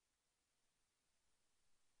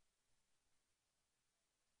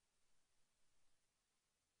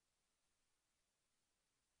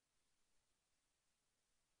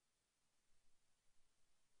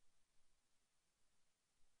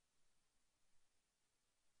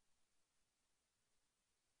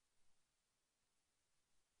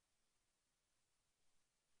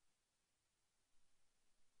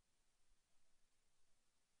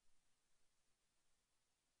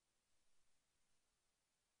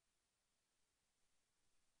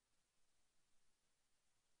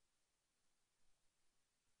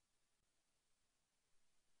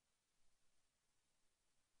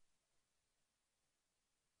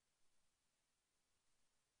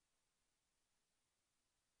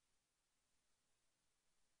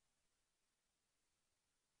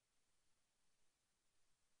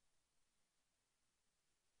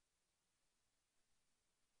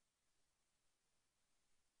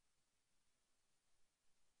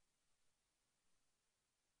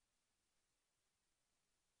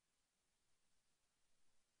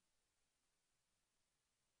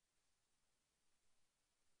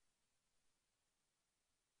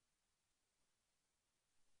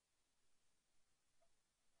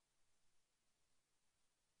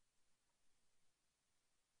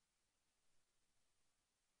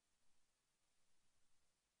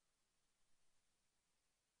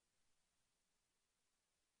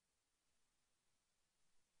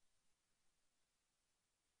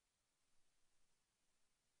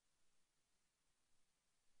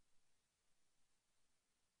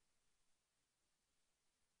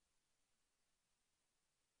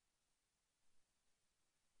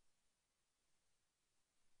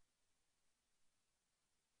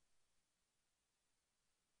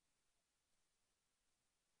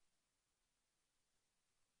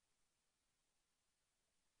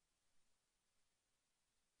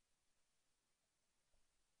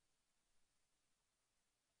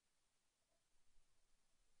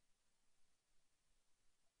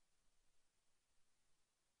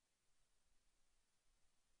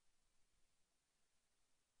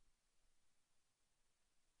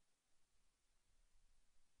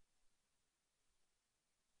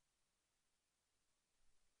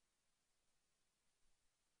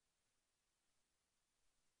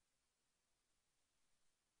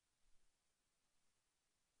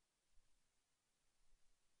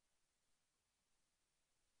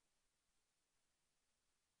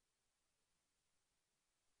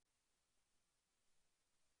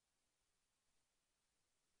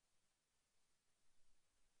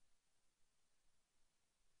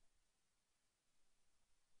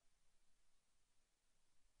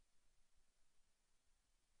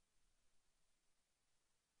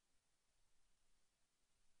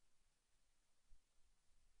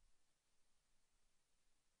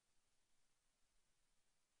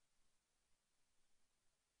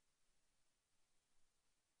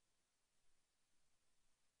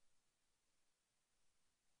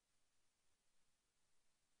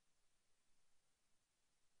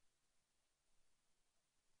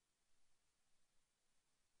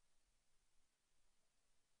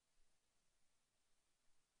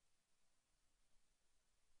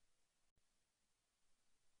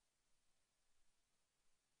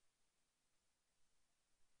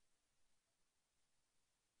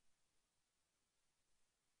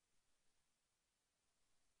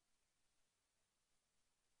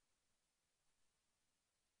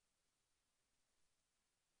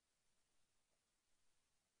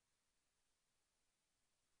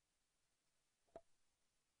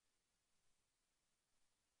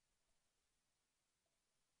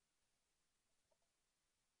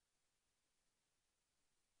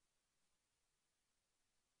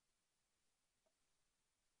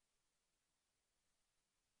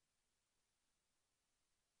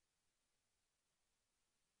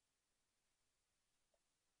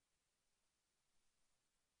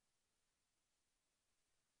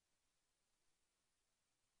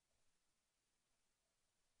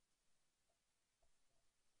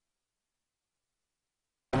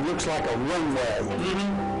looks like a runway.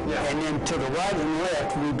 Yeah. And then to the right and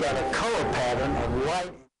left, we've got a color pattern of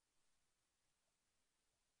light.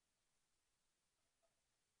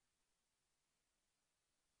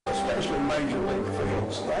 Especially major league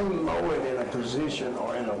fields, they mow it in a position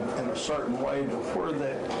or in a certain way to where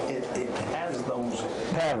that it has those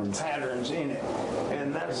patterns in it,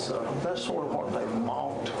 and that's sort of what they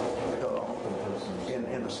mocked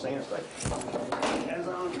in a sense. As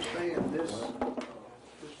I understand this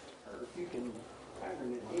turf, you can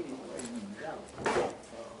pattern it any way you want.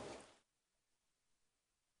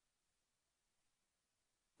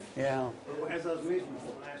 Yeah. As I was mentioning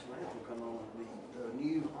before the national anthem come on, the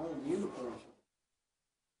new home uniforms.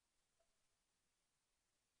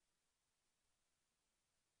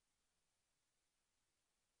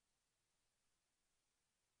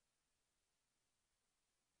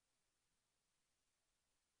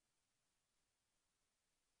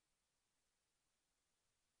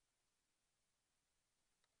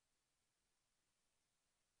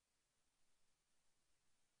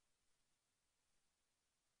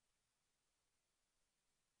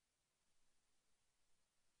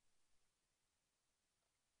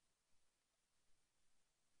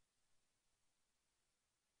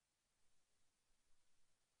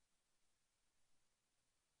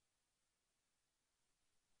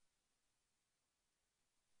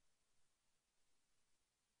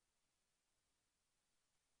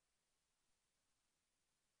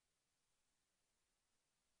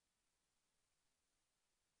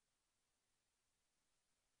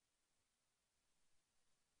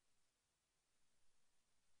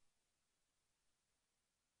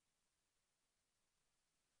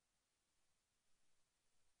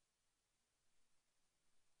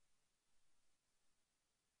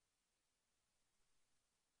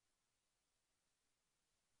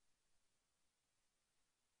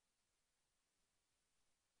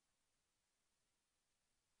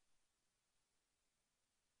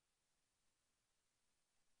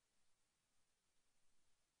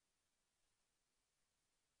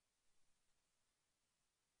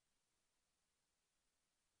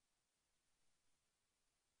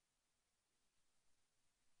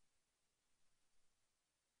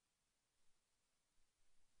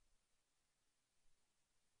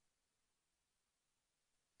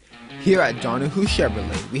 Here at Donahue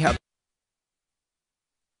Chevrolet, we have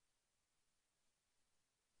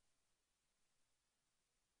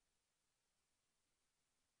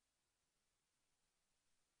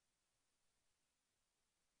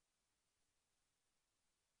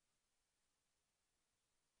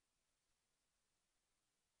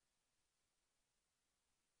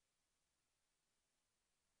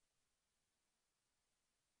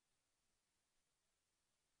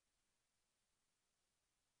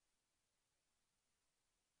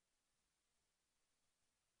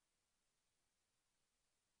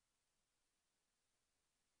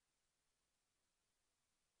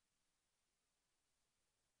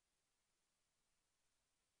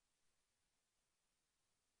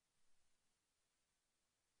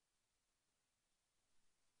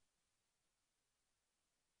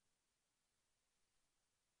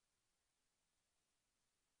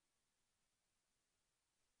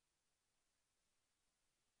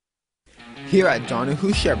Here at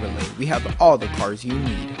Donahue Chevrolet, we have all the cars you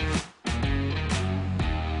need.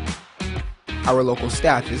 Our local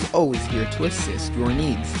staff is always here to assist your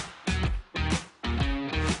needs.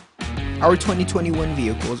 Our 2021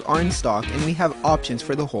 vehicles are in stock and we have options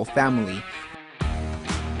for the whole family.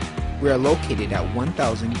 We are located at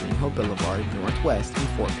 1000 Green Hill Boulevard Northwest in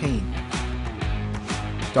Fort Payne.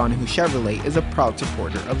 Donahue Chevrolet is a proud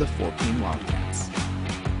supporter of the Fort Payne Wildcats.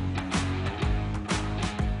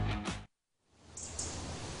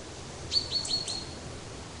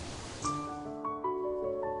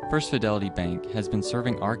 First Fidelity Bank has been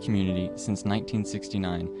serving our community since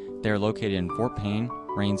 1969. They are located in Fort Payne,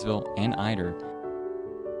 Rainsville, and Eider.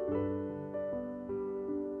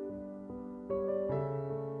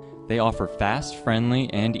 They offer fast, friendly,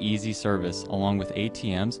 and easy service along with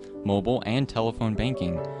ATMs, mobile, and telephone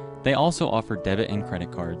banking. They also offer debit and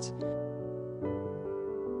credit cards.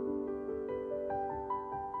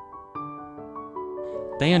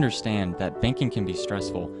 They understand that banking can be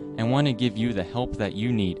stressful and want to give you the help that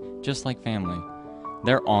you need, just like family.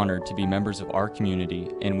 They're honored to be members of our community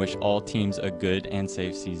and wish all teams a good and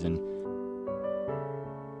safe season.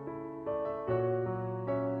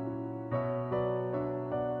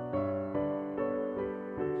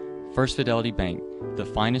 First Fidelity Bank, the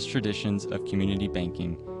finest traditions of community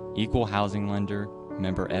banking, equal housing lender,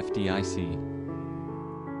 member FDIC.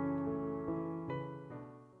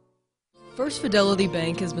 First Fidelity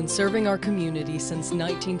Bank has been serving our community since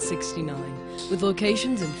 1969, with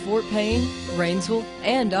locations in Fort Payne, Rainsville,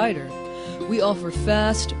 and Ider. We offer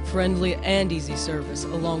fast, friendly, and easy service,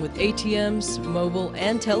 along with ATMs, mobile,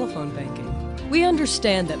 and telephone banking. We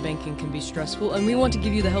understand that banking can be stressful, and we want to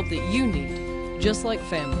give you the help that you need, just like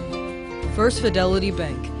family. First Fidelity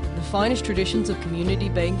Bank, the finest traditions of community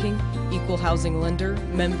banking, equal housing lender,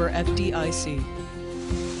 member FDIC.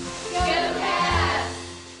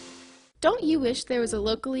 Don't you wish there was a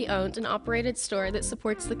locally owned and operated store that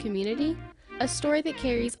supports the community? A store that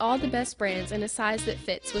carries all the best brands in a size that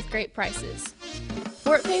fits with great prices.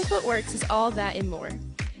 Fort Payne Footworks is all that and more.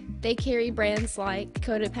 They carry brands like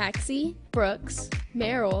Cotopaxi, Brooks,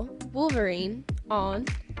 Merrill, Wolverine, On,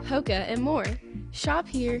 Hoka, and more. Shop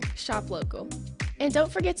here, shop local. And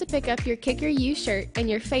don't forget to pick up your Kicker U shirt and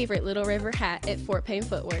your favorite Little River hat at Fort Payne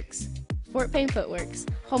Footworks. Fort Payne Footworks,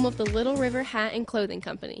 home of the Little River Hat and Clothing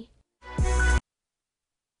Company.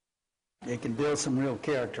 They can build some real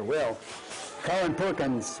character. Well, Colin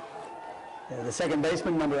Perkins, the second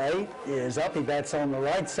baseman, number 8, is up. He bats on the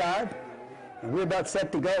right side. And we're about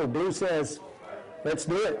set to go. Blue says, let's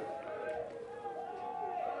do it.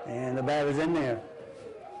 And the bat is in there.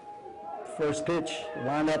 First pitch,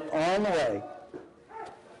 wound up on the way.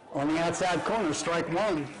 On the outside corner, strike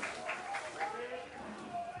 1.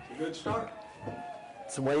 A good start.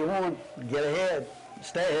 It's the way you want. Get ahead.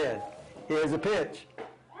 Stay ahead. Here's the pitch.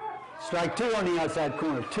 Strike 2 on the outside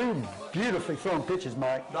corner. 2 beautifully thrown pitches,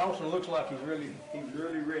 Mike. Dawson looks like he's really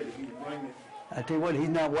ready. He's bringing it. I tell you what, he's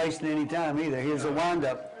not wasting any time either. Here's a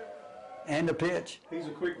windup and a pitch. He's a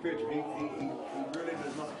quick pitcher. He really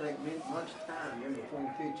does not take much time in between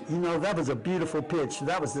pitches. You know, that was a beautiful pitch.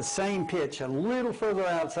 That was the same pitch, a little further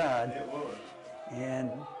outside. It was. And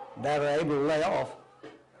batter able to lay off.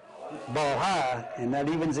 Ball high, and that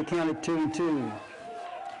evens the count at 2-2.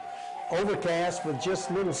 Overcast with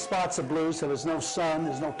just little spots of blue, so there's no sun,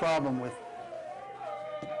 there's no problem with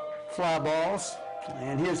fly balls.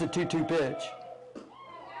 And here's a 2-2 pitch.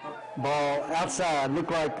 Ball outside,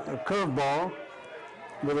 looked like a curve ball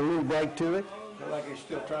with a little break to it. Looked like he's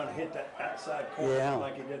still trying to hit that outside corner, Yeah.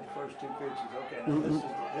 like he did the first 2 pitches. Okay, now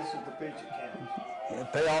this is the pitch that counts. Yeah,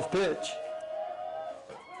 payoff pitch.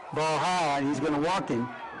 Ball high, and he's going to walk him.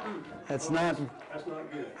 That's not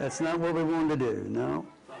good. That's not what we wanted to do, no.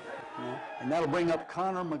 And that'll bring up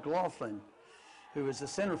Connor McLaughlin, who is the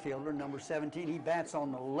center fielder, number 17. He bats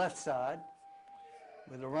on the left side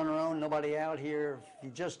with a runner on, nobody out here. If you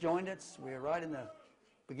just joined us, we're right in the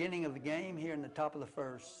beginning of the game here in the top of the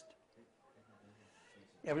first.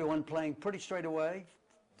 Everyone playing pretty straight away,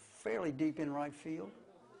 fairly deep in right field.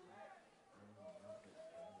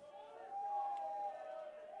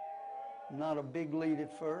 Not a big lead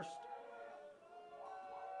at first.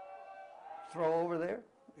 Throw over there.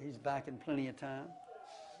 He's back in plenty of time.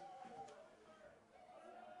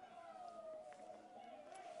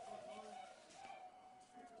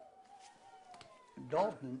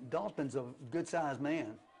 Dalton's a good-sized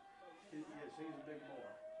man. Yes, he's a big boy.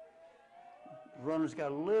 Runner's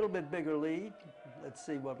got a little bit bigger lead. Let's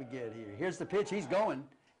see what we get here. Here's the pitch. He's going.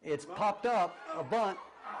 It's popped up, a bunt.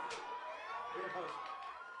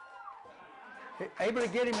 Able to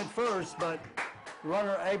get him at first, but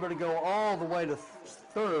runner able to go all the way to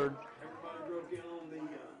third. Everybody broke in on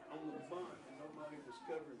the bunt, and nobody was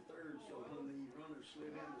covering third. So when the runner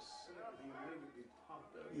slid into second, he immediately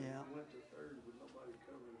popped up and went to third with nobody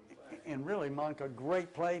covering him back. And really, Monica,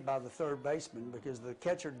 great play by the third baseman because the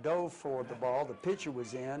catcher dove for the ball, the pitcher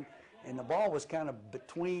was in, and the ball was kind of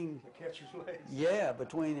between. The catcher's legs. Yeah,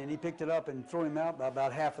 between, and he picked it up and threw him out by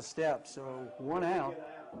about half a step. So 1 out. Is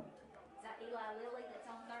that Eli Lilly that's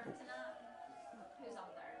on third tonight? Who's on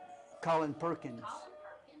third? Colin Perkins. Colin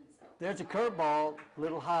Perkins. There's a curveball, a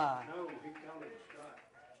little high. No, he called it a strike.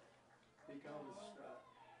 He called it a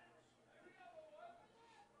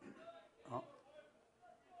strike.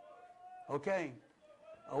 Okay,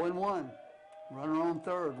 0-1. Runner on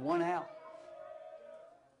third, 1 out.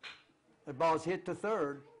 The ball's hit to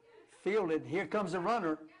third, fielded. Here comes the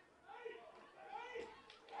runner.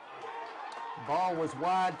 Ball was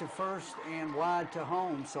wide to first and wide to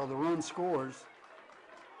home, so the run scores.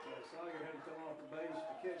 Yeah, Sawyer had to come off the base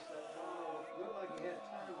to catch that ball. It looked like he had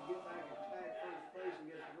time to get back and tag first base and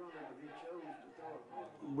get the runner, but he chose to throw it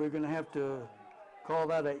home. We're going to have to call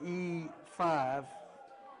that a E5.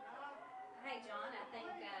 Hey, John, I think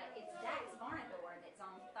it's Dax Barnador that's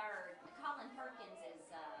on third. Colin Perkins is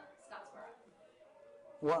Scottsboro.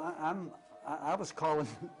 Well, I was calling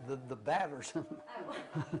the batters.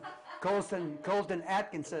 Colton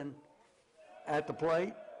Atkinson at the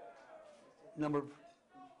plate.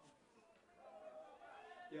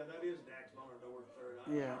 Yeah, that is Dax Bonador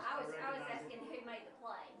III. Yeah. I was recognize him. asking who made the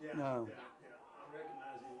play. Yeah, No. yeah, yeah. I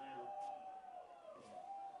recognize him now.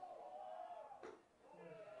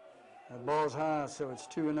 That ball's high, so it's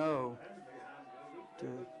 2-0 Had to be high. Good to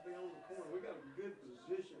be on the corner. We got a good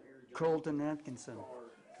position here, John, Colton Atkinson.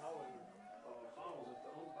 for calling fouls. If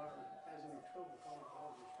the umpire has any trouble calling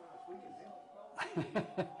fouls or strikes, we can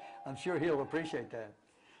help. I'm sure he'll appreciate that.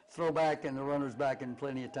 Throw back and the runner's back in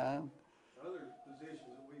plenty of time. Other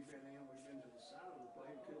positions that we've been to the side of the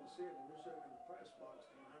plate, couldn't see it, and we're sitting in the press box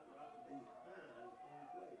tonight, right behind home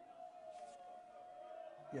plate.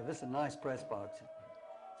 Yeah, this is a nice press box.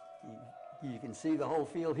 You can see the whole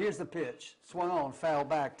field. Here's the pitch. Swung on, foul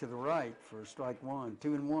back to the right for strike one.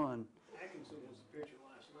 2-1. Atkinson was the pitcher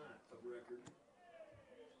last night, of record.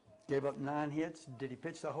 Gave up 9 hits. Did he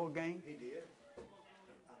pitch the whole game? He did.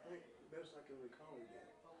 I think, best I can recall, he did.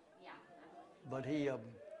 Yeah. But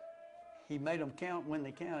he made them count when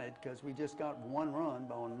they counted because we just got 1 run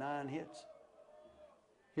on 9 hits.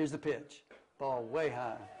 Here's the pitch. Ball way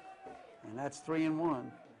high. And that's 3-1.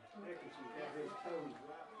 Atkinson got his toes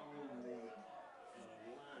right on the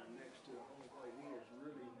line next to the home plate. He is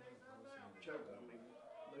really choking. I mean,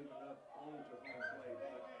 moving up onto home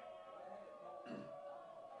plate.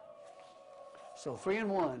 So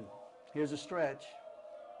 3-1. Here's a stretch.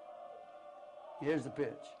 Here's the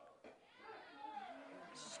pitch.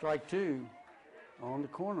 Strike 2 on the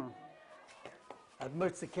corner. That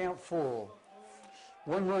makes the count full.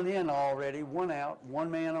 1 run in already, 1 out, 1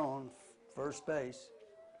 man on first base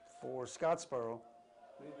for Scottsboro.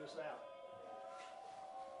 Leave this out.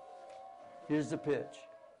 Here's the pitch.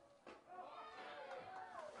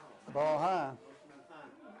 Ball high.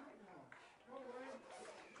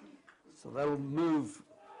 So that'll move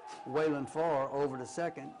Waylon Farr over to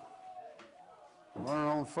second. Runner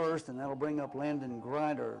on first, and that'll bring up Landon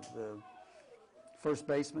Grider, the first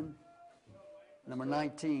baseman, number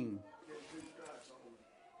 19.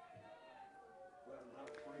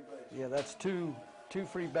 Yeah, that's two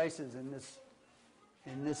free bases in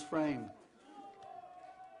this frame.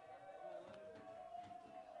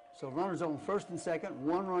 So runners on first and second,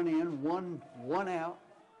 1 run in, one out.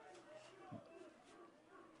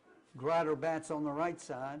 Grider bats on the right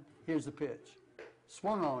side. Here's the pitch.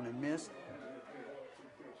 Swung on and missed.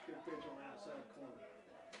 Good pitch on the outside corner.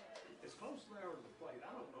 As close there to the plate,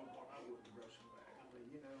 I don't know what I wouldn't rush him back. I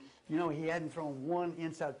mean, You know, he hadn't thrown 1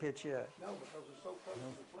 inside pitch yet. No, because it's so close to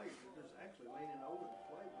the plate, they're just actually leaning over the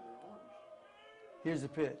plate with their arms. Here's the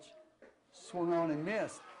pitch. Swung on and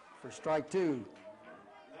missed for strike 2. Now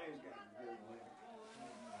he's got a good leg.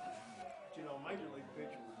 But, you know, major league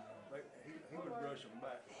pitcher, he would rush him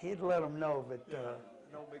back. He'd let him know, but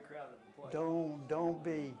Don't be crowded in the plate. don't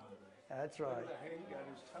be. That's Look right. at that, he got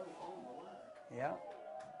his toe on the line. Yeah.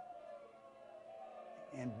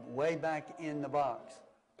 And way back in the box.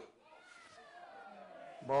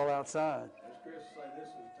 Ball outside. As Chris said, this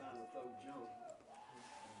is the time to throw junk.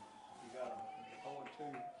 You got a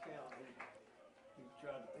 0-2 count.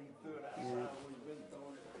 He threw it outside where he's been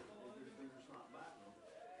throwing it. They're just not batting him.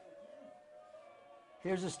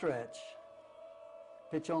 Here's a stretch.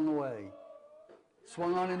 Pitch on the way.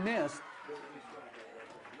 Swung on and missed. Good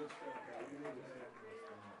strikeout. Good strikeout. We need to have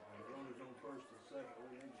runners on first and second.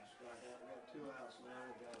 We need to strike out. We got 2 outs now.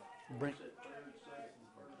 We got Bring- third, second,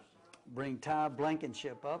 and first. Bring Ty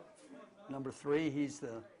Blankenship up. Number 3, he's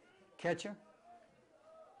the catcher.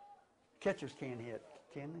 Catchers can't hit,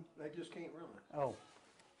 can they? They just can't run it. Oh,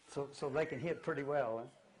 so they can hit pretty well,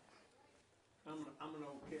 huh? I'm an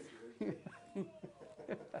old catcher.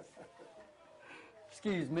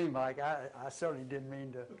 Excuse me, Mike. I certainly didn't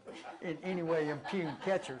mean to in any way impugn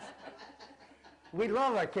catchers. We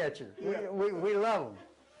love our catchers. Yeah. We love them.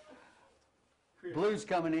 Chris, Blues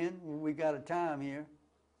coming in. We got a time here.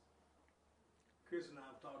 Chris and I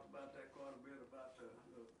have talked about that quite a bit about the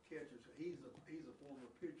catchers. He's a former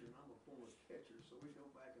pitcher and I'm a former catcher, so we go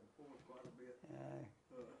back and forth quite a bit.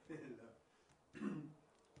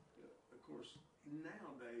 Of course,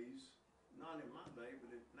 nowadays, not in my day,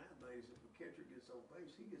 but nowadays, if a catcher gets on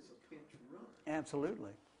base, he gets a pinch runner,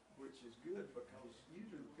 Absolutely. which is good because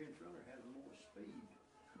usually the pinch runner has more speed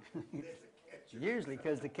than the catcher. Usually,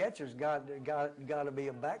 because the catcher's got to be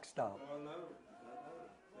a backstop. I know.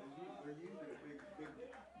 They're usually a big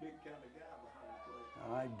kind of guy behind the plate.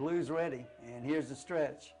 All right, Blues ready, and here's the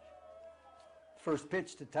stretch. First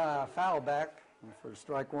pitch to Ty, foul back for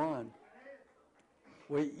strike 1.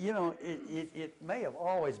 Well, you know, it may have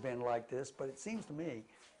always been like this, but it seems to me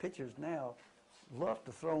pitchers now love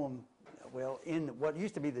to throw them, well, in what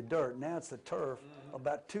used to be the dirt. Now it's the turf,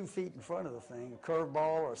 about 2 feet in front of the thing, a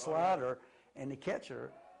curveball or a slider, and the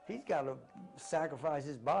catcher, he's got to sacrifice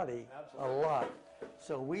his body a lot.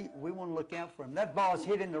 So we want to look out for him. That ball's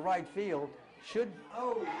hit into right field. Should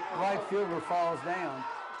right fielder falls down,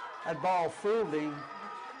 that ball fooled him,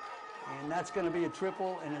 and that's going to be a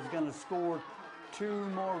triple, and is going to score 2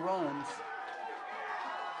 more runs.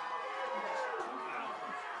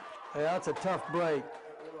 Yeah, that's a tough break.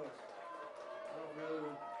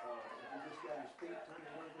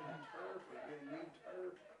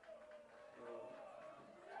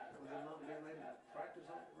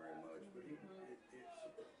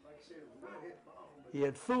 He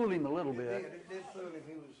had fooled him a little bit. It did fool him.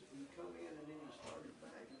 He come in and then he started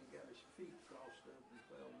back and he got his feet crossed up and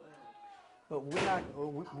fell down. But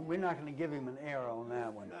we're not going to give him an error on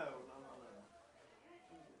that one. No.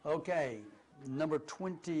 Okay, number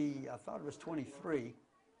 20, I thought it was 23.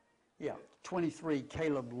 Yeah, 23,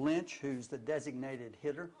 Caleb Lynch, who's the designated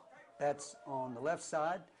hitter. That's on the left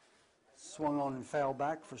side. Swung on and fouled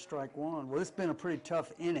back for strike 1. Well, it's been a pretty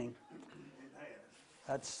tough inning.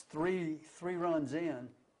 That's three runs in,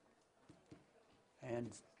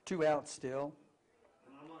 and 2 outs still.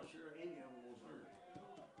 And I'm not sure any of them was hurt.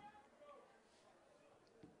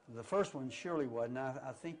 The first one surely wasn't.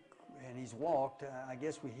 I think, and he's walked. I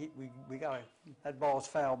guess we got that ball's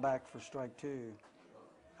fouled back for strike 2.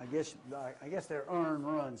 I guess they're earned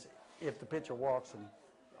runs if the pitcher walks them.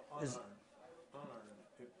 Unearned.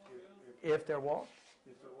 If they're walked?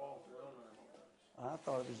 If they're walked, they're unearned. I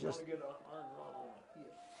thought it was You just. only get an earned run on a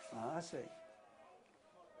hit. I see.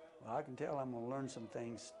 Well, I can tell I'm going to learn some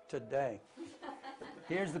things today.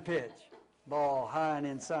 Here's the pitch. Ball high and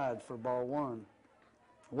inside for ball 1.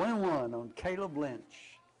 1-1 on Caleb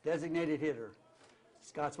Lynch, designated hitter.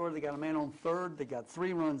 Scottsboro, they got a man on third. They got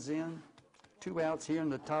 3 runs in, 2 outs here in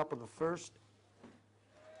the top of the first.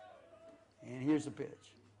 And here's the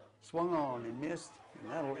pitch. Swung on and missed.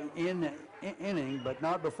 And that'll end the inning, but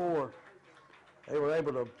not before they were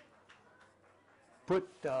able to put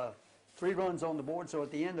 3 runs on the board. So at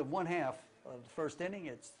the end of 1/2 of the first inning,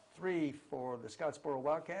 it's 3 for the Scottsboro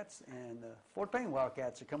Wildcats, and the Fort Payne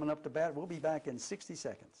Wildcats are coming up to bat. We'll be back in 60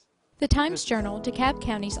 seconds. The Times-Journal, DeKalb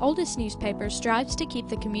County's oldest newspaper, strives to keep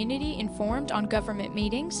the community informed on government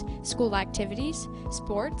meetings, school activities,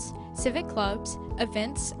 sports, civic clubs,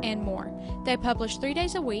 events, and more. They publish 3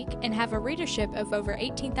 days a week and have a readership of over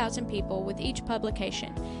 18,000 people with each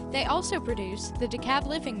publication. They also produce the DeKalb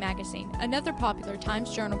Living magazine, another popular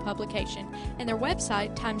Times-Journal publication, and their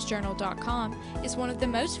website, timesjournal.com, is one of the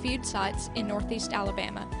most viewed sites in Northeast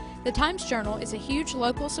Alabama. The Times-Journal is a huge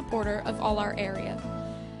local supporter of all our area.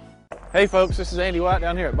 Hey folks, this is Andy White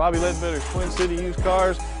down here at Bobby Ledbetter's Twin City Used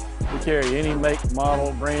Cars. We carry any make,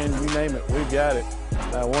 model, brand, you name it, we've got it.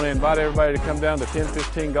 I want to invite everybody to come down to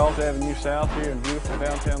 1015 Galt Avenue South here in beautiful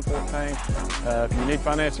downtown Fort Payne. If you need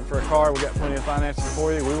financing for a car, we've got plenty of financing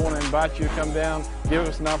for you. We want to invite you to come down, give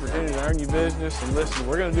us an opportunity to earn your business, and listen,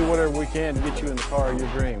 we're going to do whatever we can to get you in the car of your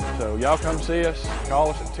dreams. So y'all come see us, call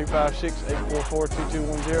us at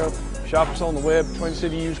 256-844-2210, shop us on the web at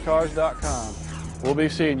TwinCityUsedCars.com. We'll be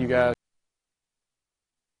seeing you guys.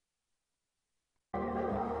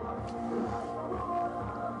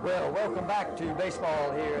 Well, welcome back to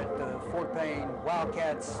baseball here at the Fort Payne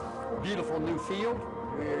Wildcats' beautiful new field.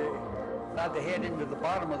 We're about to head into the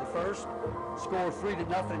bottom of the first. Score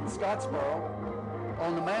 3-0 in Scottsboro.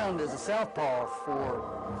 On the mound is a southpaw for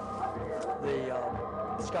the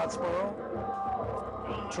Scottsboro,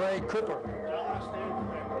 Trey Cooper.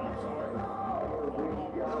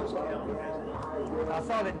 I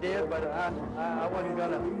thought it did, but I wasn't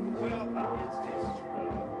going to.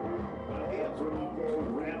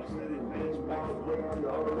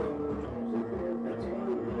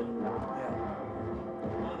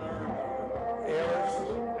 Errors.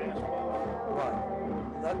 Right.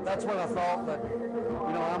 That's what I thought, but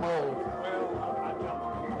you know, I'm old.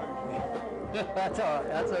 That's all right.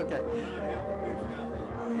 That's okay.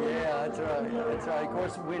 Yeah, that's right. That's right. Of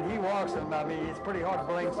course, when he walks them, I mean, it's pretty hard to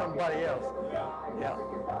blame somebody else. Yeah.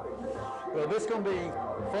 Well, this is going to be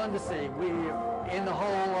fun to see. We're in the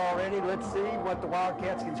hole already. Let's see what the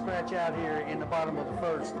Wildcats can scratch out here in the bottom of the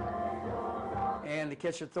first. And the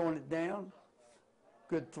catcher throwing it down.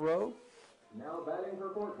 Good throw. Now batting for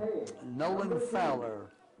Fort Payne, Nolan Fowler,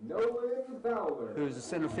 who's a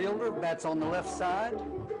center fielder. Bats on the left side.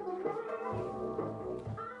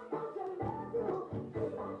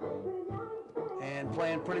 And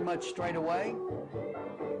playing pretty much straight away.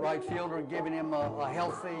 Right fielder giving him a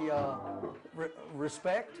healthy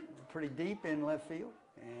respect. Pretty deep in left field.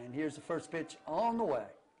 And here's the first pitch on the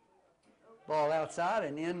way. Ball outside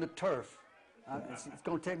and in the turf. It's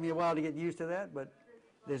going to take me a while to get used to that, but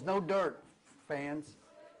there's no dirt, fans.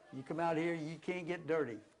 You come out here, you can't get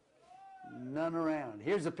dirty. none around.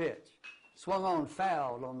 Here's the pitch. Swung on,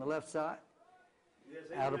 fouled on the left side.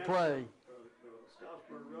 Out of play. The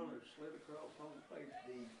Scottsburg runner slid across home plate.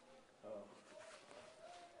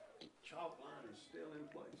 The chalk line is still in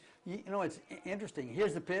place. You know, it's interesting.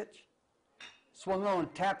 Here's the pitch. Swung on,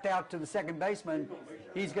 tapped out to the second baseman.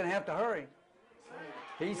 He's going to have to hurry.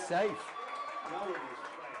 He's safe.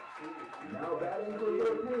 Now batting for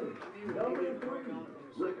your team, number 3,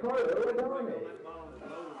 Ricardo Adame.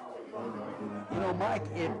 You know, Mike,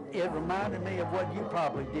 it reminded me of what you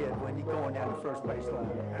probably did when you're going down the first base line.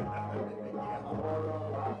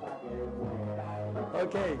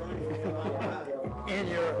 Okay.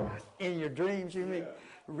 in your dreams, you mean?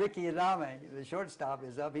 Ricky Adame, the shortstop,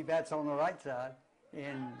 is up. He bats on the right side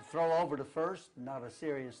and throw over to first. Not a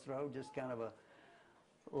serious throw, just kind of a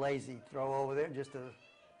lazy throw over there, just to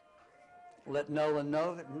let Nolan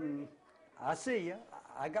know that I see you.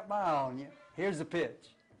 I got my eye on you. Here's the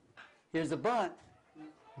pitch. Here's the bunt.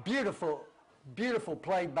 Beautiful, beautiful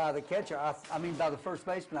play by the catcher. I mean, by the first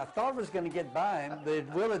baseman. I thought it was going to get by him. They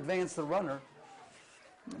will advance the runner.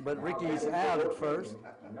 But Ricky's out at first.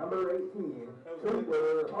 Number 18,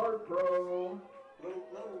 Cooper Hartro.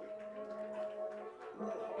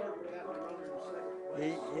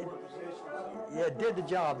 It did the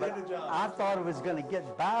job, but I thought it was going to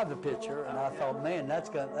get by the pitcher, and I thought, man, that's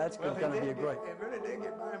going to be a great. It really did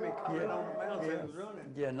get by me coming on the bounce and was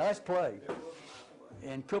running. Yeah, nice play.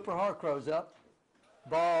 And Cooper Hartcro's up.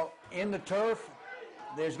 Ball in the turf.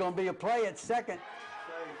 There's going to be a play at second.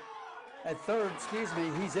 At third, excuse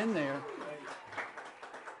me, he's in there.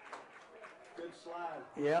 Good slide.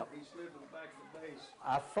 Yep. He slid to the back of the base.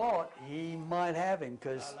 I thought he might have him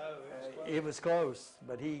because it was close,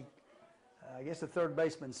 but I guess the third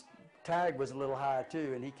baseman's tag was a little high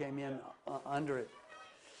too, and he came in under it.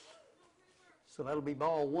 So that'll be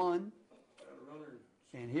ball 1.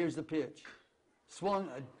 And here's the pitch. Swung,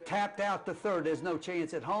 tapped out to third. There's no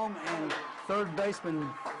chance at home, and third baseman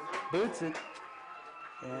boots it.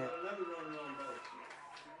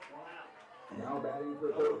 Now batting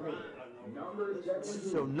for 13, number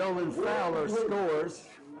 17. So Nolan Fowler scores.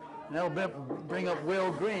 And that'll bring up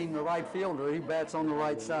Will Green, the right fielder. He bats on the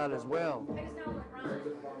right side as well.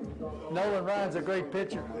 Nolan Ryan's a great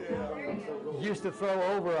pitcher. Used to throw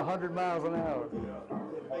over 100 miles an hour.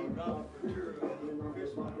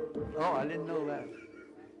 Oh, I didn't know that.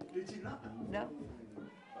 Did you not? No.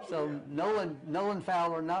 So Nolan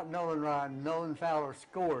Fowler, not Nolan Ryan. Nolan Fowler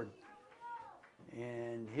scored.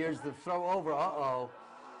 And here's the throw over. Uh-oh.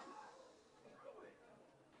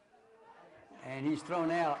 And he's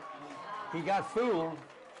thrown out. He got fooled.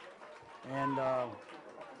 And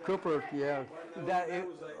Cooper,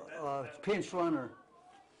 pinch runner.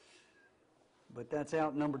 But that's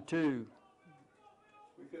out number 2.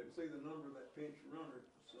 We couldn't see the number of that pinch runner.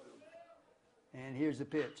 So. And here's the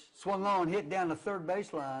pitch. Swung on, hit down the third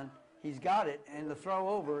baseline. He's got it, and the throw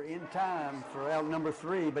over in time for out number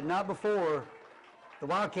 3, but not before the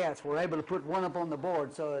Wildcats were able to put one up on the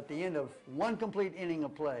board. So at the end of one complete inning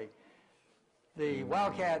of play, the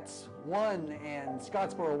Wildcats 1 and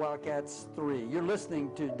Scottsboro Wildcats 3. You're listening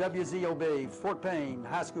to WZOB Fort Payne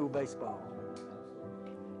High School Baseball.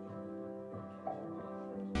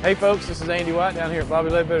 Hey folks, this is Andy White down here at Bobby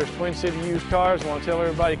Ledbetter's Twin City Used Cars. I want to tell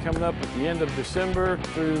everybody coming up at the end of December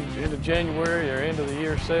through end of January or end of the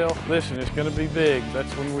year sale, listen, it's going to be big.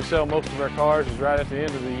 That's when we sell most of our cars, is right at the end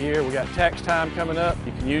of the year. We got tax time coming up.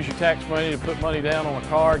 You can use your tax money to put money down on a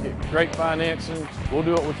car, get great financing. We'll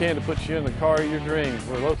do what we can to put you in the car of your dreams.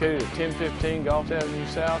 We're located at 1015 Galt Avenue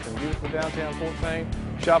South in beautiful downtown Fort Payne.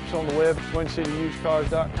 Shop us on the web at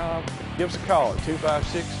TwinCityUsedCars.com. Give us a call at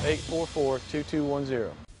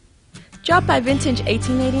 256-844-2210. Drop by Vintage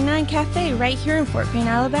 1889 Cafe right here in Fort Payne,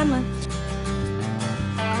 Alabama.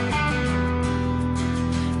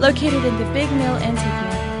 Located in the Big Mill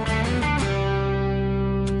Antique.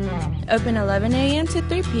 Open 11 a.m. to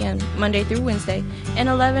 3 p.m. Monday through Wednesday, and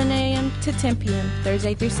 11 a.m. to 10 p.m.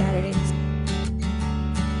 Thursday through Saturdays.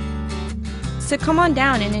 So come on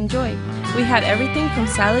down and enjoy. We have everything from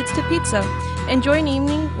salads to pizza. Enjoy an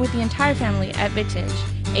evening with the entire family at Vintage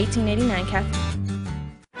 1889 Cafe.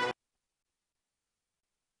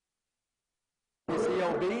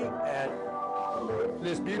 At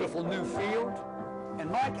this beautiful new field. And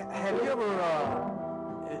Mike, have you ever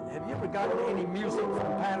gotten any music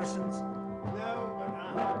from Patterson's? No, but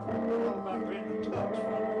I thought about renting a tux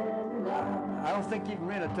from I don't think you can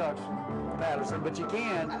rent a tux from Patterson, but you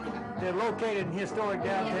can. They're located in historic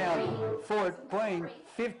downtown Fort Payne.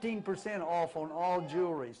 15% off on all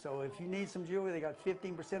jewelry. So if you need some jewelry, they got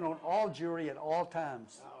 15% on all jewelry at all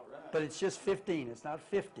times. All right. But it's just 15. It's not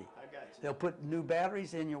 50. I got you. They'll put new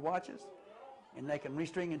batteries in your watches, and they can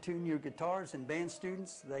restring and tune your guitars. And band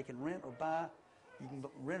students, they can rent or buy. You can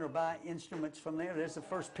rent or buy instruments from there. There's the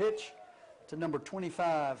first pitch to number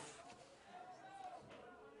 25.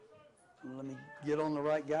 Let me get on the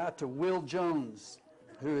right guy, to Will Jones,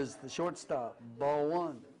 who is the shortstop. Ball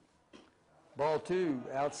 1. Ball 2,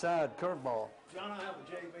 outside, curveball. John, I have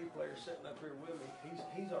a JV player sitting up here with me.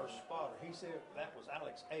 He's our spotter. He said that was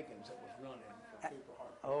Alex Akins that was running for Cooper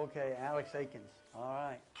Hart. Okay, Alex Akins. All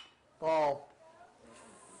right. Ball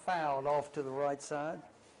fouled off to the right side.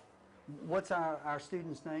 What's our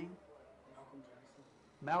student's name?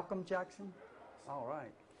 Malcolm Jackson? All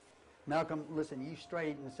right. Malcolm, listen, you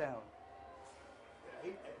straighten this out.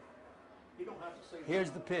 He don't have to see. Here's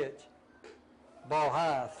the pitch. Ball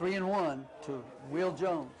high, 3-1 to Will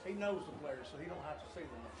Jones. He knows the players, so he don't have to see them.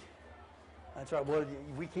 That's right. Well,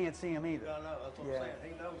 we can't see him either. Yeah, I know. That's what I'm saying. He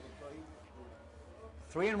knows them,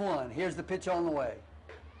 so 3-1. Here's the pitch on the way.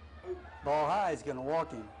 Ball high is going to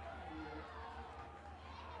walk him.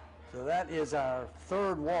 So that is our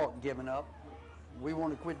third walk given up. We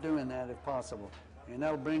want to quit doing that if possible. And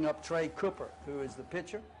that'll bring up Trey Cooper, who is the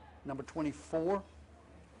pitcher, number 24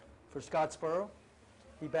 for Scottsboro.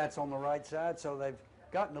 He bats on the right side, so they've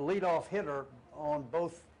gotten the leadoff hitter on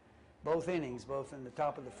both innings, both in the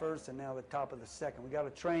top of the first and now the top of the second. We got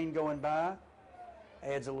a train going by,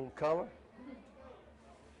 adds a little color.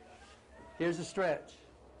 Here's a stretch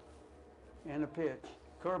and a pitch.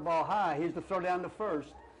 Curveball high. Here's the throw down to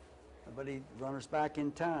first, but he runners back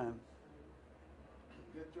in time.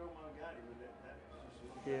 good throw Montgomery with that. That was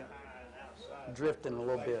just Yeah. high and outside. Drifting a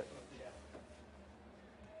little bit. Yeah.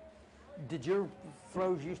 Did your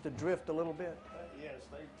throws used to drift a little bit? Yes,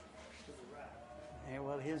 they to the right. Yeah,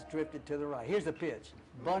 well, his drifted to the right. Here's the pitch.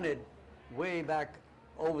 Bunted way back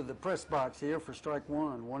over the press box here for strike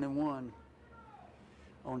one, 1-1.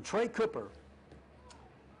 On Trey Cooper,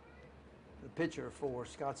 the pitcher for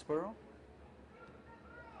Scottsboro.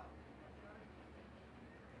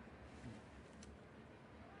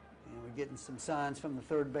 And we're getting some signs from the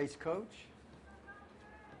third base coach.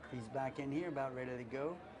 He's back in here, about ready to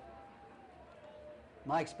go.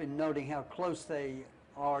 Mike's been noting how close they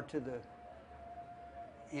are to the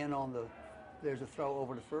in on the, there's a throw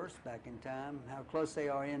over to first, back in time, how close they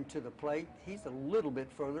are into the plate. He's a little bit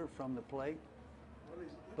further from the plate. Well,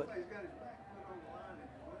 But- he's got his back foot on the line and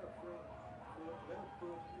his left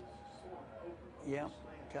foot is sort of open. Yeah,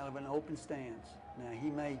 kind of an open stance. Now, he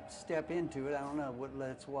may step into it. I don't know.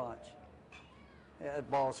 Let's watch. That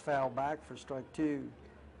ball's fouled back for strike two.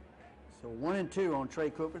 So 1-2 on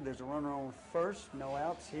Trey Cooper. There's a runner on first. No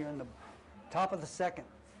outs here in the top of the second.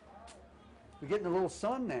 We're getting a little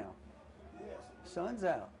sun now. Yes, Sun's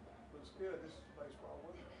out. but it's good. This is baseball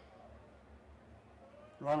weather.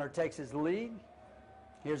 Runner takes his lead.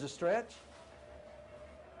 Here's a stretch.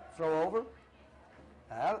 Throw over.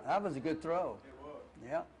 That was a good throw. It was.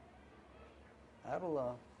 Yeah. That'll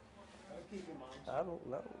I'll keep him on.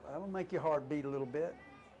 that'll make your heart beat a little bit.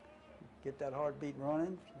 Get that heartbeat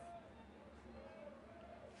running.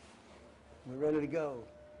 We're ready to go.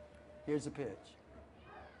 Here's the pitch.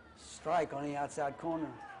 Strike on the outside corner.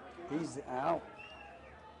 He's out.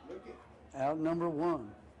 Look at Out number one.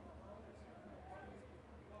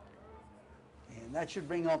 And that should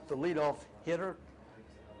bring up the leadoff hitter,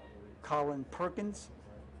 Colin Perkins,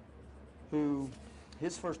 who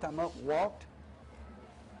his first time up walked.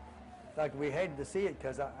 In fact, we hated to see it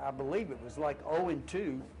because I believe it was like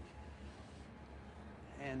 0-2,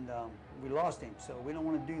 and we lost him. So we don't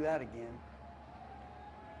want to do that again.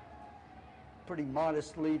 Pretty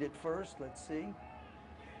modest lead at first. Let's see.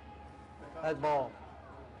 That ball.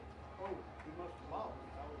 Oh, he must have balled.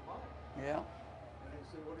 I was balled. Yeah. I didn't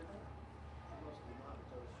see what he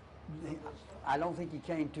did. He must have not. I don't think he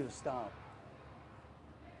came to a stop.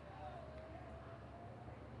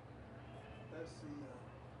 That's the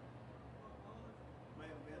may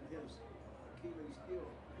have been his Achilles heel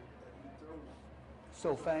that he throws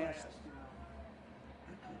So fast. you know.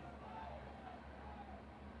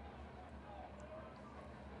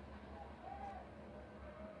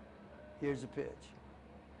 Here's the pitch.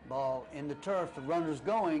 Ball in the turf. The runner's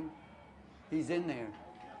going. He's in there.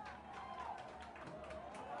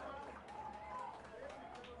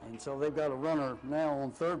 And so they've got a runner now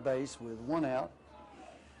on third base with one out.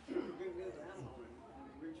 Good hand on him. When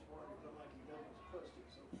he reached for it, it looked like he double clutched it,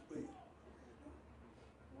 so to speak.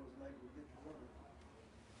 Wasn't able to get the runner.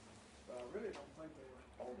 But I really don't think they were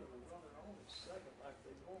holding the runner on at second like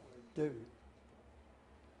they normally do. Dude.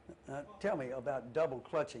 Tell me about double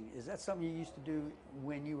clutching. Is that something you used to do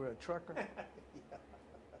when you were a trucker?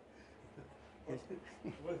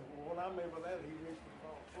 What I mean by that, he missed the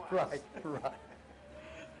ball twice. Right.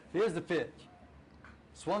 Here's the pitch.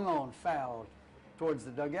 Swung on, foul towards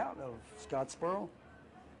the dugout of Scottsboro.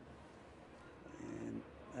 And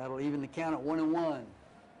that'll even the count at 1-1.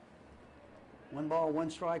 1 ball, 1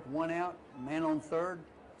 strike, 1 out. Man on third.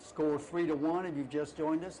 Score 3-1 if you've just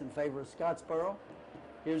joined us in favor of Scottsboro.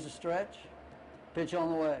 Here's the stretch. Pitch on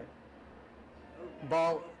the way.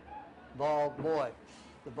 Ball, boy.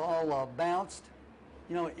 The ball bounced.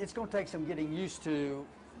 You know, it's going to take some getting used to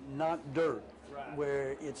not dirt,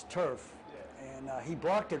 where it's turf. Yeah. And he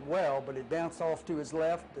blocked it well, but it bounced off to his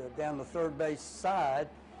left down the third base side.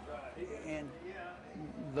 Right. And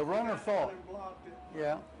the runner thought.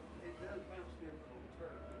 Yeah.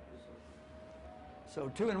 So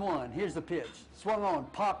 2-1. Here's the pitch. Swung on,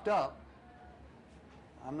 popped up.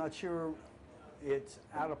 I'm not sure it's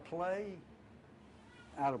out of play.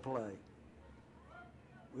 Out of play.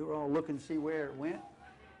 We were all looking to see where it went.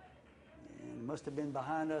 And it must have been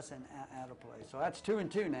behind us and out of play. So that's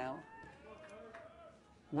 2-2 now.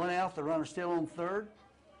 1 out, the runner still on third.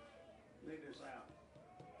 Lead this out.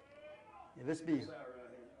 Yeah, this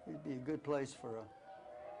would be a good place for a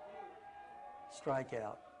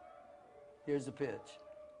strikeout. Here's the pitch.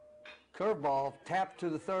 Curveball tapped to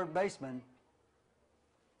the third baseman.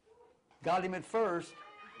 Got him at first.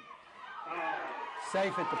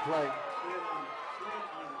 Safe at the plate.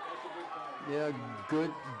 Yeah,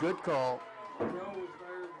 good call.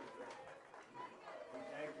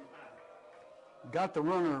 Got the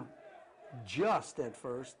runner just at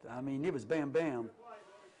first. I mean, it was bam, bam.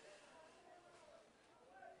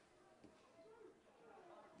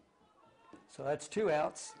 So that's 2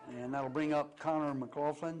 outs, and that'll bring up Connor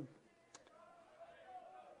McLaughlin,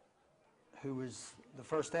 who was the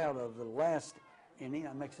first out of the last inning.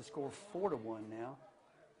 That makes the score 4-1 now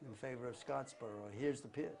in favor of Scottsboro. Here's the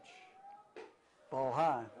pitch. Ball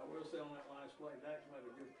high. I will say on that last play, Dax made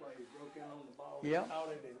a good play. He broke in on the ball, yep.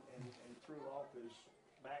 caught it, and threw off his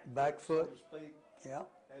back foot, so to speak, yeah.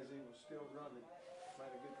 As he was still running.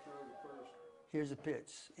 Made a good throw to first. Here's a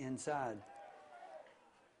pitch inside.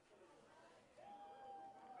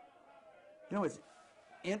 You know, it's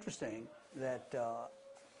interesting that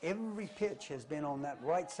every pitch has been on that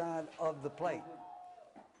right side of the plate.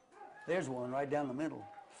 There's one right down the middle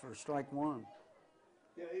for strike 1.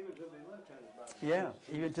 Yeah, even to the left-handed batter. Yeah,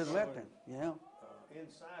 even to the left-hand, yeah.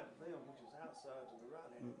 Inside of them, which is outside to the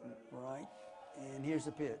right-handed batter. Right, and here's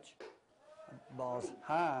the pitch. Ball's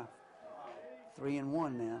high,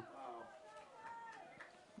 3-1 now.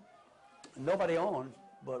 Nobody on,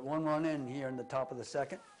 but 1 run in here in the top of the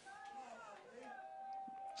second.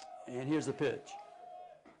 And here's the pitch.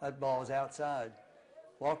 That ball is outside.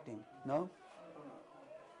 Walked him. No?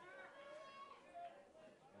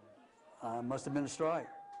 Must have been a strike.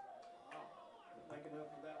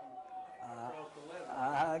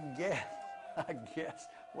 I guess.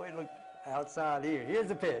 Wait, look outside here. Here's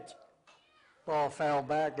the pitch. Ball fouled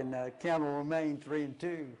back, and the count will remain 3-2.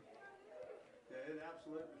 Yeah, it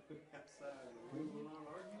absolutely outside.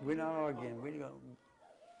 We're not arguing. We don't.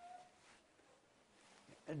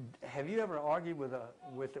 Have you ever argued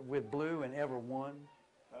with Blue and ever won?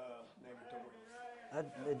 Never.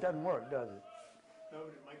 It doesn't work, does it? No,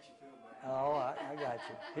 but it makes you feel bad. Oh, I got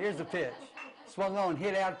you. Here's the pitch. Swung on,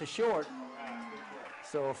 hit out to short.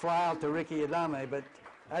 So a fly out to Ricky Adame, but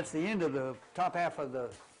that's the end of the top half of the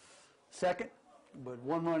second. But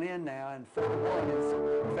 1 run in now, and 4-1 is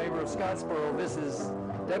in favor of Scottsboro. This is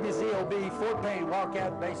WZOB Fort Payne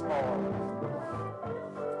Wildcat Baseball.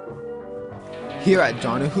 Here at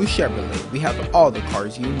Donahue Chevrolet, we have all the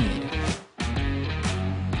cars you need.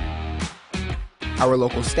 Our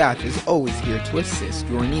local staff is always here to assist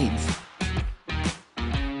your needs.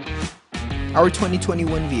 Our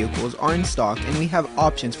 2021 vehicles are in stock, and we have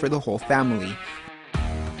options for the whole family.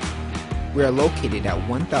 We are located at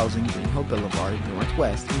 1000 Green Hill Boulevard,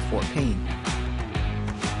 Northwest in Fort Payne.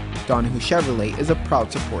 Donahue Chevrolet is a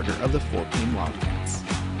proud supporter of the Fort Payne Wildcats.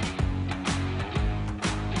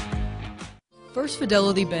 First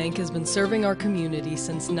Fidelity Bank has been serving our community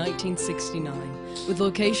since 1969, with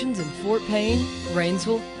locations in Fort Payne,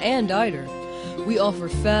 Rainsville, and Ider. We offer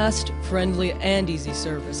fast, friendly, and easy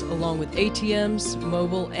service, along with ATMs,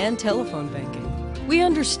 mobile, and telephone banking. We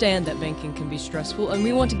understand that banking can be stressful, and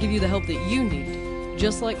we want to give you the help that you need,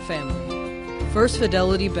 just like family. First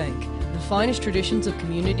Fidelity Bank, the finest traditions of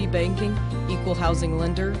community banking, equal housing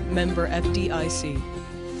lender, member FDIC.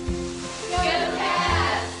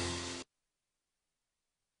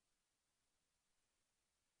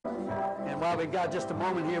 While we've got just a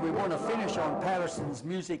moment here, we want to finish on Patterson's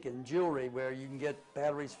Music and Jewelry, where you can get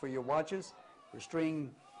batteries for your watches, your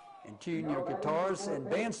string and tune your guitars, and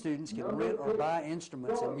band students can rent or buy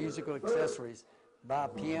instruments and musical accessories, buy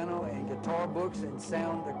piano and guitar books and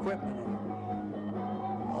sound equipment.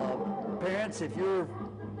 Parents, if your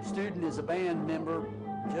student is a band member,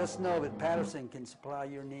 just know that Patterson can supply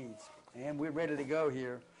your needs. And we're ready to go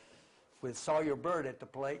here with Sawyer Bird at the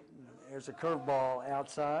plate. There's a curveball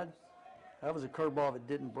outside. That was a curveball that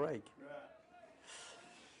didn't break.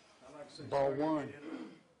 Ball one.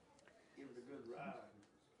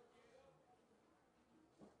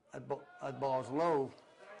 That ball's low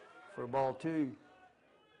for ball two.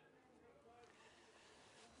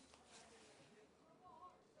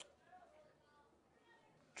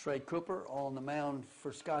 Trey Cooper on the mound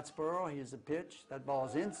for Scottsboro. Here's the pitch. That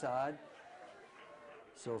ball's inside.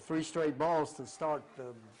 So 3 straight balls to start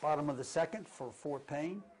the bottom of the second for Fort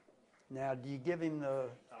Payne. Now, do you give him the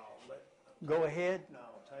go ahead? No,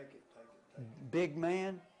 take it. Big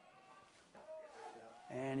man.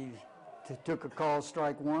 And he took a call,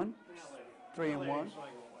 strike one. 3-1.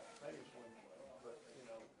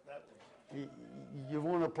 You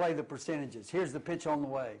want to play the percentages. Here's the pitch on the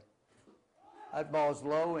way. That ball's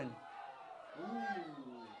low, and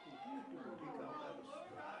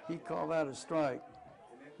he called out a strike.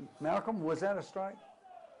 Malcolm, was that a strike?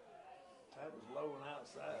 That was low and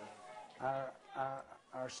outside.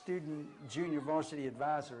 Our student junior varsity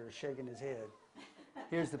advisor is shaking his head.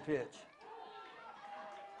 Here's the pitch.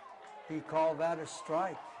 He called that a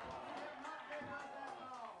strike.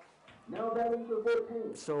 Now batting for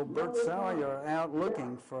 14. So Bert Sawyer out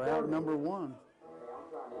looking for out number 1.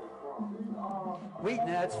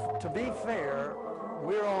 Wheatnuts, to be fair,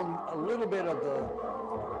 we're on a little bit of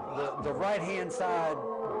the right-hand side,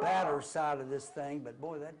 batter side of this thing, but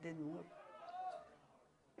boy, that didn't look.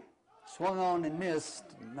 Swung on and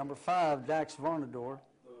missed. Number 5, Dax Varnador,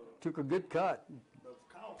 took a good cut. The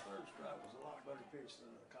call third strike was a lot better pitch than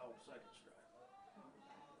the call second strike.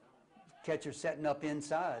 Catcher setting up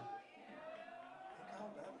inside.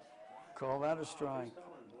 Call that a strike.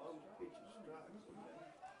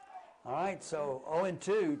 All right, so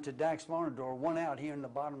 0-2 to Dax Varnador. 1 out here in the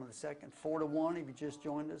bottom of the second. 4-1 if you just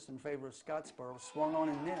joined us in favor of Scottsboro. Swung on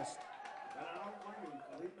and missed.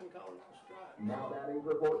 Now batting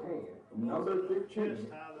for 14. Number 16.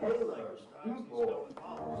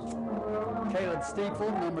 Caleb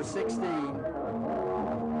Steeple, number 16.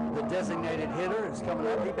 The designated hitter is coming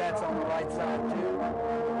up. He bats on the right side, too.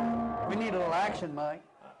 We need a little action, Mike.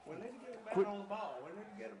 We need to get a bat on the ball.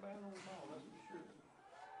 That's for sure.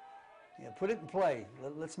 Yeah, put it in play.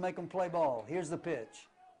 Let's make them play ball. Here's the pitch.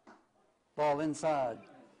 Ball inside.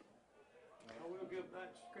 I will give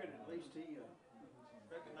Dax credit. At least he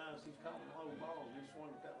recognized he's calling low balls. He swung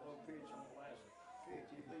at that low pitch on the last pitch.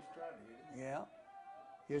 He at least tried to hit it. Yeah.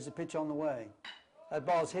 Here's the pitch on the way. That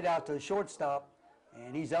ball's hit out to the shortstop,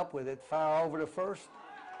 and he's up with it. Foul over to first,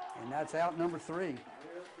 and that's out number 3.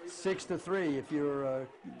 6-3 if you're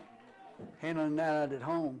handling that out at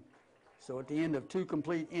home. So at the end of 2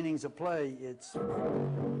 complete innings of play, it's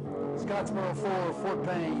Scottsboro 4, Fort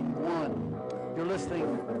Payne 1. You're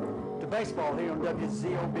listening to baseball here on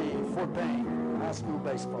WZOB, Fort Payne High School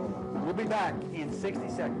Baseball. We'll be back in 60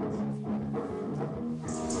 seconds.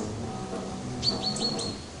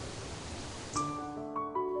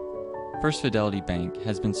 First Fidelity Bank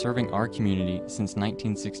has been serving our community since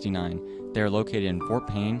 1969. They are located in Fort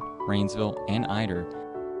Payne, Rainsville, and Ider.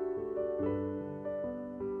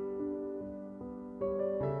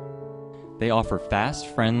 They offer fast,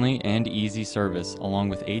 friendly, and easy service along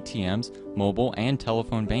with ATMs, mobile, and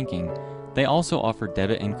telephone banking. They also offer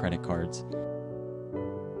debit and credit cards.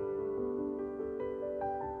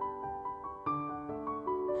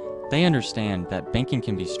 They understand that banking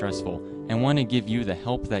can be stressful and want to give you the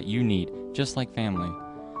help that you need, just like family.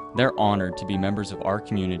 They're honored to be members of our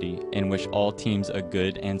community and wish all teams a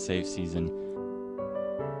good and safe season.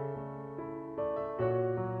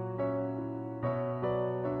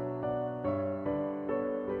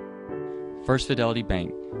 First Fidelity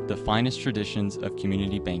Bank, the finest traditions of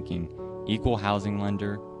community banking, equal housing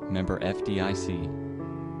lender, member FDIC.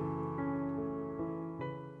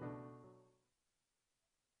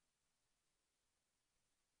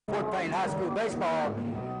 Fort Payne High School Baseball,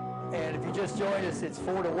 and if you just joined us, it's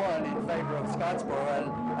 4-1 in favor of Scottsboro.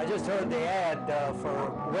 And I just heard the ad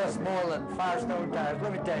for Westmoreland Firestone Tires.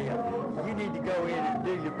 Let me tell you, you need to go in and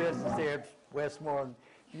do your business there at Westmoreland.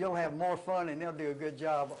 You'll have more fun, and they'll do a good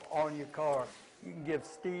job on your car. You can give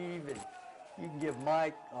Steve and you can give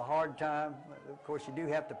Mike a hard time. Of course, you do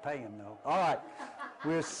have to pay him, though. All right,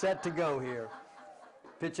 we're set to go here.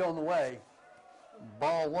 Pitch on the way.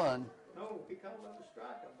 Ball 1. No, he called out a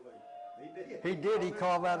strike, I believe. He did. He did. He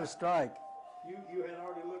called out a strike. You had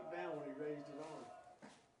already looked down when he raised his arm.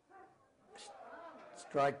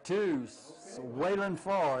 Strike two. So Waylon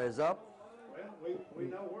Farr is up. Well, we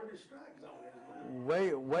know where the strike zone is.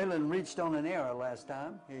 Waylon reached on an error last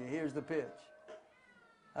time. Here's the pitch.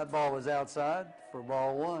 That ball was outside for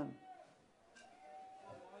ball one.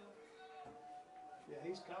 Yeah,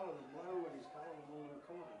 he's calling them low and he's calling them on the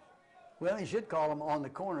corners. Well, he should call them on the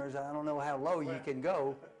corners. I don't know how low you can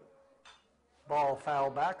go. Ball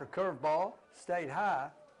fouled back or curved ball. Stayed high,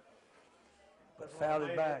 but fouled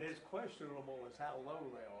it back. It's questionable as how low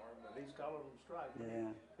they are, but he's calling them strikes.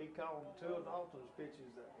 Yeah. He called two of Dalton's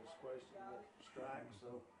pitches that was questionable strikes.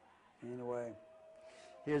 So Anyway,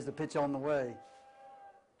 here's the pitch on the way.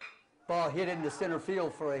 Ball hit into center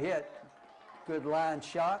field for a hit. Good line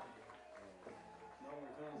shot. Nolan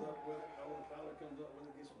comes up with it. Nolan Fowler comes up with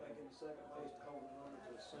it, gets back into second base to hold the runner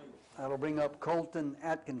to a single. That'll bring up Colton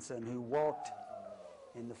Atkinson, who walked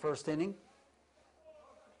in the first inning.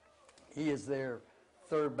 He is their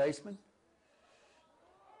third baseman.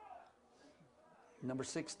 Number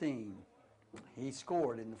 16. He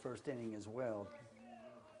scored in the first inning as well.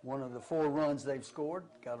 One of the 4 runs they've scored.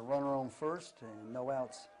 Got a runner on first and no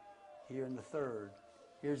outs here in the third.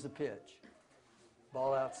 Here's the pitch.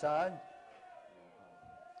 Ball outside.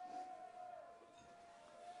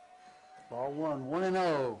 Ball one,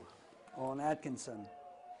 1-0 on Atkinson.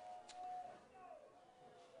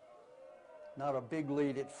 Not a big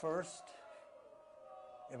lead at first.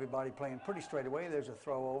 Everybody playing pretty straight away. There's a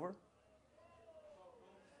throw over.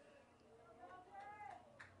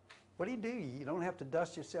 What do? You don't have to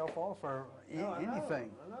dust yourself off or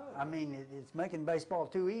anything. I mean, it's making baseball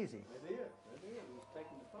too easy. It is. He's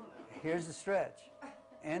taking the fun out. Here's the stretch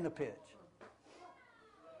and the pitch.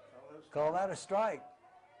 Call that a strike.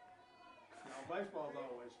 No, baseball's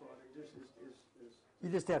always fun. It just is. You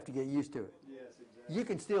just have to get used to it. Yes, exactly. You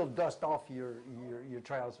can still dust off your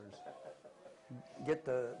trousers. Get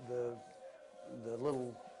the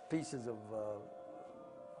little pieces of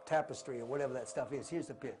tapestry or whatever that stuff is. Here's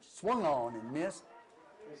the pitch. Swung on and missed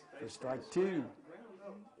for strike two. Ground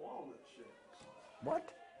up walnut shells. What?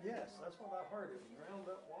 Yes, that's what I've heard. It's ground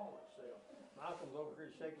up walnut shell. Malcolm's over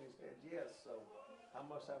here shaking his head. Yes, so I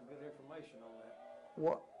must have good information on that.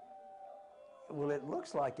 What? Well, it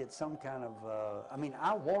looks like it's some kind of, I mean,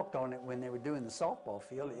 I walked on it when they were doing the softball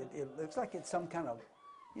field. It looks like it's some kind of,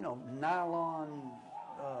 nylon.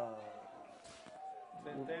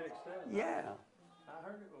 Synthetic stuff? Yeah. I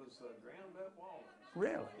heard it was ground up walnuts.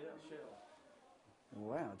 Really? Yeah, shell.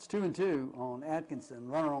 Wow, it's 2-2 on Atkinson.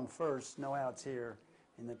 Runner on first, no outs here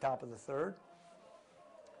in the top of the third.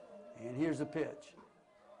 And here's the pitch.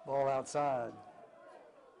 Ball outside.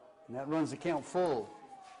 And that runs the count full.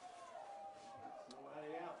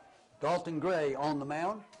 Nobody out. Dalton Gray on the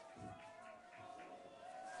mound.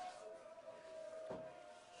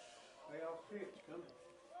 Payoff pitch coming.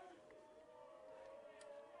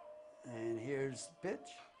 And here's the pitch.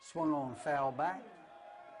 Swung on, foul back.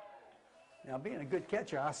 Now, being a good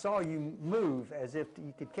catcher, I saw you move as if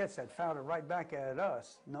you could catch that, fouled it right back at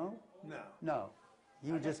us. No? No. No.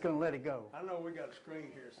 You were just going to let it go. I know we got a screen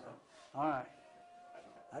here, so. All right.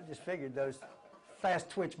 I just figured those fast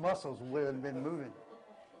twitch muscles would have been moving.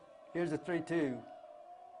 Here's the 3-2.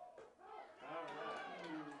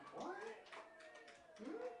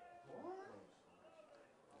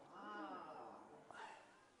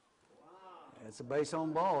 It's a base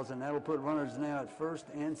on balls, and that'll put runners now at first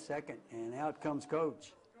and second, and out comes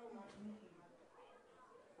Coach.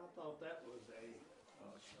 I thought that was a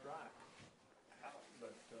strike out,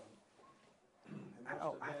 but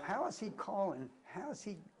How is he calling?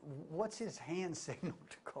 What's his hand signal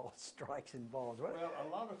to call strikes and balls? What? well, a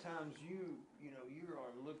lot of times you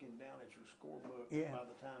are looking down at your scorebook by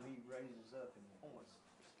the time he raises up and points.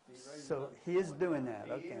 So he is doing that.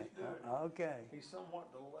 He Okay. is doing it. Okay. He's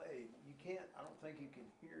somewhat delayed. You can't. I don't think you can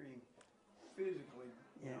hear him physically.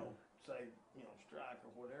 Say strike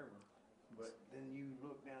or whatever. But then you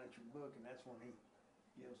look down at your book, and that's when he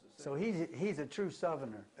gives the So signal. he's a true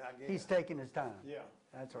Southerner. I guess. He's taking his time. Yeah.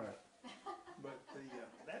 That's right. But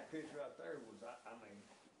that pitch right there was. I mean,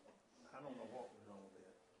 I don't know what was on it.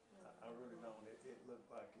 I really don't. It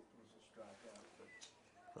looked like it was a strikeout. But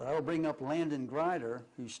Well, that'll bring up Landon Grider,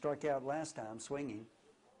 who struck out last time swinging.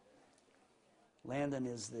 Landon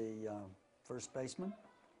is the first baseman.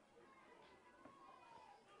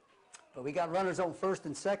 But we got runners on first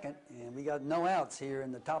and second, and we got no outs here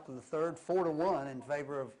in the top of the third, 4-1 in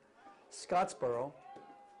favor of Scottsboro.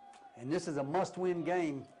 And this is a must-win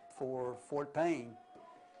game for Fort Payne.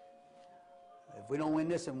 If we don't win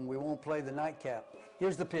this one, we won't play the nightcap.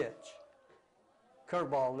 Here's the pitch.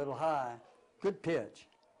 Curveball, a little high. Good pitch.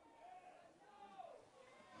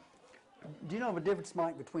 Do you know the difference,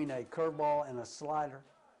 Mike, between a curveball and a slider?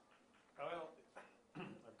 Well, a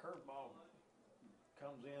curveball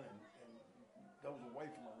comes in and goes away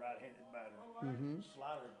from a right-handed batter.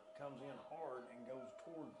 Slider comes in hard and goes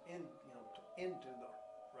toward into the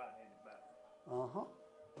right-handed batter. Uh-huh.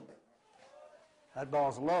 That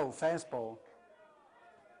ball's low, fastball.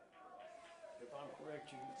 If I'm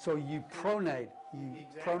correct, So you pronate.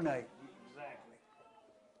 Pronate. Exactly.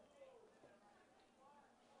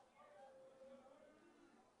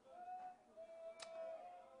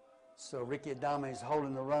 So Ricky Adame is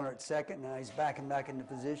holding the runner at second. Now he's backing back into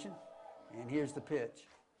position. And here's the pitch.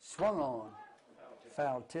 Swung on.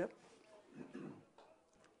 Foul tip.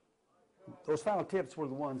 Those foul tips were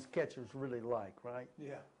the ones catchers really like, right?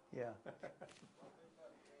 Yeah. Yeah.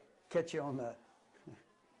 Catch you on the,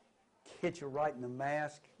 hit you right in the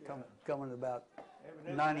mask, coming about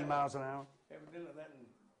 90 miles an hour. Evidently that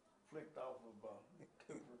flicked off of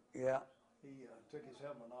Cooper. Yeah. He took his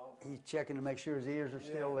helmet off. He's checking to make sure his ears are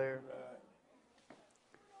still there. Right.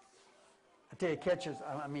 I tell you, catchers,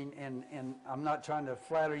 I mean, and I'm not trying to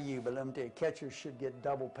flatter you, but let me tell you, catchers should get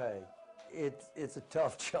double pay. It's a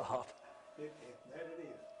tough job. That it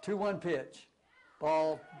is. 2-1 pitch.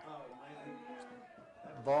 Ball.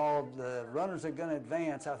 Ball. The runners are going to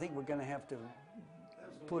advance. I think we're going to have to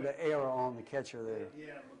put an error on the catcher there.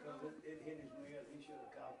 Yeah, because it hit his mid. He should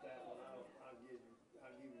have caught that one. I'll give him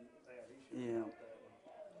that. He should have caught that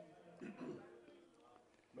one.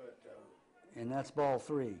 But And that's ball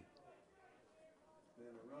 3.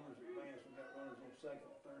 then the runners advance. We got runners on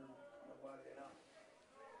second, third, nobody out.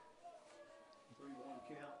 3-1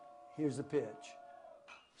 count. Here's the pitch.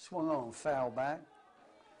 Swung on, foul back.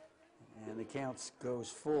 And the count goes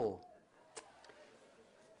full.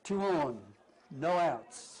 2 on, no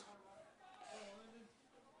outs.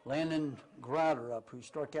 Landon Grider up, who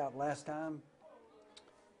struck out last time.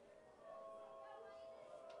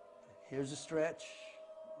 Here's the stretch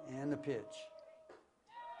and the pitch.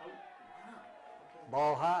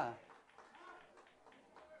 Ball high.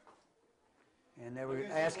 And they were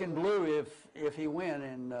asking Blue if he went,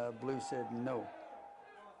 and Blue said no.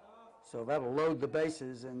 So that'll load the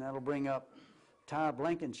bases, and that'll bring up Ty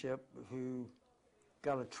Blankenship, who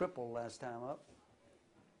got a triple last time up,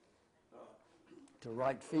 to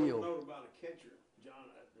right field. One note about a catcher, John,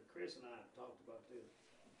 Chris and I have talked about this.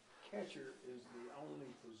 Catcher is the only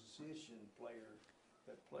position player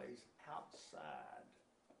that plays outside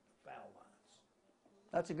the foul lines.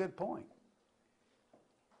 That's a good point.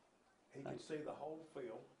 He can see the whole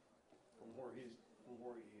field from where he is.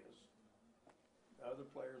 Other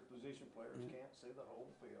players, position players, can't see the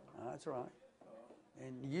whole field. That's right.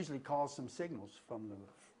 And usually calls some signals from the,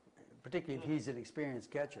 particularly if he's an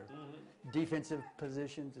experienced catcher. Defensive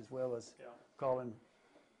positions as well as calling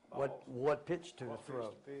what pitch to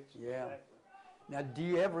throw. Yeah. Exactly. Now, do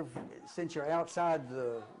you ever, since you're outside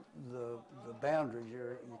the boundaries,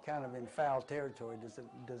 you're kind of in foul territory,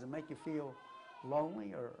 does it make you feel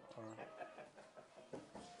lonely or?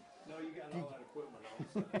 No, you got all that equipment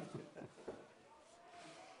on.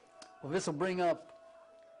 Well, this will bring up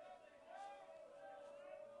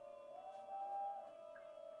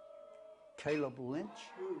Caleb Lynch.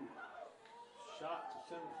 Ooh. Shot to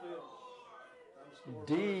center field.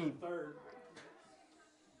 Deep. Third.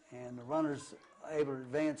 And the runners able to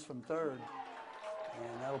advance from third.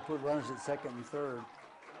 And that'll put runners at second and third.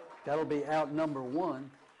 That'll be out number 1.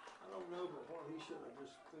 I don't know, but what he should have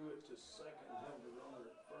just threw it to second and held the runner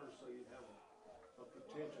at first, so you'd have a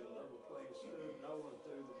potential double play. Instead, Nolan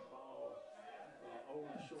threw the ball over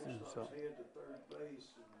the shortstop's head to third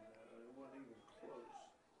base, and it wasn't even close.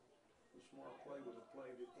 The smart play would have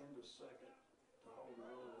played it into second to hold the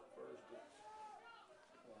runner at first.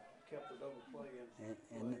 Kept the double play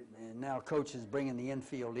in. And now coach is bringing the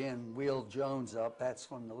infield in. Will Jones up. That's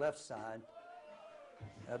from the left side.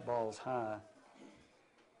 That ball's high.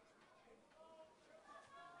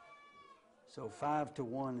 So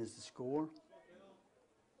 5-1 is the score.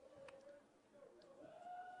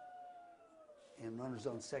 And runners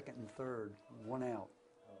on second and third, 1 out.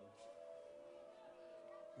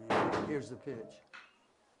 And here's the pitch.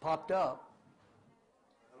 Popped up.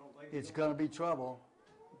 It's going to be trouble.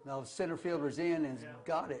 Now the center fielder's in and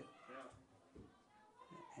got it.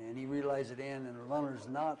 And he relays it in, and the runner's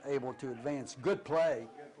not able to advance. Good play.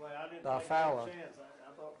 Good play. I didn't by think Fowler. He had a chance. I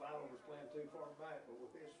thought Fowler was playing too far back, but with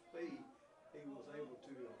his speed, he was able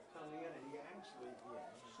to come in, and he actually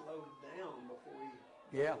slowed down before he.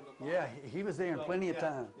 Yeah, he was there in plenty of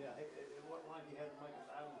time. Yeah, it wasn't like he had to make a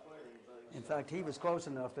diving play or anything. In fact, he was close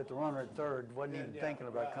enough that the runner at third wasn't even thinking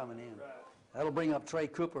about coming in. Right. That'll bring up Trey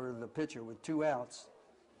Cooper, the pitcher, with 2 outs.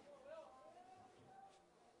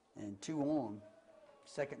 and 2 on,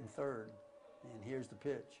 second and third. And here's the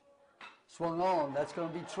pitch. Swung on. That's going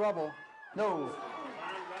to be trouble. No.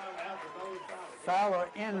 Fowler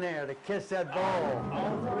in there to kiss that ball.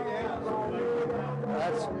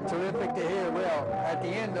 That's terrific to hear. Well, at the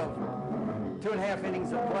end of 2.5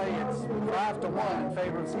 innings of play, it's 5-1 in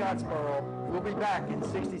favor of Scottsboro. We'll be back in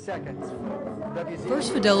 60 seconds.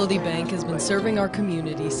 First Fidelity Bank has been serving our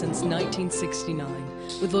community since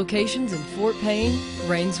 1969, with locations in Fort Payne,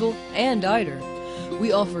 Rainsville, and Ider.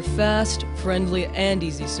 We offer fast, friendly, and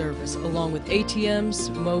easy service, along with ATMs,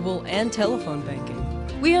 mobile, and telephone banking.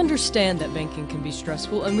 We understand that banking can be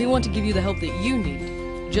stressful, and we want to give you the help that you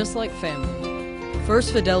need, just like family.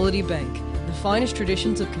 First Fidelity Bank, the finest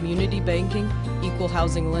traditions of community banking, equal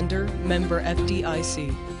housing lender, member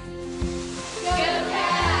FDIC.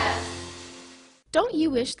 Don't you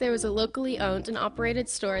wish there was a locally owned and operated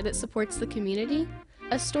store that supports the community?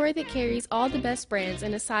 A store that carries all the best brands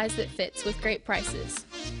in a size that fits with great prices.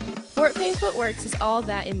 Fort Payne Footworks is all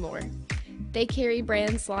that and more. They carry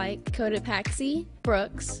brands like Cotopaxi,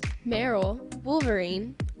 Brooks, Merrill,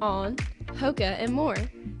 Wolverine, On, Hoka, and more.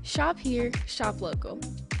 Shop here, shop local.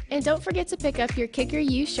 And don't forget to pick up your Kicker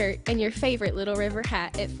U shirt and your favorite Little River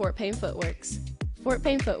hat at Fort Payne Footworks. Fort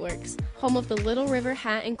Payne Footworks, home of the Little River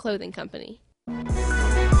Hat and Clothing Company.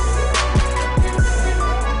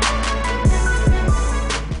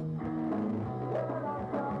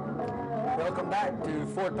 Welcome back to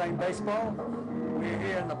Fort Payne Baseball. We're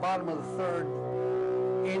here in the bottom of the third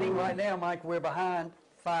inning right now, Mike. We're behind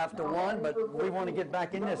 5-1, but we want to get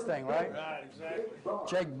back in this thing, right? Right, exactly.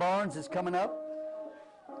 Jake Barnes is coming up,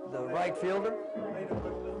 the right fielder. Made him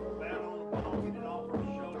put the bat on the ball, get it off his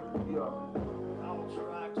shoulder, call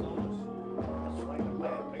strikes on us. That's like a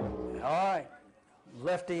bad pick. All right,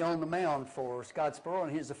 lefty on the mound for Scottsboro,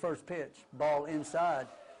 and here's the first pitch. Ball inside.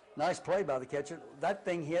 Nice play by the catcher. That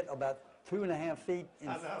thing hit about 2.5 feet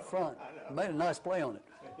in front. Made a nice play on it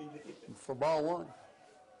for ball one.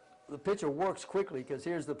 The pitcher works quickly because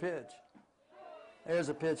here's the pitch. There's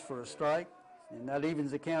a pitch for a strike, and that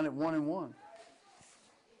evens the count at 1-1.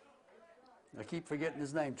 I keep forgetting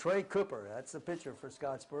his name. Trey Cooper. That's the pitcher for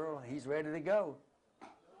Scottsboro. He's ready to go.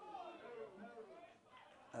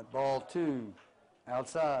 At ball 2,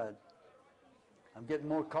 outside. I'm getting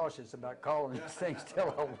more cautious about calling these things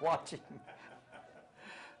till I'm watching.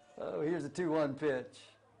 Oh, here's a 2-1 pitch.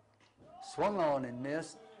 Swung on and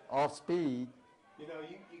missed, off speed. You know,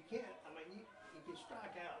 you can't, I mean, you can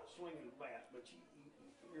strike out swinging the bat, but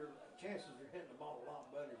your chances of hitting the ball a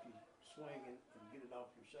lot better if you swing and get it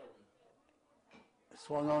off your shoulder.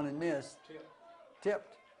 Swung on and missed.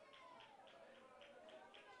 Tipped.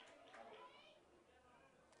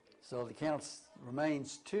 So the count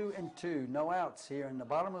remains 2-2. No outs here in the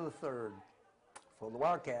bottom of the third for the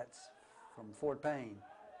Wildcats from Fort Payne.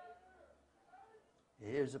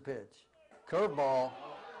 Here's the pitch. Curveball.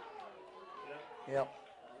 Yep.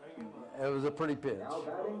 It was a pretty pitch. Now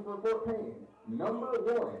batting for Fort Payne, number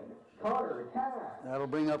 1, Connor Cash. That'll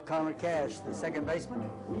bring up Connor Cash, the second baseman.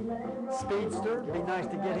 Speedster. Be nice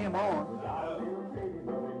to get him on.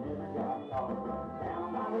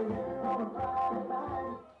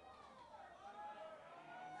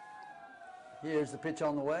 Here's the pitch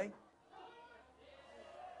on the way.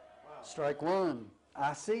 Strike one.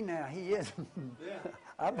 I see now he is.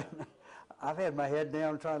 I've had my head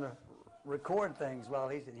down trying to record things while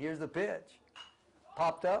he's in. Here's the pitch.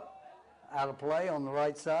 Popped up, out of play on the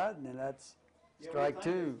right side, and then that's strike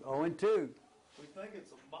 2. 0-2. We think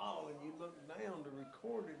it's a ball, and you look down to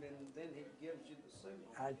record it, and then he gives you the signal.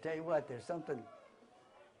 I tell you what, there's something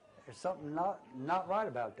not right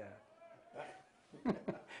about that.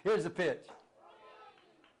 Here's the pitch.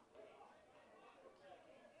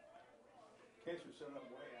 Catcher set up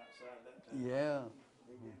way outside that time. Yeah.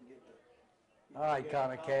 He didn't get the. All right,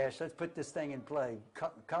 Connor Cash, let's put this thing in play.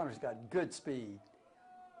 Connor's got good speed.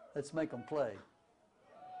 Let's make him play.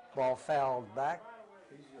 Ball fouled back.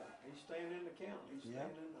 He's staying in the count. He's staying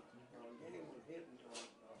in the game with hitting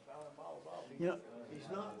fouling balls off. He's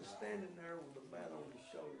not standing there with the bat on his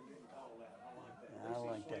shoulder getting called out. I like that. I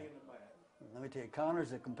like that. Let me tell you,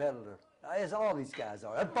 Connor's a competitor. As all these guys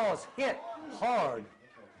are. That ball's hit hard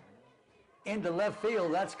into left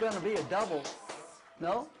field. That's going to be a double.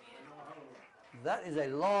 No? That is a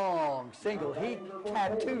long single. He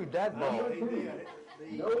tattooed that ball.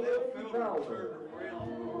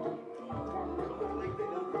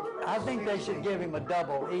 I think they should give him a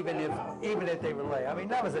double, even if they relay. I mean,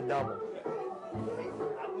 that was a double.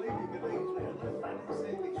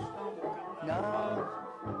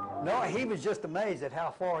 No, he was just amazed at how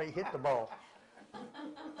far he hit the ball.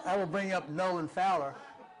 I will bring up Nolan Fowler.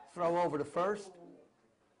 Throw over to first.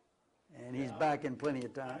 and he's back in plenty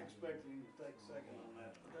of time. I expected him to take second on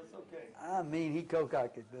that, but that's okay. I mean, he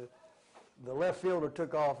cocked it. The left fielder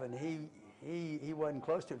took off, and he wasn't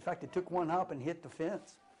close to it. In fact, it took one hop and hit the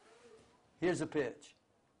fence. Here's a pitch.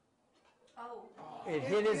 Oh. It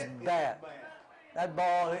hit his bat. That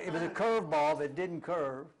ball, it was a curve ball that didn't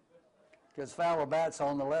curve because Fowler bats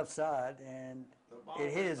on the left side, and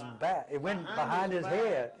it hit his bat. It went behind his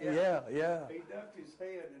head. Yeah. He ducked his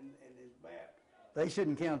head and his bat. They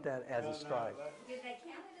shouldn't count that as a strike. Did they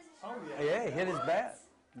count it as a strike? Oh, Yeah, it hit his bat.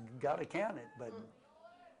 Got to count it, but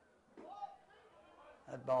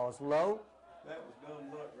that ball's low. That was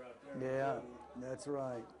dumb luck right there. Yeah, that's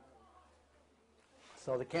right.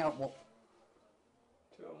 So the count won't.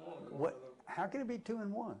 2-1. What? How can it be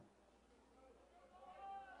 2-1?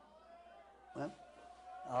 Well,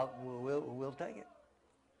 we'll take it.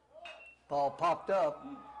 Ball popped up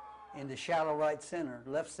into shallow right center,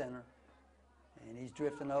 left center, and he's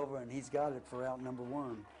drifting over, and he's got it for out number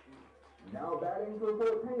 1. Now batting for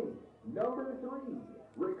Fort Payne, number 3,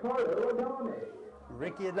 Ricardo Adame.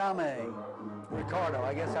 Ricky Adame. Ricardo,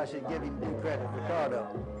 I guess I should give him due credit. Ricardo,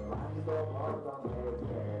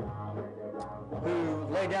 who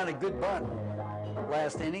laid down a good bunt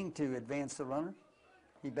last inning to advance the runner.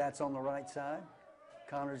 He bats on the right side.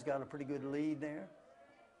 Connor's got a pretty good lead there.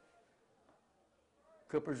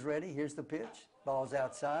 Cooper's ready. Here's the pitch. Ball's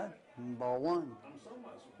outside. And ball 1. I'm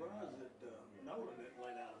somewhat surprised that Nolan didn't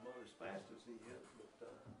lay down a bunt as fast as he hit,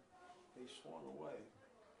 but he swung away.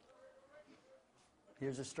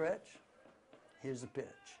 Here's a stretch. Here's a pitch.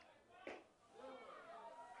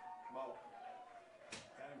 Ball.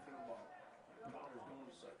 Got him for the ball. Connor's going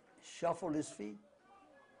to second. Shuffled his feet.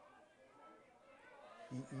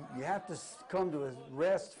 You have to come to a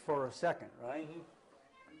rest for a second, right?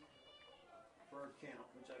 For a count,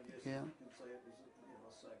 which I guess Yeah. you could say it was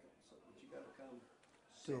a second. So, but you got to come.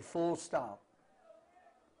 To a full stop.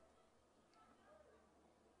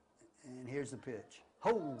 And here's the pitch.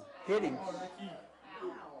 Oh, hit him.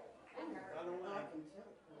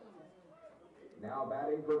 Now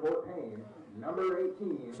batting for Fort Payne, number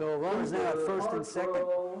 18. So runners now at first and second.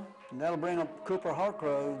 Harcrow. And that'll bring up Cooper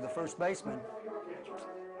Harcrow, the first baseman.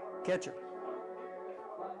 Catcher.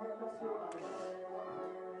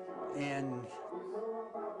 And The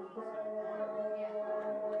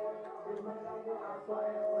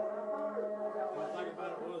thing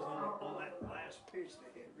about it was on that last pitch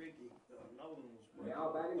that hit Ricky, Nolan was way Now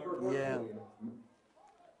batting for Fort Yeah. Payne.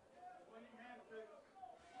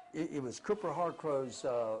 it was Cooper Harcrow's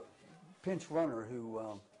pinch runner who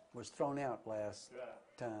was thrown out last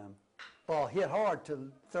time. Ball hit hard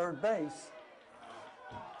to third base.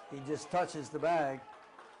 He just touches the bag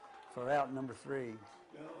for out number 3.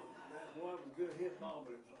 that was a good hit ball,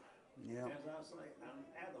 but it was, Yeah. as I say, an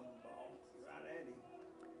Adam ball right at him.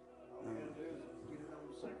 All we got to do is get it on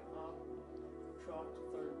the second hop, trot to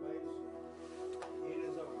third base. It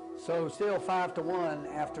is over. So still 5-1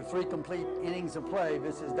 after 3 complete innings of play.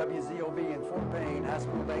 This is WZOB in Fort Payne High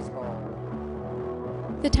School baseball.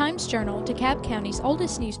 The Times-Journal, DeKalb County's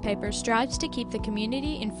oldest newspaper, strives to keep the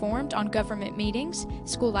community informed on government meetings,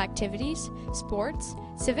 school activities, sports,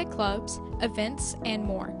 civic clubs, events, and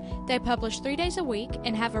more. They publish 3 days a week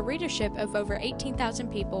and have a readership of over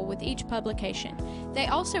 18,000 people with each publication. They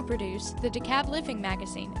also produce the DeKalb Living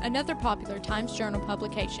magazine, another popular Times-Journal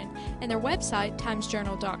publication, and their website,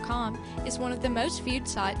 timesjournal.com, is one of the most viewed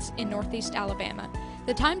sites in Northeast Alabama.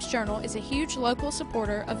 The Times-Journal is a huge local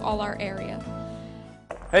supporter of all our area.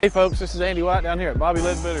 Hey folks, this is Andy White down here at Bobby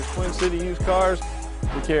Ledbetter's Twin City Used Cars.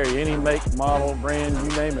 We carry any make, model, brand, you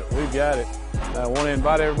name it, we've got it. I want to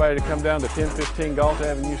invite everybody to come down to 1015 Galt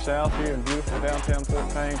Avenue South here in beautiful downtown Fort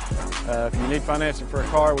Payne. If you need financing for a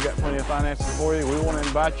car, we've got plenty of financing for you. We want to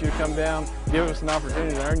invite you to come down, give us an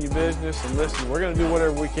opportunity to earn your business, and listen, we're going to do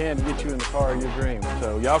whatever we can to get you in the car of your dreams.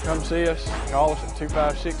 So y'all come see us, call us at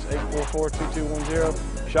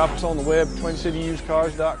 256-844-2210, shop us on the web at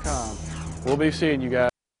TwinCityUsedCars.com. We'll be seeing you guys.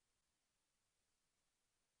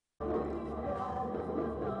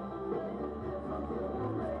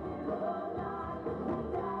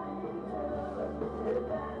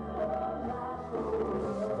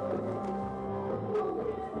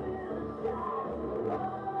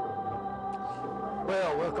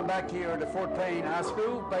 Well, welcome back here to Fort Payne High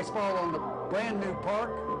School. Baseball on the brand new park,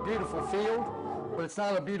 beautiful field, but it's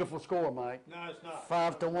not a beautiful score, Mike. No, it's not.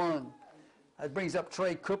 5-1. That brings up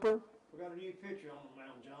Trey Cooper. We got a new pitcher on the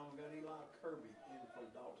mound, John. We got Eli Kirby in for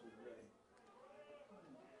Dalton Gray.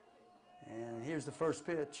 And here's the first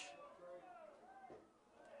pitch.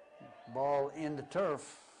 Ball in the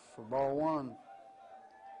turf for ball 1.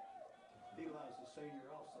 Eli's the senior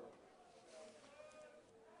also.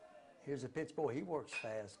 Here's a pitch. Boy, he works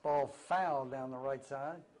fast. Ball foul down the right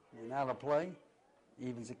side and out of play.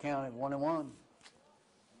 Evens the count at 1-1.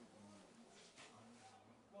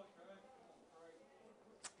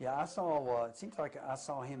 Yeah, I saw, it seems like I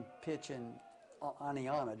saw him pitching.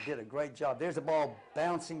 Aniana did a great job. There's a ball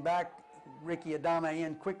bouncing back. Ricky Adame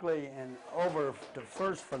in quickly and over to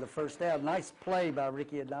first for the first out. Nice play by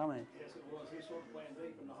Ricky Adame. Yes, it was. He sort of playing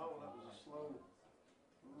deep in the hole. That was a slow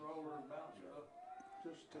roller bouncer up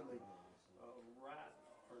just to the right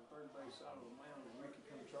or third base side of the mound, and Ricky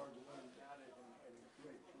come charging up and got it, and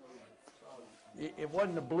great throw. It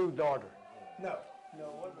wasn't a blue darter. No,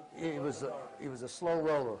 it wasn't. It was a slow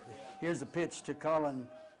roller. Here's the pitch to Colin.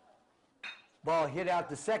 Ball hit out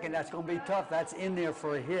to second. That's going to be tough. That's in there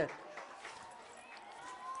for a hit.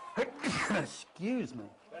 Excuse me.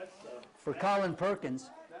 For Colin Perkins.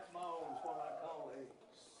 That ball is what I call a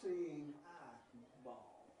seeing eye ball.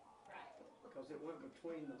 Because it went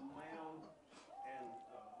between the mound and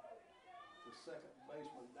the second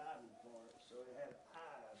baseman diving for it, so it had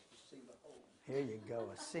eyes to see the hole. Here you go,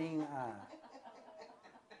 a seeing eye.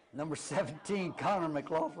 Number 17, Connor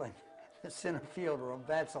McLaughlin, the center fielder, on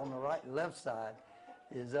bats on the left side,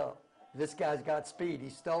 is up. This guy's got speed. He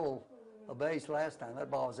stole a base last time.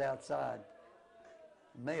 That ball was outside.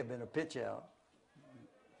 It may have been a pitch out.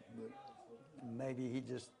 But maybe he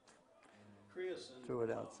just Chris and threw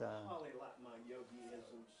it outside. Holly like my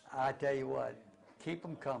yogi-isms. I tell you what, keep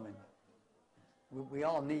them coming. We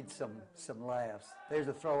all need some laughs. There's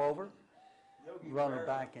a throw over. Yogi Runner Berra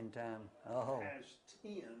back in time. Oh. has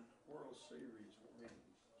 10 World Series rings.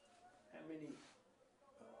 How many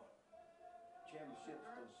championships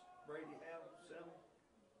does Brady have?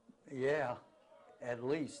 7? Yeah, at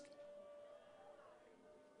least.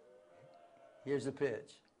 Here's the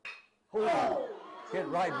pitch. Oh! Hit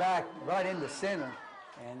right back, right in the center,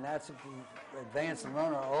 and that's advancing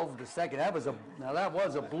runner over to second. That was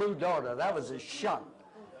a blue darter. That was a shot.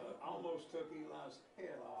 Almost took Eli's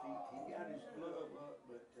head off. He got his glove up,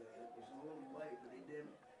 but it was a little late. But he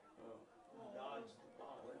didn't dodge the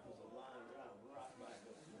ball. It was a line drive right back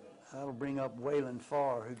up. That'll bring up Waylon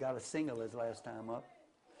Farr, who got a single his last time up.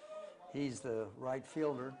 He's the right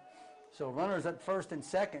fielder. So runners at first and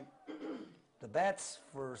second. The bats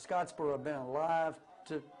for Scottsboro have been alive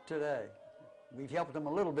today. We've helped them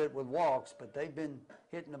a little bit with walks, but they've been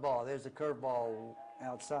hitting the ball. There's a curveball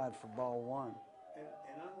outside for ball 1.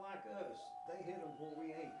 And unlike us, they hit them where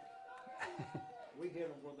we ain't. We hit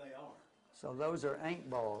them where they are. So those are ain't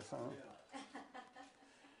balls, huh? Yeah.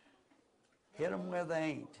 Hit them where they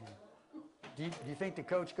ain't. Do you think the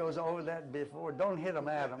coach goes over that before? Don't hit them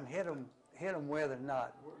at them. Hit them where they're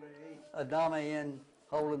not. Where they ain't. Adame in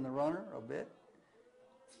holding the runner a bit.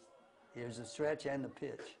 Here's the stretch and the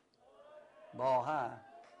pitch. Ball high.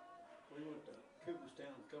 We went to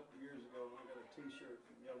Cooperstown a couple of years ago, and I got a T-shirt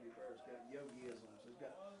from Yogi Berra. It's got yogi-isms. It's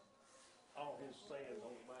got all his sayings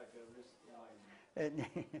on the back of it. It's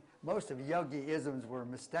amazing. And most of Yogi-isms were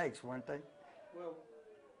mistakes, weren't they? Well,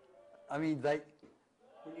 I mean,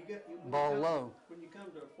 when you get ball low. When you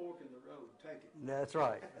come to a fork in the road, take it. That's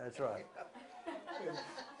right. That's right.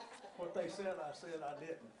 What they said, I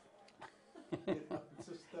didn't. It's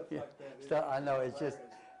just stuff Yeah. like that. I know, it's just,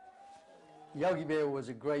 Yogi Berra was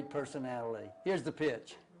a great personality. Here's the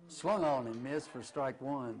pitch. Swung on and missed for strike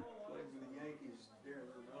 1. Played with the Yankees during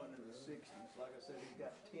their run in the 60s. Like I said, he's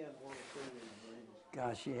got 10 World Series rings.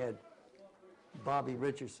 Gosh, he had Bobby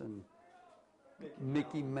Richardson,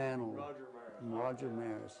 Mickey Mantle, and Roger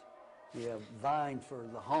Maris. Yeah, vying for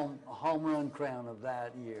the home run crown of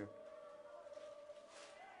that year.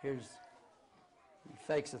 He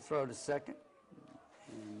fakes a throw to second,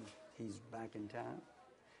 and he's back in time.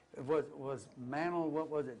 Was Mantle, what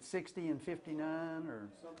was it, 60 and 59, or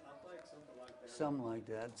I think something like that. something like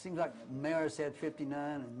that? It seems like Maris had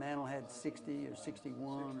 59 and Mantle had 60 or 61.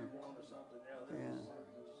 Or, 61 or something. yeah.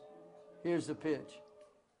 Here's the pitch.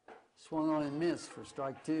 Swung on and missed for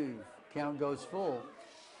strike 2. Count goes full.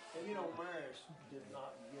 And you know, Maris did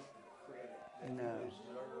not get the credit that he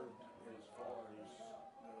deserved as far as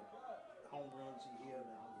the home runs he hit and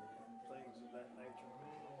things of that nature.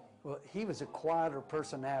 Well, he was a quieter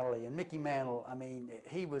personality, and Mickey Mantle, I mean,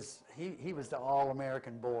 he was the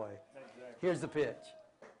all-American boy. Exactly. Here's the pitch.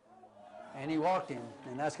 And he walked him,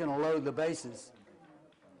 and that's going to load the bases.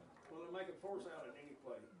 Well, they make it force out in any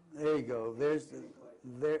play. There you go.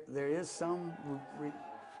 There is some,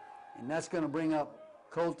 and that's going to bring up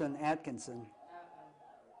Colton Atkinson,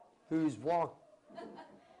 who's walked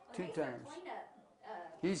 2 times.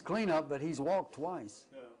 He's cleanup, but he's walked twice.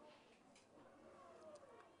 Yeah.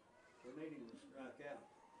 We need him to strike out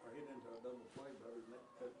or hit into a double play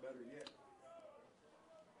better yet.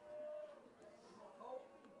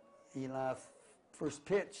 Eli, first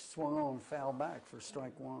pitch, swung on, foul back for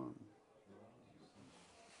strike one.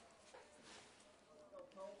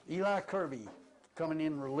 Eli Kirby coming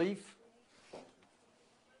in relief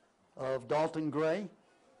of Dalton Gray.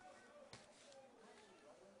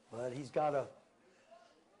 But he's got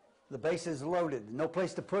the bases loaded, no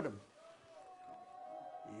place to put him.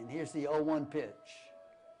 And here's the 0-1 pitch.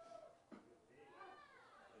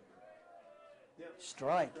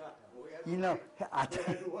 Strike. You know,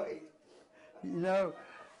 you know,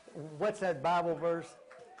 what's that Bible verse?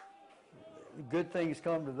 Good things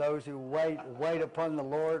come to those who wait upon the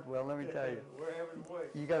Lord. Well, let me tell you,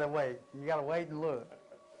 you got to wait. You got to wait and look.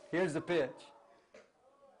 Here's the pitch.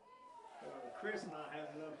 Chris and I had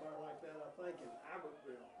another part like that, I think, in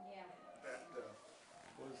Albertville. Yeah. That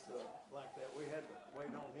was like that. We had to wait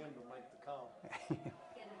on him to make the call. He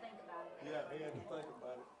had to think about it. Yeah, he had to think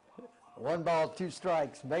about it. 1 ball, 2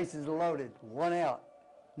 strikes, bases loaded, 1 out.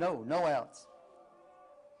 No outs.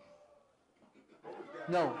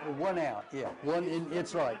 No, 1 out. Yeah,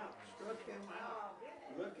 it's right. Struck him out.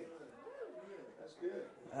 Look at that. That's good.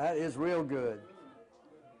 That is real good.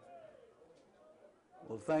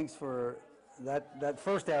 Well, thanks for that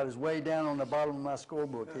first out is way down on the bottom of my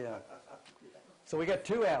scorebook, yeah. So we got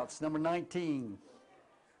 2 outs. Number 19,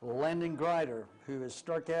 Landon Grider, who has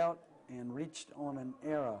struck out and reached on an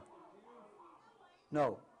error.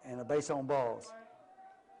 No, and a base on balls.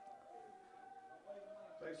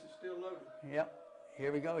 Base is still loaded. Yep.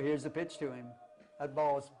 Here we go. Here's the pitch to him. That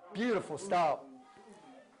ball is beautiful stop.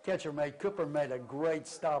 Cooper made a great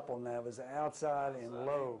stop on that. It was outside and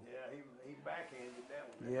low. Yeah, he backhanded that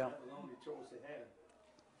one. Yeah. That was the only choice he had.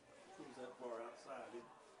 It was that far outside.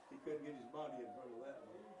 He couldn't get his body in front of that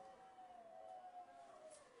one.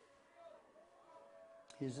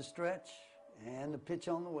 Here's the stretch and the pitch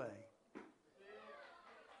on the way.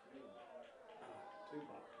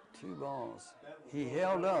 2 balls. He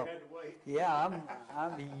held up. Yeah,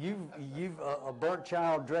 you've a burnt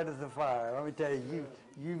child dreadeth the fire. Let me tell you,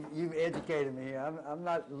 you've educated me. I'm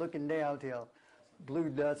not looking down till Blue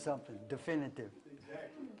does something definitive.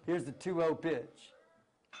 Here's the 2-0 pitch.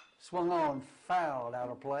 Swung on, fouled out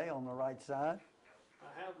of play on the right side.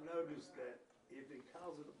 I have noticed that if he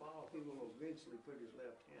calls it a ball, he will eventually put his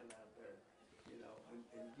left hand out there, you know,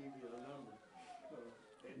 and give you the number.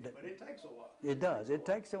 But it takes a while. It does. It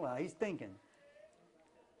takes a while. He's thinking.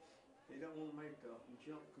 He don't want to make a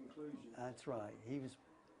jump conclusion. That's right. He was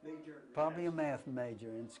Knee-jerk probably a reaction. math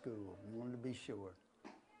major in school. He wanted to be sure.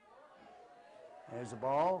 There's the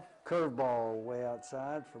ball. Curveball way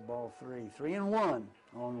outside for ball 3. 3-1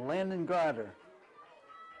 on Landon Grider.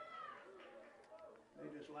 They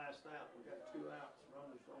just last out. We got 2 outs.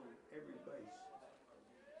 Runners on every base.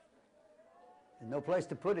 And no place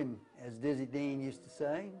to put him, as Dizzy Dean used to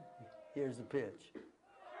say. Here's the pitch.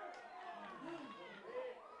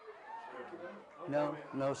 No,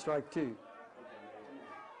 strike 2.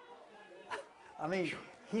 I mean,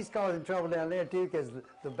 he's causing trouble down there too because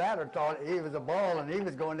the batter thought he was a ball and he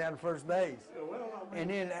was going down to first base. And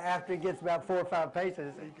then after he gets about 4 or 5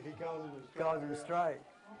 paces, he calls him a strike.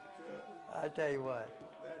 I tell you what.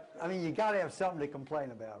 I mean, you got to have something to complain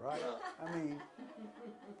about, right? I mean.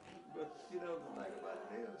 But, you know, the thing about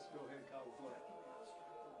it is, go ahead and call the play.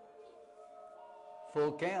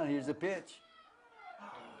 Full count. Here's the pitch.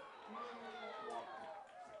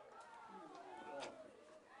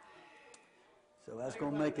 So that's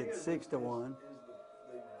going to make it 6-1. Is the batters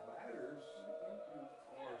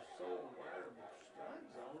are so aware of the strike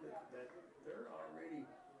zone that they're already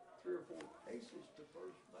 3 or 4 paces to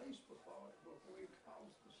first base before he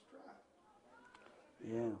calls the strike.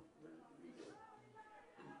 Yeah.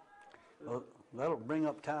 Well, that'll bring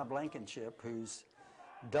up Ty Blankenship, who's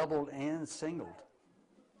doubled and singled.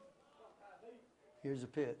 Here's a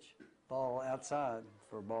pitch. Ball outside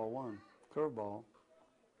for ball 1. Curveball.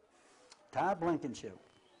 Ty Blankenship.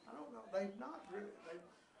 I don't know. They've not really.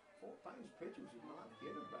 Fort Payne's pitchers have not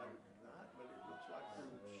hit about it tonight, but it looks like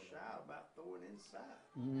they're shy about throwing inside.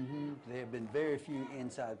 Mm-hmm. There have been very few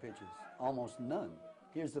inside pitches. Almost none.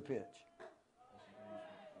 Here's the pitch.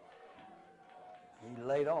 He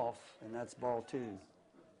laid off, and that's ball 2.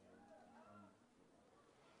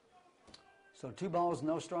 So 2 balls,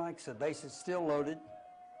 no strikes. The base is still loaded.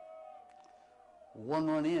 1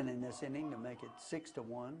 run in this inning to make it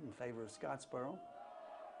 6-1 in favor of Scottsboro.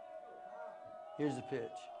 Here's the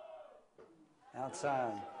pitch.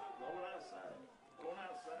 Outside. Going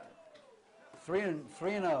outside.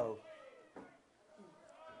 3-0.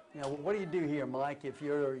 Now, what do you do here, Mike, if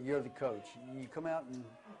you're the coach? You come out and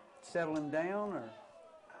settle him down, or?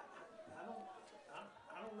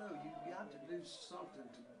 I don't know. You got to do something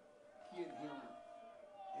to get him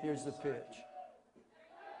Here's the pitch.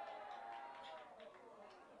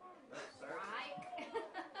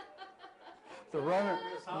 The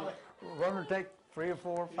runner take 3 or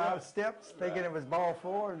 4 or 5 steps, thinking it was ball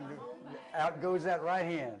 4, and out goes that right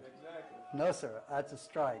hand. No, sir, that's a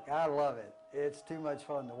strike. I love it. It's too much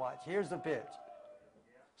fun to watch. Here's the pitch.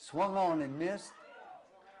 Swung on and missed,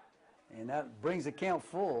 and that brings the count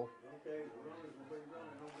full.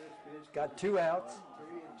 Got 2 outs.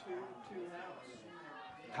 3 and 2, 2 outs.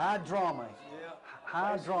 High drama.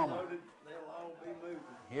 High drama. Loaded, they'll all be moving.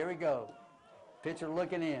 Here we go. Pitcher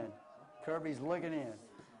looking in. Kirby's looking in.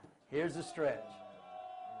 Here's the stretch.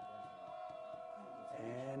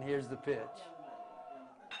 And here's the pitch.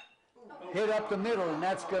 Hit up the middle, and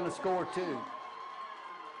that's going to score 2.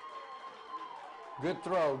 Good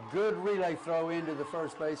throw. Good relay throw into the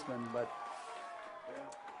first baseman, but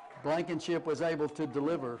Blankenship was able to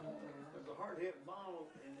deliver. It's a hard-hit ball,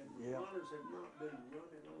 and if the runners have not been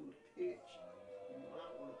running on the pitch, you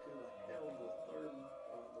might want to have held the runner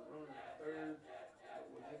third, but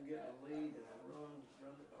with him getting a lead and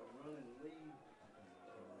a running lead,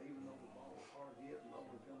 even though the ball was hard hit, and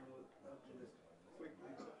nobody's going to look up to this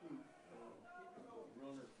quickly, the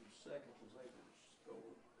runner from second was able to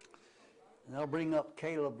score. And they'll bring up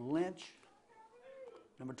Caleb Lynch,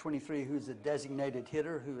 number 23, who's a designated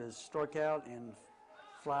hitter who has struck out and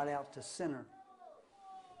flied out to center.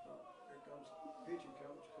 Here comes pitching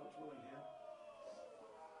coach, Coach Willingham.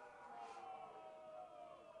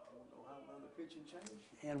 Don't know how to run the pitching change.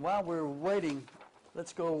 And while we're waiting,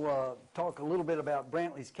 let's go talk a little bit about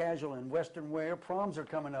Brantley's Casual and Western Wear. Proms are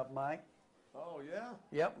coming up, Mike. Oh, yeah?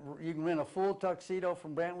 Yep, you can rent a full tuxedo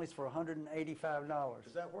from Brantley's for $185.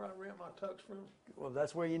 Is that where I rent my tux from? Well,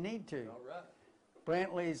 that's where you need to. All right.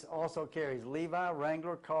 Brantley's also carries Levi,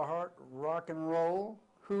 Wrangler, Carhartt, Rock and Roll,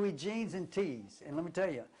 Huey jeans and tees. And let me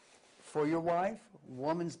tell you, for your wife,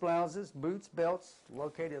 women's blouses, boots, belts,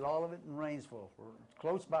 located all of it in Rainsville. We're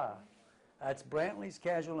close by. That's Brantley's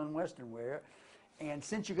Casual and Western Wear. And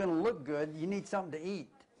since you're going to look good, you need something to eat.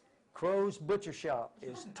 Crow's Butcher Shop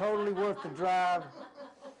is totally worth the drive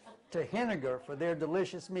to Henniger for their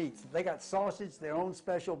delicious meats. They got sausage, their own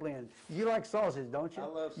special blend. You like sausage, don't you? I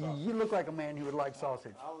love sausage. You look like a man who would like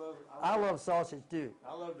sausage. I love sausage too.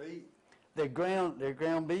 I love to eat. Their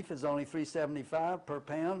ground beef is only $3.75 per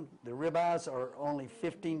pound. The ribeyes are only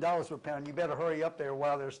 $15 per pound. You better hurry up there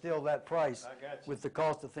while they're still that price I got you. with the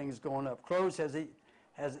cost of things going up. Crow's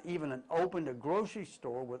has even opened a grocery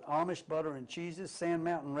store with Amish butter and cheeses, Sand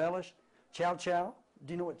Mountain relish, chow chow.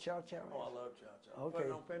 Do you know what chow chow is? Oh, I love chow chow. Okay. Put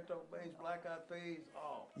it on pinto beans, black-eyed peas.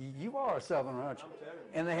 Oh. You are a Southerner, aren't you? I'm telling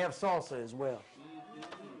you. And they have salsa as well.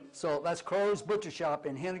 So that's Crow's Butcher Shop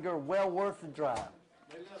in Henniger, well worth the drive.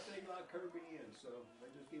 They left things like Kirby in, so they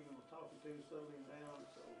just give him a talking to, slow him down,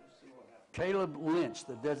 so we'll see what happens. Caleb Lynch,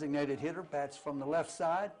 the designated hitter, bats from the left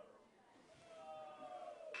side.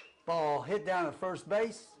 Ball hit down at first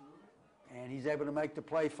base, and he's able to make the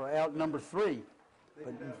play for out number 3.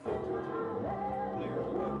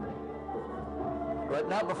 But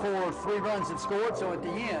not before 3 runs have scored, so at the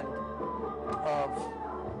end of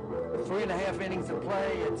 3.5 innings of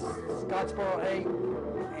play, it's Scottsboro 8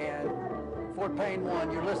 and Fort Payne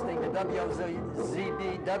 1. You're listening to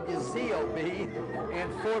WZB, WZOB,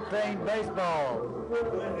 and Fort Payne Baseball.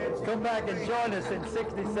 Come back and join us in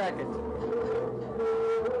 60 seconds.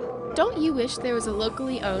 Don't you wish there was a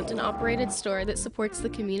locally owned and operated store that supports the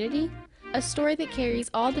community? A store that carries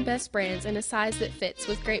all the best brands in a size that fits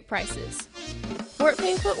with great prices. Fort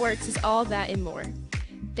Payne Footworks is all that and more.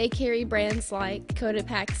 They carry brands like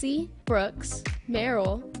Cotopaxi, Brooks,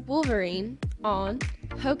 Merrill, Wolverine, On,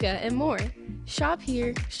 Hoka, and more. Shop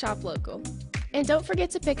here, shop local. And don't forget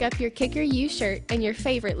to pick up your Kicker U shirt and your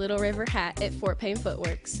favorite Little River hat at Fort Payne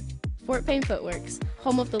Footworks. Fort Payne Footworks,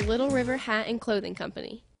 home of the Little River Hat and Clothing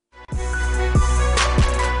Company.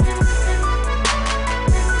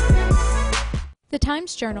 The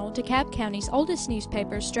Times-Journal, DeKalb County's oldest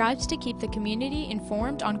newspaper, strives to keep the community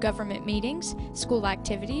informed on government meetings, school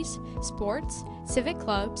activities, sports, civic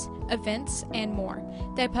clubs, events, and more.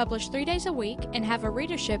 They publish 3 days a week and have a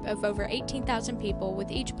readership of over 18,000 people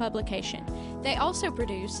with each publication. They also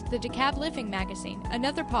produce the DeKalb Living magazine,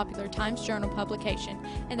 another popular Times-Journal publication,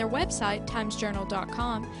 and their website,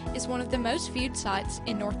 timesjournal.com, is one of the most viewed sites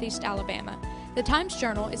in Northeast Alabama. The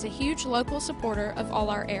Times-Journal is a huge local supporter of all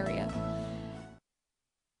our area.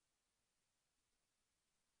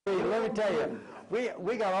 Let me tell you,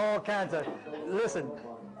 we got all kinds of, listen,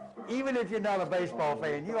 even if you're not a baseball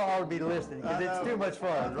fan, you ought to be listening because it's too much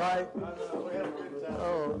fun, right?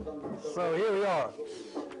 Oh, so here we are,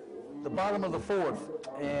 the bottom of the 4th,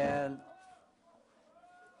 and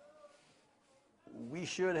we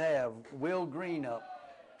should have Will Green up.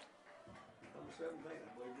 Number 17, I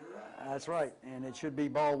believe you're right. That's right, and it should be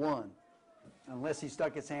ball one, unless he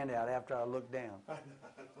stuck his hand out after I looked down.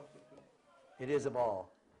 It is a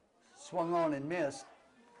ball. Swung on and missed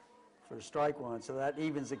for strike one, so that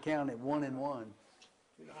evens the count at 1-1.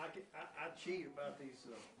 You know, I cheat about these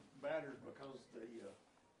batters because the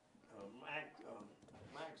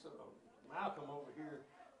Malcolm over here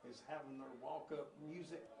is having their walk-up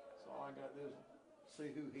music, so all I got to do is see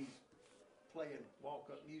who he's playing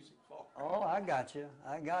walk-up music for. Oh, I got you.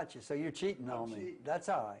 So you're cheating on me. cheating. That's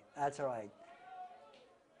all right.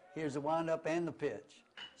 Here's the windup and the pitch.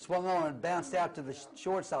 Swung on and bounced out to the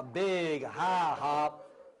shortstop. Big high hop,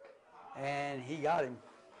 and he got him.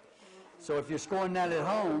 So if you're scoring that at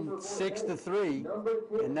home, 6-3,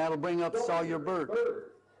 and that'll bring up Sawyer Burt.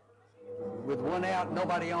 With one out,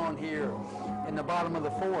 nobody on here in the bottom of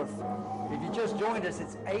the fourth. If you just joined us,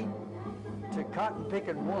 it's 8 to Cotton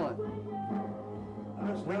Pickin 1.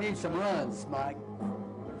 We need some runs, Mike.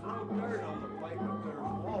 There's no dirt on the plate, but there's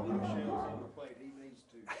walnut shells on the plate. He needs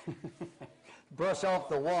to. Brush off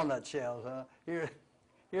the walnut shells, huh?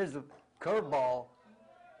 Here's the curveball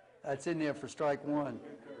that's in there for strike one.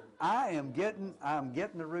 I'm getting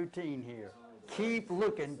the routine here. Keep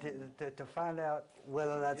looking to find out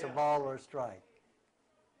whether that's a ball or a strike.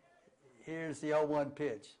 Here's the 0-1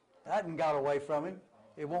 pitch. That one got away from him.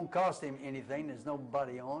 It won't cost him anything. There's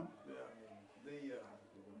nobody on.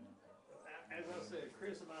 As I said,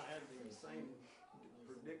 Chris and I had the same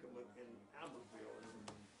predicament in Albertville.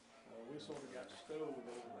 We sort of got stowed over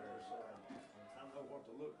there, so I know what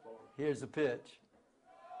to look for. Here's the pitch.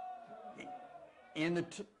 In the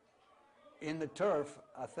turf,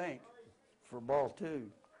 I think, for ball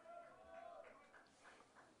two.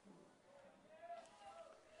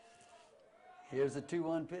 Here's the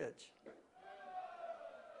 2-1 pitch.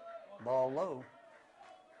 Ball low.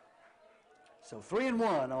 So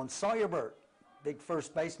 3-1 on Sawyer Burt, big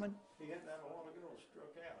first baseman. He hit that a while ago and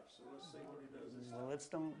struck out, so let's see what he does this time. Well, let's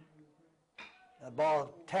don't. The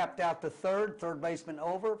ball tapped out to third baseman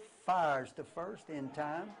over, fires to first in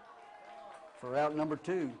time for out number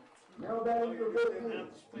 2. Now batting for good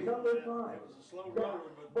team, number 5. It was a slow roller,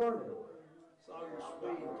 but Sawyer's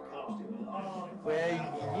speed cost him a lot. Well,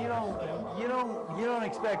 you don't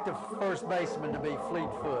expect a first baseman to be fleet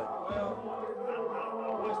foot. Well, I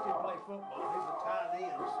watched him play football. He's a tight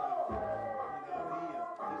end, so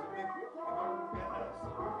he's a big guy.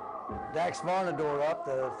 So. Dax Varnador up,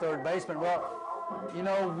 the third baseman. Well,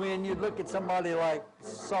 when you look at somebody like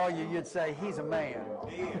Sawyer, you'd say he's a man.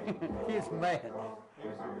 He's a man.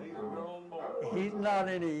 He's a grown boy. He's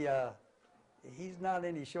not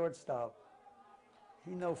any shortstop.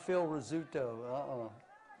 He no Phil Rizzuto. All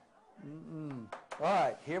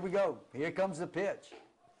right, here we go. Here comes the pitch.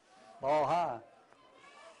 Ball high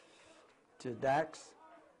to Dax.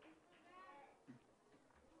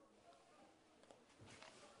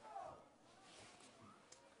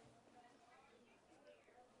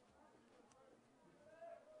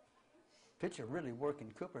 Pitcher really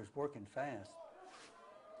working. Cooper's working fast.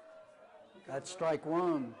 That's strike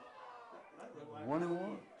one.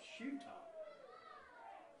 1-1. Shoe top.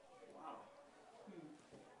 Wow.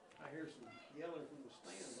 I hear some yelling from the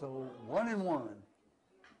stands. So 1-1.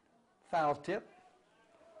 Foul tip.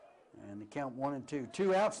 And the count 1-2.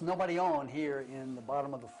 2 outs, nobody on here in the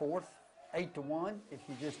bottom of the fourth. 8-1 if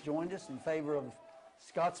you just joined us in favor of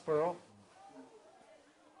Scottsboro.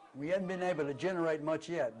 We haven't been able to generate much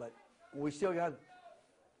yet, but we still got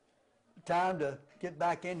time to get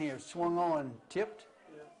back in here. Swung on, tipped.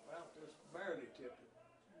 Yeah, well, just barely tipped it.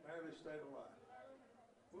 Barely stayed alive.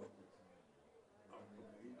 Whoop. Oh,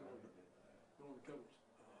 he's going to coach.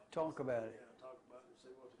 Talk about it. Yeah, talk about it and see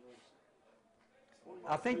what he's going to say.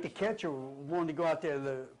 I think the catcher wanted to go out there to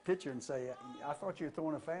the pitcher and say, I thought you were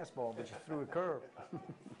throwing a fastball, but you threw a curve.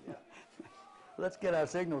 Let's get our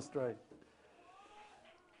signal straight.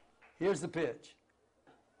 Here's the pitch.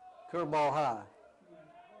 Curveball high.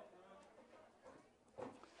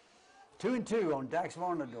 2-2 on Dax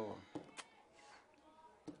Varnador.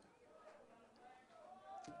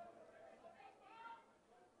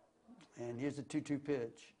 And here's the 2-2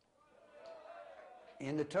 pitch.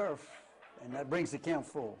 In the turf, and that brings the count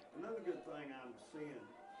full. Another good thing I'm seeing,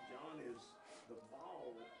 John, is the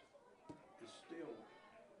ball is still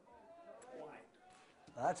white.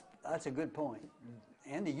 That's a good point.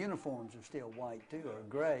 And the uniforms are still white too, or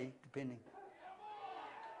gray, depending.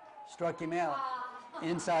 Struck him out,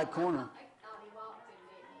 inside corner.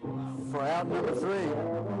 For out number 3.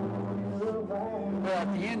 Well,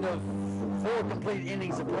 at the end of 4 complete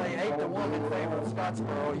innings of play, 8-1 in favor of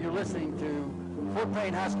Scottsboro. You're listening to Fort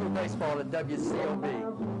Payne High School baseball at WCOB.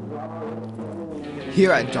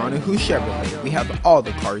 Here at Donahue Chevrolet, we have all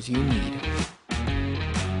the cars you need.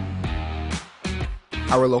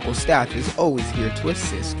 Our local staff is always here to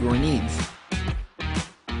assist your needs.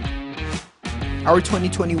 Our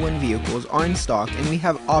 2021 vehicles are in stock and we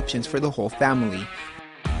have options for the whole family.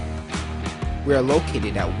 We are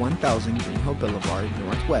located at 1000 Green Hill Boulevard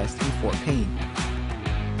Northwest in Fort Payne.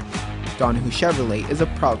 Donahue Chevrolet is a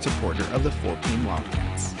proud supporter of the Fort Payne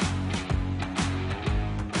Wildcats.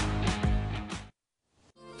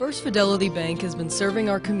 First Fidelity Bank has been serving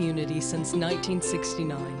our community since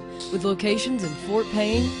 1969, with locations in Fort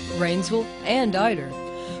Payne, Rainsville, and Ider.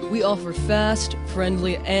 We offer fast,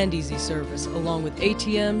 friendly, and easy service, along with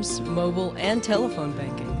ATMs, mobile, and telephone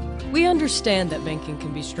banking. We understand that banking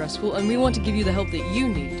can be stressful, and we want to give you the help that you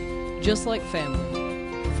need, just like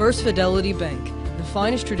family. First Fidelity Bank, the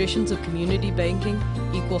finest traditions of community banking,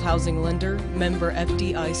 equal housing lender, member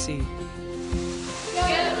FDIC.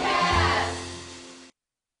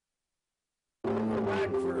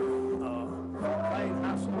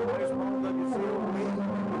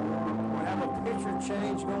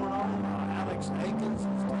 Change going on. Alex Akins is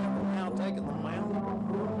now taking the mound.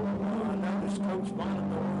 I noticed Coach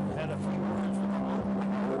Bonador had a few words with the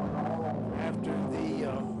umpire after the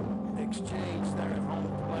exchange there at home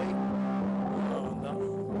plate.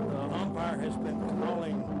 The umpire has been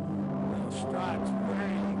calling strikes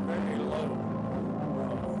very, very low,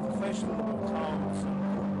 questionable calls.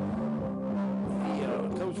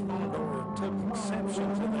 Coach Bonador took exception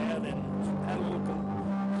to that and had a little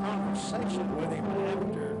conversation with him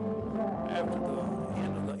after the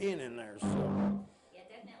end of the inning there. So Yeah,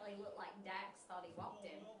 definitely looked like Dax thought he walked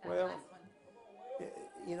him. well, Last one.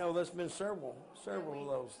 you know, there's been several of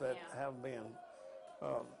those that have been.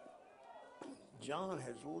 John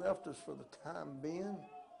has left us for the time being,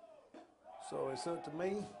 so it's up to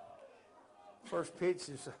me. First pitch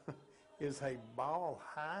is a ball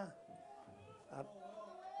high.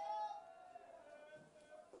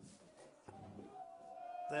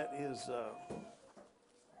 That is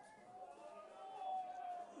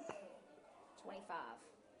 25.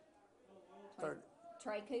 30.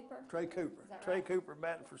 Trey Cooper? Trey Cooper. that Trey right? Cooper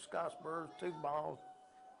batting for Scottsboro, 2 balls.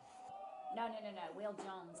 No. Will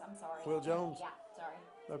Jones. I'm sorry. Will Jones? Yeah, sorry.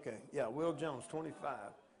 Okay, yeah, Will Jones,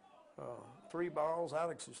 25. 3 balls.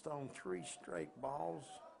 Alex has thrown 3 straight balls.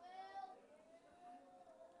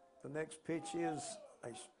 The next pitch is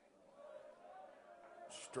a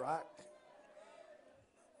strike.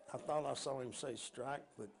 I thought I saw him say strike,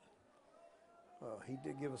 but he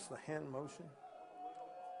did give us the hand motion.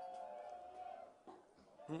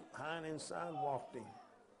 High and inside, walked him.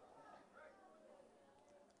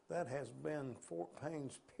 That has been Fort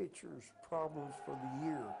Payne's pitchers' problems for the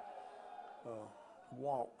year.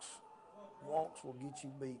 Walks. Walks will get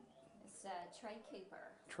you beat. It's Trey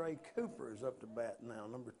Cooper. Trey Cooper is up to bat now,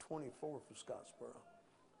 number 24 for Scottsboro.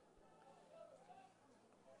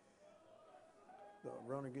 The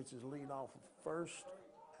runner gets his lead off of first.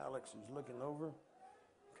 Alex is looking over,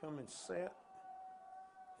 coming set.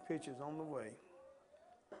 Pitch is on the way.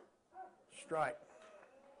 Strike.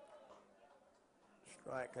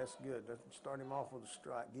 Strike, that's good. Start him off with a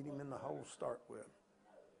strike. Get him in the hole to start with.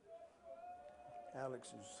 Alex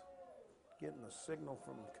is getting a signal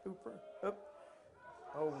from Cooper. Up.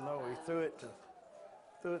 Oh no, he threw it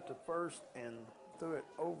to first and threw it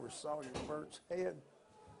over Sawyer Burt's head.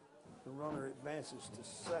 The runner advances to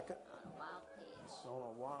second. Wild pitch. On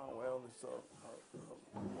a wild, well, it's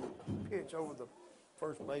a pitch over the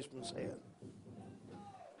first baseman's head.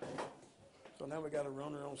 So now we got a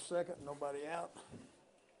runner on second, nobody out.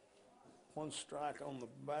 1 strike on the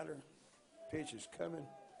batter. Pitch is coming.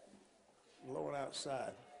 Low and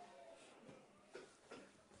outside.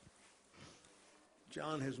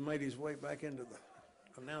 John has made his way back into the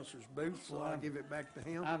announcer's booth, so I'll give it back to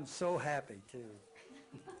him. I'm so happy too.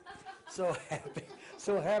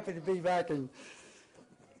 So happy to be back and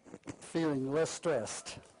feeling less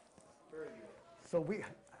stressed. Very good. So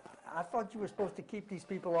I thought you were supposed to keep these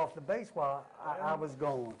people off the base while I was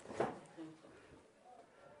gone.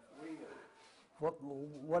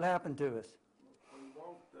 What happened to us?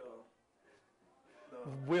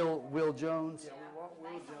 We walked Will Jones, yeah, we walked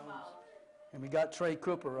Will Jones. and we got Trey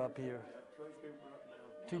Cooper up here. Trey Cooper up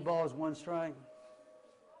now. 2 balls, 1 strike.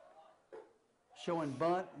 Showing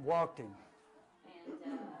bunt, walked him. And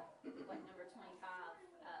what number 25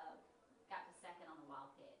 got to second on the wild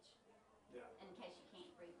pitch. Yeah. In case you can't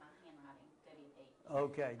read my handwriting, WP.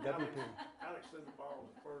 Okay, WP. Alex said the ball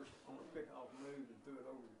was first on the pickoff move and threw it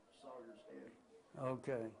over Sawyer's head.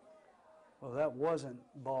 Okay. Well, that wasn't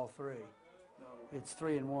ball 3. No. It's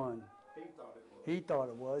 3-1. He thought it was. He thought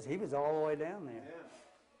it was. He was all the way down there. Yeah.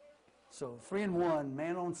 So 3-1,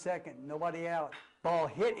 man on second, nobody out. Ball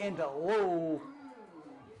hit into, whoa,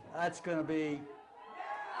 that's going to be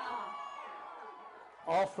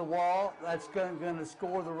off the wall. That's going to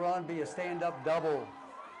score the run, be a stand-up double.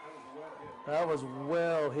 That was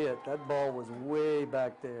well hit. That ball was way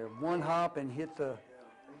back there. One hop and hit the...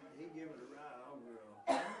 He gave it a right over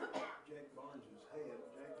Jake Barnes' head.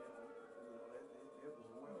 Jake, it was a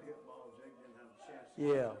well hit ball. Jake didn't have a chance to Yeah.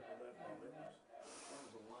 get that ball. It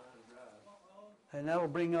was a line drive. And that'll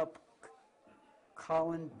bring up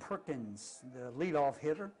Colin Perkins, the leadoff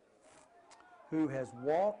hitter, who has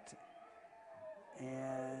walked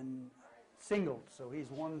and singled. So he's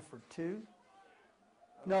 1 for 2.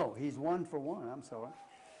 No, he's 1 for 1. I'm sorry.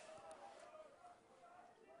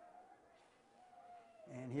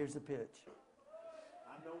 And here's the pitch.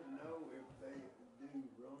 I don't know if they do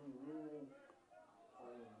run rule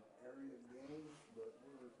on area games, but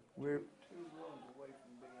we're 2 runs away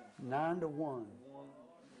from being 9-1. one,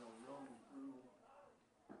 run rule.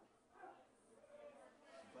 I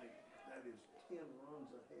think that is 10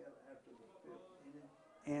 runs ahead after the 5th inning.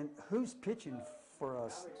 And who's pitching for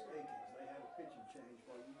us? Alex Akins, they had a pitching change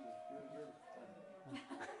while you was doing your thing.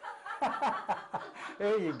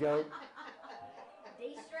 There you go.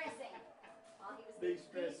 De-stressing. While he was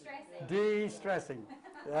De-stressing. De-stressing.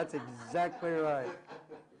 That's exactly right.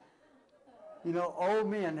 You know, old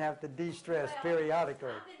men have to de-stress periodically.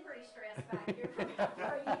 I've been pretty stressed back here for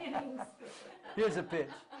 3 innings. Here's a pitch.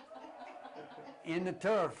 In the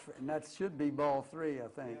turf, and that should be ball 3, I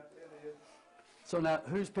think. Yeah, it is. So now,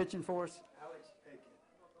 who's pitching for us? Alex Akins.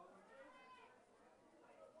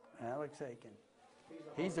 Alex Aiken.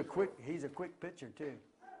 He's a quick pitcher too.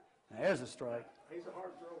 Now, there's a strike. He's a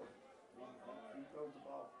hard thrower. He throws the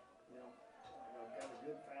ball, got a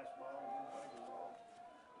good fastball, good breaking ball.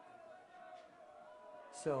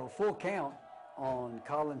 So full count on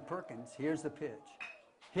Colin Perkins. Here's the pitch.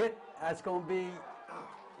 Hit. That's going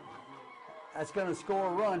to score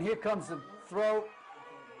a run. Here comes the throw.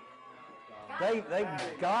 They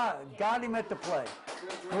got him at the plate.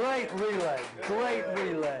 Great relay. Great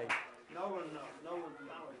relay. Nolan Fowler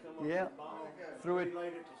come up Yeah. with the ball, Threw it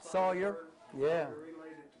relayed it to Sawyer. Yeah.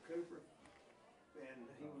 Relayed it to Cooper, and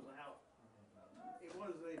he was out. It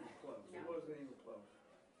wasn't even close. It wasn't even close.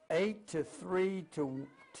 8-3-2,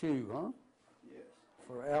 huh? Yes.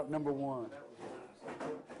 For out number 1. That was nice. That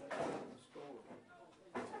was the score.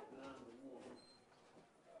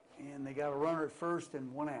 9-1. And they got a runner at first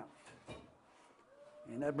and 1 out.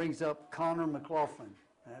 And that brings up Connor McLaughlin.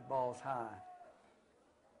 That ball's high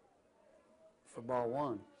for ball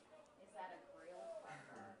 1. Is that a grill?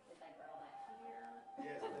 Did they grill that here?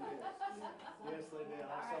 Yes, they did. Yes, they did. I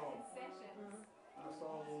saw them. Concessions. I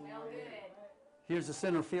saw them. Smell good. Here's the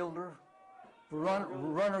center fielder.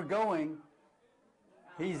 Runner going.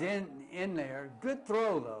 He's in there. Good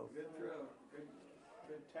throw, though. Good throw.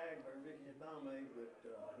 Good tag by Ricky Adame, but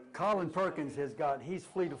Colin Perkins he's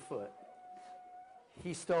fleet of foot.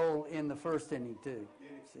 He stole in the first inning, too.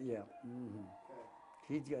 So, yeah. Mm-hmm. okay.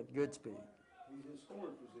 He's got good speed. He's in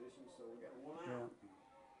scoring position, so we got 1 Yeah. out.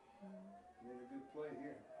 Made a good play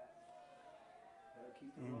here. Gotta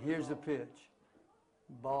keep the And runner here's the ball. pitch.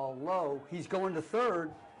 Ball low. He's going to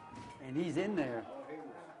third, and he's in there. Oh, he was.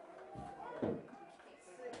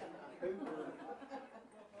 Cooper,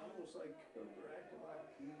 I'm gonna say Cooper acted like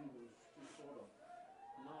he was just sort of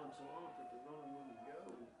nonchalant that the runner wouldn't go,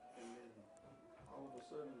 and then all of a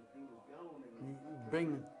sudden he was gone, and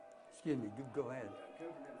Go ahead. Cooper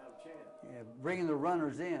didn't have a chance. Yeah, bringing the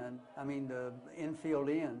runners in, the infield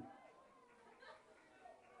in.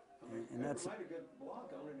 And that's, Cooper made a good block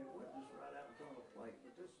on it, and it went just right out in front of the plate,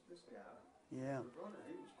 but this guy, yeah, the runner,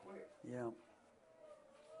 he was quick. yeah.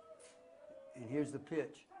 And here's the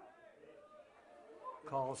pitch.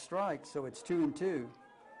 Call strike, so it's 2-2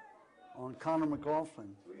 on Connor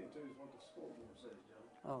McLaughlin. 3-2 is what the scoreboard says, John.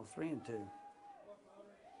 Oh, 3-2.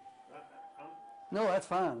 I'm, No, that's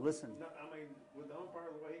fine. Listen, no, I mean, with the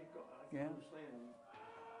umpire the way he go, I can Yeah. understand.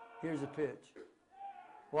 here's the pitch.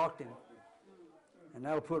 Walked him. And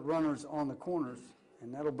that'll put runners on the corners,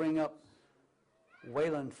 and that'll bring up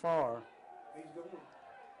Waylon Farr. He's going.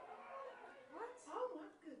 What? Oh, my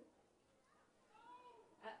goodness.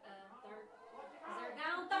 Third. Is there a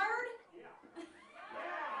guy on third? He's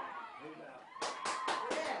out.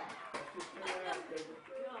 That's just 2 outs, Cooper.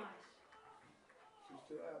 Gosh. Just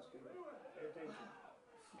 2 outs, Cooper. Pay attention.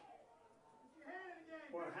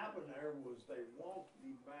 What happened there was they walked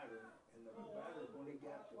the batter, and the batter, when he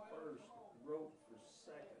got to first, broke for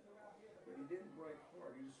second. But he didn't break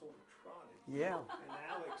hard, he just sort of trotted. Yeah. And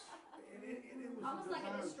Alex, it was Almost like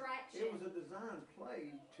a distraction. It was a design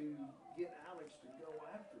play to get Alex to go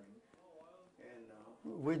after him.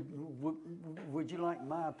 And Would you like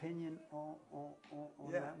my opinion on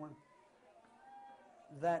Yeah. that one?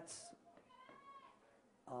 That's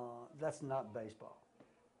not baseball.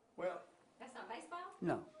 well, That's not baseball?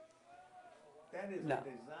 No. that is No. a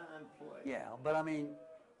design play. Yeah, but I mean,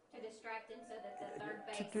 To distract him so that the third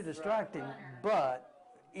base to distract him, runner. but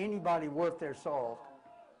anybody worth their salt,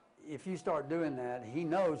 if you start doing that, he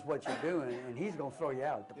knows what you're doing, and he's going to throw you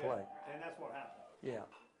out at the Yeah, plate. and that's what happened. Yeah,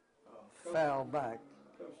 Coach- foul back,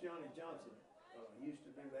 Coach Johnny Johnson used to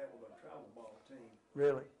do that with a travel ball team,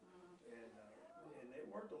 really. and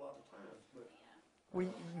it worked a lot of times. But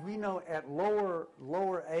We know at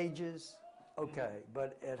lower ages, okay,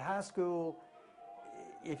 but at high school,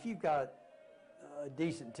 if you've got a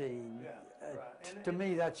decent team, Yeah, right. to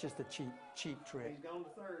me that's just a cheap trick. he's gone to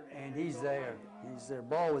third, And he's there. He's there.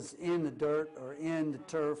 Ball is in the dirt or in the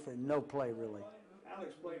turf, and no play really.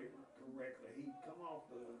 Alex played it correctly. He'd come off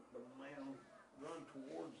the mound, run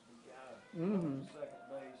towards the guy Mhm. at second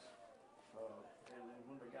base, and then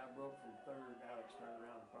when the guy broke from third, Alex turned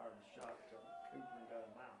around and fired a shot to Cooper and got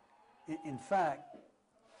him out. In fact,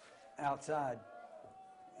 outside,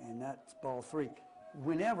 and that's ball 3.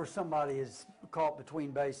 Whenever somebody is caught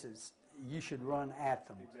between bases, you should run at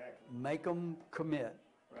them. Exactly. Make them commit,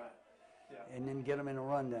 Right. Yeah. and then get them in a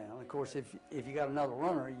rundown. Of course, if you got another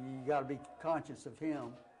runner, you got to be conscious of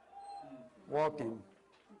him. Walked him.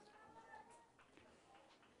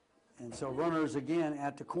 And so runners again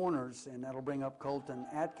at the corners, and that'll bring up Colton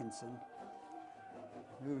Atkinson,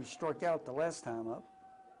 who struck out the last time up.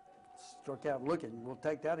 Struck out looking. We'll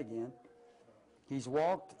take that again. He's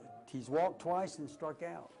walked twice and struck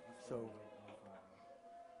out. So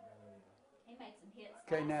He made some hits.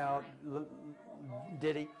 okay, last now night.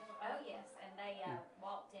 did he? Oh, yes, and they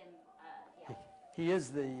walked him, yeah. He is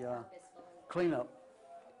the purposefully. cleanup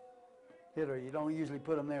hitter. You don't usually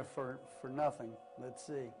put him there for nothing. Let's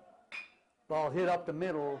see. Ball hit up the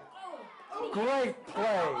middle. Great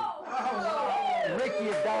play. Ricky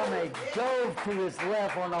Adame dove to his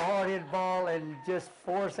left on a hard-hit ball and just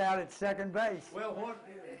forced out at second base. Well,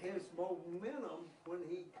 his momentum, when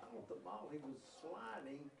he caught the ball, he was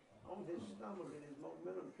sliding on his stomach, and his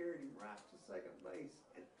momentum carried him right to second base.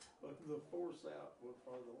 But the force out was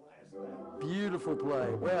for the last out. Beautiful play.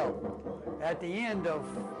 Well, at the end of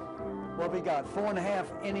what we got, 4.5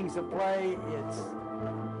 innings of play, it's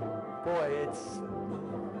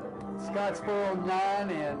Scottsboro 9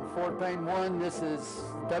 and Fort Payne 1. This is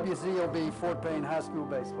WZOB Fort Payne High School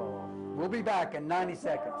Baseball. We'll be back in 90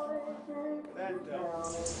 seconds.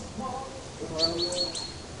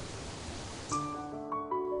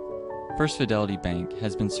 First Fidelity Bank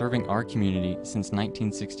has been serving our community since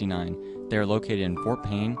 1969. They are located in Fort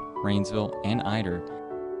Payne, Rainsville, and Ider.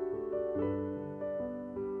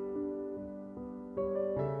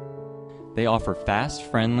 They offer fast,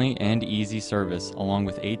 friendly, and easy service along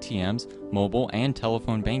with ATMs, mobile, and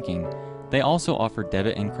telephone banking. They also offer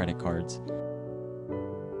debit and credit cards.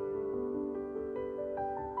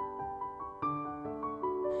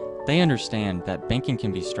 They understand that banking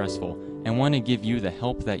can be stressful and want to give you the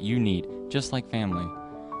help that you need, just like family.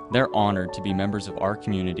 They're honored to be members of our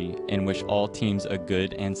community and wish all teams a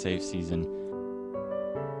good and safe season.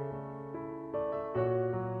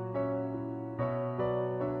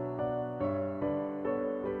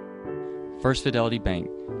 First Fidelity Bank,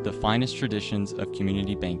 the finest traditions of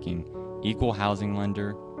community banking, equal housing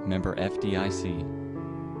lender, member FDIC.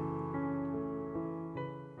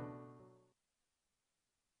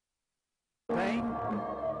 Payne,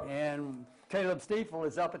 and Caleb Stiefel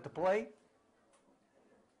is up at the plate.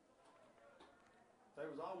 They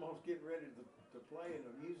was almost getting ready to play, and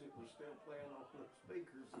the music was still playing off the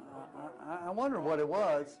speakers. I wonder what it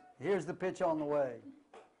was. Here's the pitch on the way.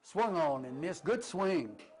 Swung on and missed. Good swing.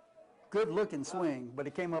 Good looking swing, but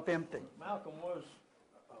it came up empty. Malcolm was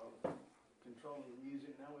controlling the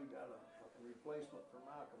music. Now we've got a replacement for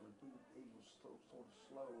Malcolm, and he was sort of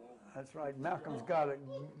slow. That's right. Malcolm's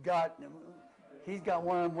he's got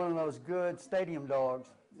one of those good stadium dogs.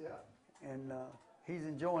 Yeah. And he's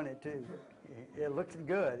enjoying it too. It looks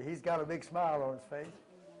good. He's got a big smile on his face.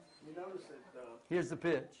 You notice that Here's the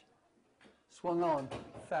pitch. Swung on,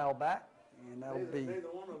 foul back, and that'll be. neither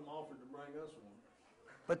one of them offered to bring us one.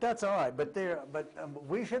 But that's all right. But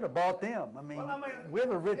we should have bought them. I mean, we're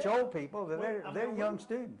the rich old people. They're young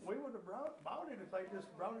students. We would have bought it if they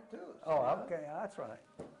just brought it to us. Oh, okay, that's right.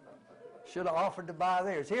 Should have offered to buy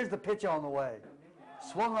theirs. Here's the pitch on the way.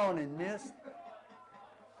 Swung on and missed,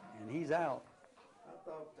 and he's out. I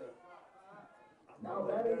thought Now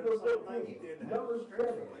batting for 14, number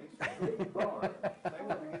 7, Jake Barnes.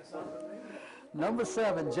 Number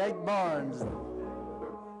 7, Jake Barnes,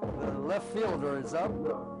 the left fielder, is up.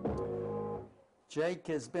 Jake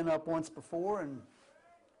has been up once before and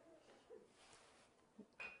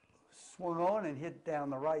swung on and hit down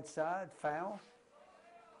the right side, foul.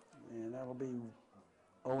 And that'll be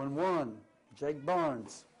 0-1, Jake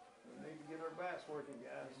Barnes. We need to get our bats working,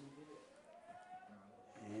 guys.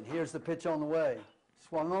 And here's the pitch on the way.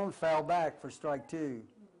 Swung on, foul back for strike 2.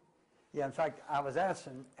 Yeah, in fact, I was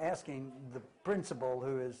asking the principal,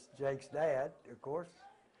 who is Jake's dad, of course,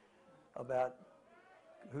 about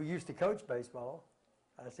who used to coach baseball.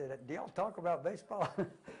 I said, do y'all talk about baseball?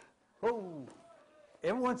 Oh,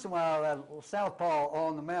 every once in a while, that little southpaw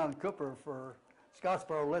on the mound, Cooper for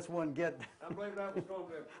Scottsboro, lets one get. I believe that was going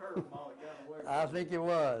to be a curveball. It got away from I think it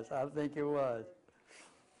was. I think it was.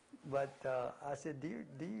 But I said, do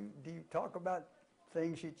you talk about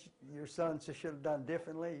things your son should have done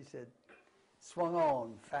differently? He said, swung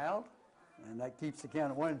on, fouled, and that keeps the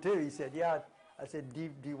count at 1-2. He said, yeah. I said,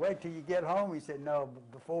 do you wait till you get home? He said, no,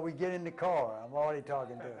 before we get in the car, I'm already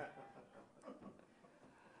talking to him.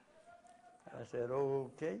 I said,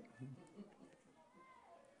 okay.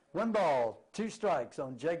 1 ball, 2 strikes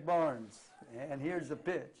on Jake Barnes, and here's the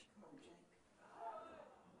pitch.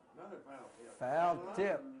 Another foul tip. Foul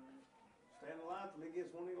tip. Stand alive till he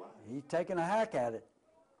gets one he likes. He's taking a hack at it.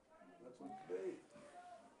 That's what you do.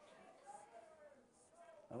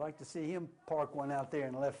 I'd like to see him park one out there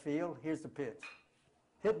in left field. Here's the pitch.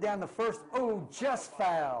 Hit down the first. Oh, just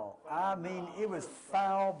foul. I mean, it was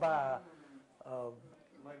foul by,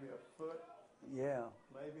 Maybe a foot. yeah,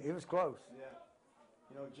 Maybe. it was close. Yeah.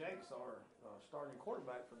 You know, Jake's our starting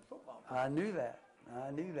quarterback for the football team. I knew that.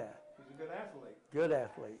 I knew that. He's a good athlete. Good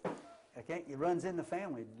athlete. He runs in the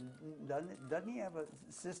family, doesn't it? Doesn't he have a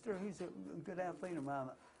sister who's a good athlete? Am I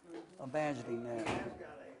imagining that? He has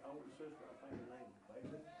got an older sister, I think her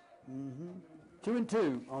name is Bailey.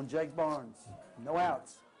 2-2 on Jake Barnes. No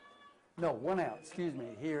outs. No, 1 out, excuse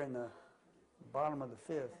me, here in the bottom of the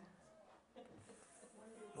 5th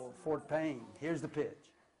for Fort Payne. Here's the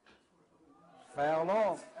pitch. Fouled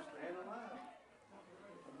off. Stand alive. I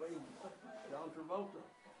believe John Travolta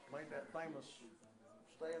made that famous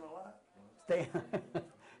staying alive.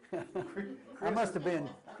 I must have been.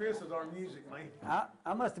 Chris is our music man.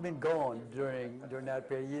 I must have been gone during that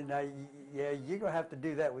period. You know, yeah, you're gonna have to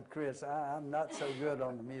do that with Chris. I'm not so good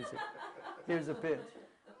on the music. Here's a pitch.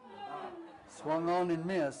 Swung on and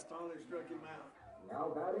missed. Finally struck him out. Now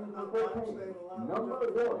batting for 14, number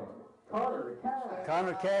 1, Connor Cash.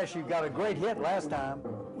 Connor Cash, you got a great hit last time.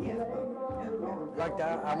 In fact,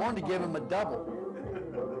 I wanted to give him a double.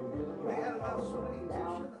 He had enough swings.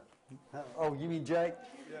 Oh, you mean Jake?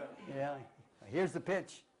 Yeah. Yeah. Here's the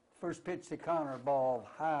pitch. First pitch to Connor, ball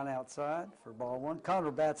high and outside for ball 1.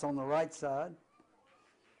 Connor bats on the right side.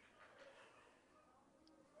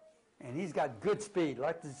 And he's got good speed.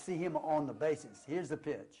 Like to see him on the bases. Here's the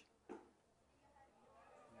pitch.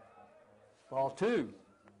 Ball 2.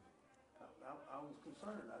 I was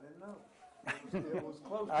concerned. I didn't know. It was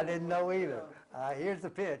close. I didn't know either. Here's the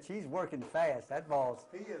pitch. He's working fast. That ball's.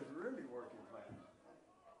 He is really working fast.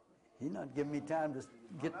 He's not giving me time to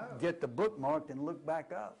get the book marked and look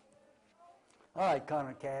back up. All right,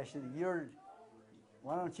 Connor Cash,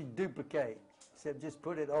 why don't you duplicate? Except just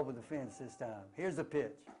put it over the fence this time. Here's the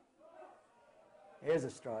pitch. Here's a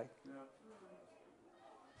strike. Yeah.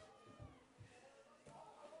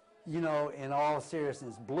 You know, in all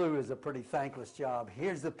seriousness, blue is a pretty thankless job.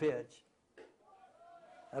 Here's the pitch.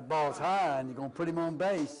 That ball's high, and you're going to put him on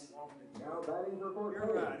base. Now batting for 14,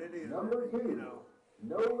 You're right, it is. number 2, You know,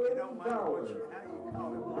 Nolan it don't matter Fowler. how you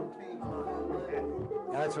call it. One team.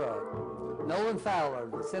 That's right. Nolan Fowler,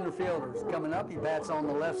 the center fielder, is coming up. He bats on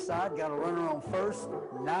the left side. Got a runner on first.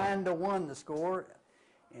 9-1 the score,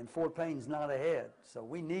 and Fort Payne's not ahead. So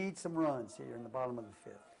we need some runs here in the bottom of the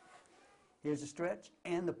 5th. Here's the stretch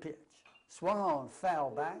and the pitch. Swung on, foul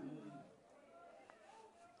back.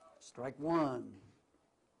 Strike 1.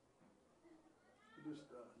 You just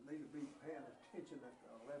need to be paying attention that the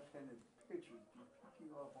left-handed pitcher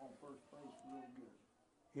cue up on first base real good.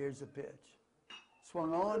 Here's the pitch.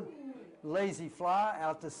 Swung on, lazy fly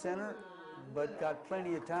out to center, but got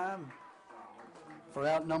plenty of time for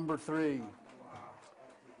out number 3.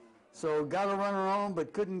 So got a runner on,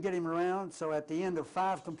 but couldn't get him around. So at the end of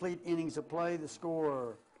 5 complete innings of play, the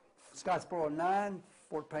score, Scottsboro 9,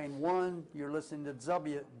 Fort Payne 1. You're listening to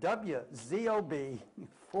WZOB,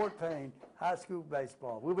 Fort Payne High School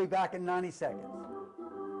Baseball. We'll be back in 90 seconds.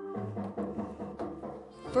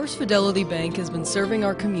 First Fidelity Bank has been serving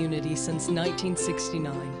our community since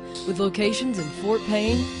 1969, with locations in Fort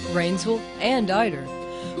Payne, Rainsville, and Ider.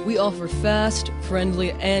 We offer fast,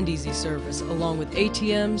 friendly, and easy service, along with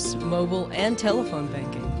ATMs, mobile, and telephone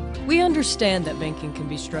banking. We understand that banking can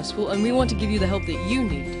be stressful, and we want to give you the help that you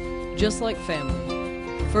need, just like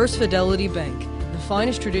family. First Fidelity Bank, the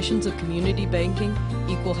finest traditions of community banking,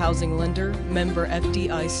 equal housing lender, member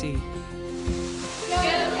FDIC.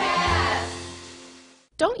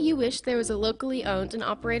 Don't you wish there was a locally owned and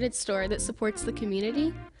operated store that supports the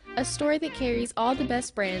community? A store that carries all the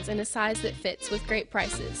best brands in a size that fits with great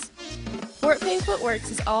prices. Fort Payne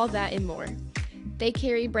Footworks is all that and more. They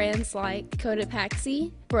carry brands like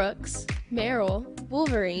Cotopaxi, Brooks, Merrill,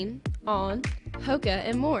 Wolverine, On, Hoka,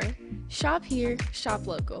 and more. Shop here, shop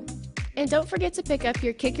local. And don't forget to pick up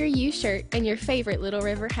your Kicker U shirt and your favorite Little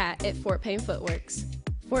River hat at Fort Payne Footworks.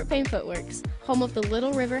 Fort Payne Footworks, home of the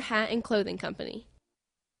Little River Hat and Clothing Company.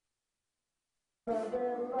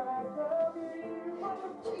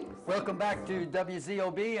 Welcome back to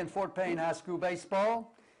WZOB and Fort Payne High School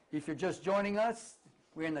Baseball. If you're just joining us,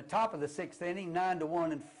 we're in the top of the 6th inning,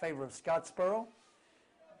 9-1 in favor of Scottsboro.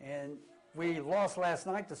 And we lost last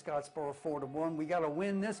night to Scottsboro 4-1. We got to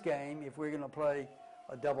win this game if we're going to play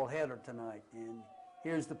a doubleheader tonight. And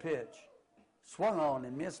here's the pitch. Swung on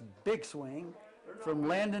and missed, big swing from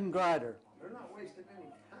Landon Grider. They're not wasting any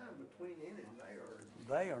time between innings.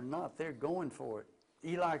 They are not. They're going for it.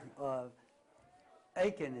 Eli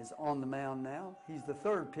Aiken is on the mound now. He's the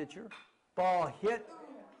third pitcher. Ball hit.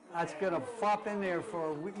 That's going to flop in there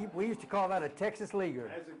for, we used to call that a Texas leaguer.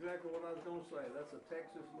 That's exactly what I was going to say. That's a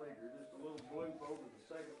Texas leaguer. Just a little bloop over the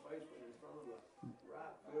second baseman in front of the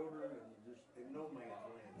right fielder and just in no man's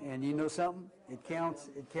land. And you know something? It counts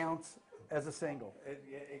as a single.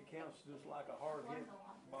 It counts just like a hard hit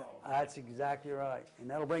ball. That's exactly right. And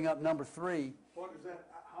that'll bring up number 3. What is that,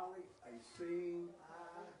 Holly? A seeing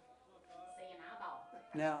eye? Seeing eyeball.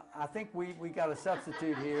 Now, I think we got a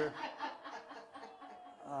substitute here.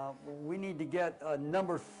 We need to get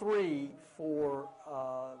number 3 for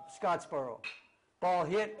Scottsboro. Ball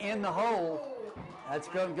hit in the hole. That's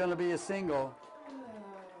going to be a single.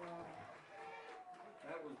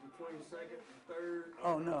 That was between second and third.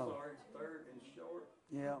 Oh, no. I'm sorry, third and short.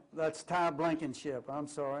 Yeah, that's Ty Blankenship. I'm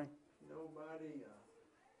sorry. Nobody,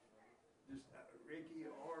 just Ricky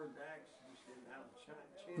or Dax just didn't have a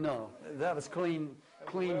chance. No, that was clean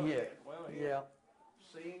hit. Well, Yeah.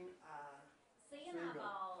 Seeing eye. Seeing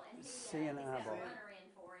eyeball, and Seeing he's got eyeball. a runner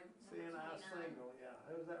in for him. Seeing number eye 29. single, yeah.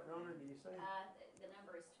 Who's that runner, do you say? The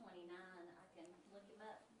number is 29. I can look him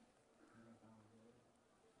up.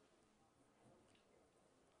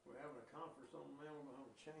 We're having a conference on the mound, we're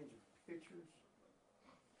going to change of pitchers.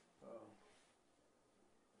 I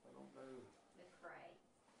don't know.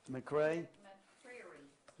 McCray. McCreary.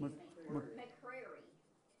 McCreary.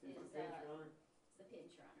 Is the pinch runner? the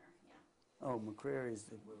pinch runner, yeah. Oh, McCreary is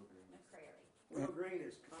the. McCreary. Will Green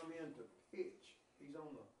has come in to pitch. He's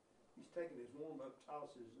taking his warm-up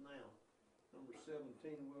tosses now. Number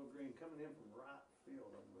 17, Will Green, coming in from right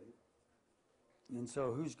field, I believe. And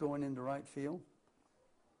so who's going into right field?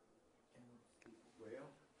 Well,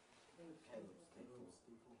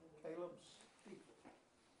 Caleb Stiefel.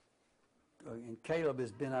 And Caleb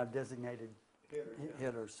has been our designated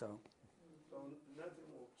hitter, so. So nothing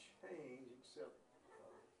will change except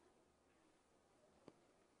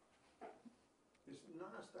it's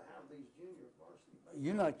nice to have these junior varsity.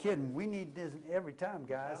 You're not kidding. We need this every time,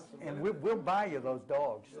 guys. And we'll buy you those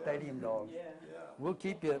dogs, stadium dogs. Yeah. We'll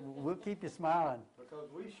keep you smiling. Because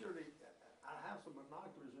we surely, I have some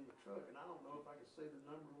binoculars in the truck, and I don't know if I can see the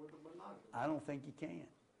number with the binoculars. I don't think you can.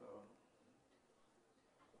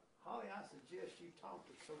 Holly, I suggest you talk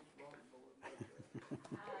to Coach Barton. Let's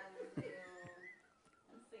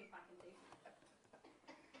see if I can do.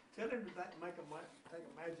 Tell him to take a magic marker.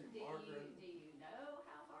 Do you know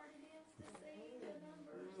how hard it is to see the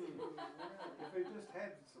numbers? If he just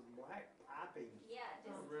had some black piping Yeah,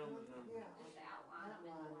 just around the number. just outline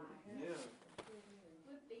them in black. Yeah,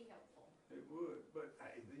 Would be helpful. it would. But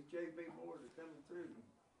hey, these JV boys are coming through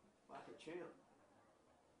like a champ.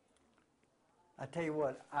 I tell you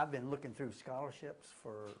what, I've been looking through scholarships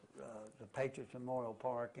for the Patriots Memorial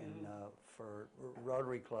Park and for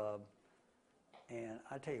Rotary Club. And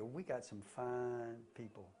I tell you, we got some fine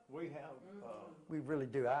people. We have. We really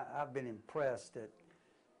do. I've been impressed at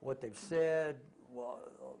what they've said,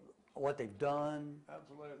 what they've done.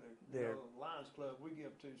 Absolutely. They're- The Lions Club, we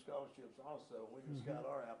give 2 scholarships also. We just got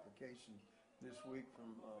our application this week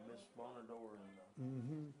from Miss Bonador,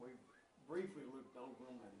 and we briefly looked over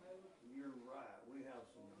them, and you're right. We have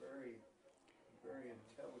some very, very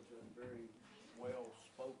intelligent, very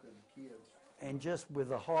well-spoken and just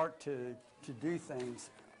with a heart to do things.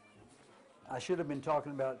 I should have been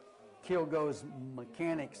talking about Kilgo's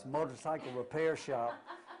Mechanics Motorcycle Repair Shop.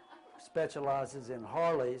 Specializes in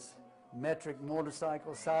Harleys, metric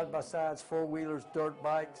motorcycles, side-by-sides, four-wheelers, dirt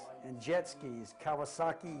bikes, and jet skis,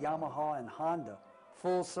 Kawasaki, Yamaha, and Honda.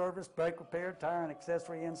 Full service, brake repair, tire and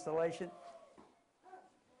accessory installation.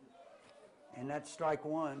 And that's strike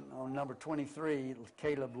one on number 23,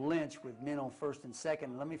 Caleb Lynch with men on first and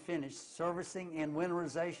second. Let me finish. Servicing and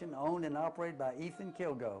winterization owned and operated by Ethan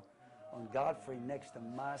Kilgo on Godfrey next to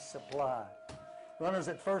My Supply. Runners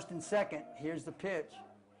at first and second. Here's the pitch.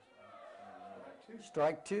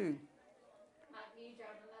 Strike two. Mike, do you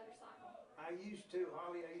drive a motorcycle? I used to,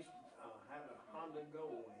 Holly, I used to have a Honda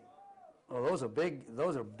Goldwing. Oh, those are big.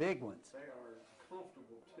 Those are big ones. They are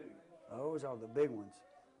comfortable too. Those are the big ones.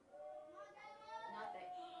 Not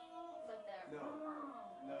that, but the.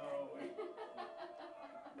 No.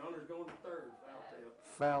 Runner's going to third, foul tip.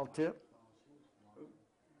 Foul tip.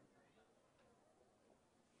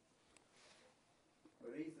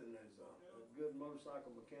 But Ethan is a good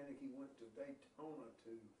motorcycle mechanic. He went to Daytona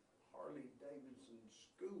to Harley Davidson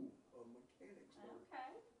School of Mechanics there.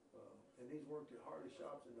 Okay. And he's worked at Harley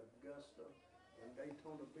shops in Augusta and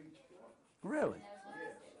Daytona Beach, Florida. Really?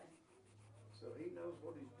 Yes. So he knows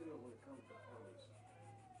what he's doing when it comes to Harleys.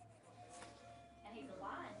 And he's a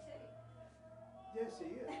lion too. Yes,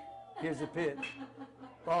 he is. Here's the pitch.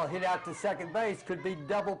 Ball hit out to second base. Could be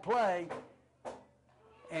double play.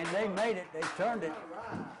 And they made it. They turned it. All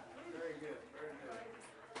right. Very good. Very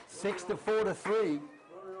good. 6-4 to 3. Runner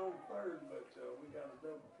on third, but we got a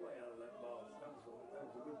double play out of that ball. That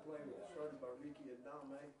was a good play. It was started by Ricky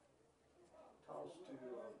Adame. Tossed to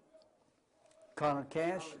Connor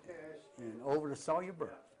Cash Connor Cash. and over to Sawyer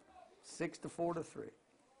Burke. 6-4 to 3.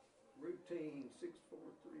 Routine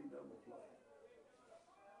 6-4-3 double play.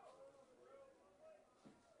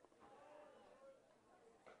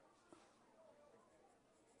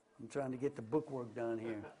 I'm trying to get the bookwork done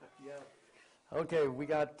here. Yeah. Okay, we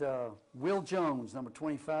got Will Jones, number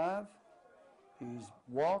 25. He's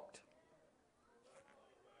walked,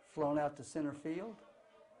 flown out to center field.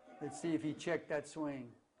 Let's see if he checked that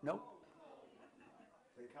swing. Nope.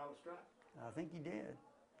 Did he call a strike? I think he did.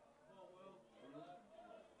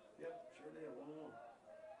 Yep, sure did. 1-1.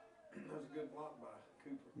 That was a good block by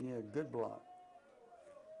Cooper. Yeah, good block.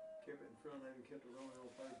 Kept it in front of him and kept it rolling on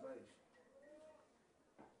third base.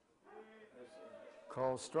 That's a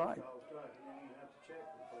Call strike. call strike. He didn't even have to check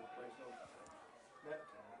the first place on that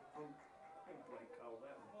time. Home plate called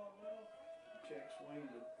that one. Check swing,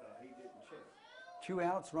 but he didn't check. 2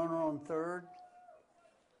 outs, runner on third.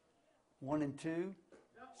 1 and 2.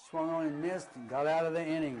 Swung on and missed and got out of the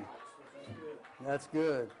inning. That's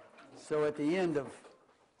good. So at the end of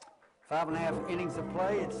 5.5 innings of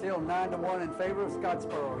play, it's still 9-1 in favor of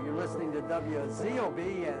Scottsboro. You're listening to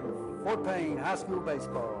WZOB and Fort Payne High School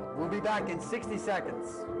Baseball. We'll be back in 60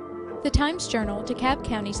 seconds. The Times-Journal, DeKalb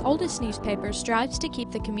County's oldest newspaper, strives to keep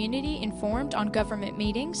the community informed on government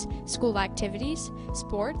meetings, school activities,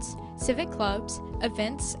 sports, civic clubs,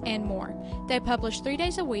 events, and more. They publish 3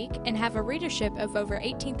 days a week and have a readership of over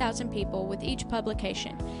 18,000 people with each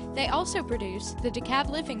publication. They also produce the DeKalb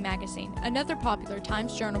Living magazine, another popular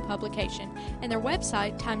Times-Journal publication, and their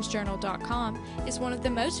website, timesjournal.com, is one of the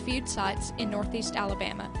most viewed sites in Northeast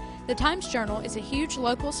Alabama. The Times-Journal is a huge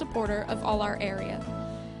local supporter of all our area.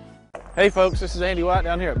 Hey folks, this is Andy White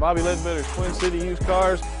down here at Bobby Ledbetter's Twin City Used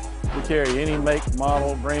Cars. We carry any make,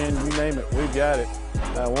 model, brand, you name it, we've got it.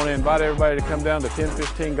 I want to invite everybody to come down to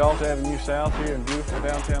 1015 Galt Avenue South here in beautiful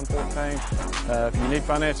downtown Fort Payne. If you need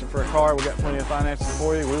financing for a car, we've got plenty of financing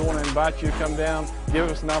for you. We want to invite you to come down,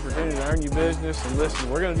 give us an opportunity to earn your business, and listen,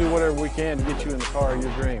 we're going to do whatever we can to get you in the car of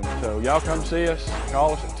your dreams. So y'all come see us,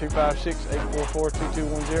 call us at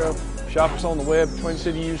 256-844-2210, shop us on the web at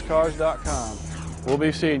twincityusedcars.com. We'll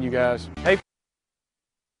be seeing you guys. Hey.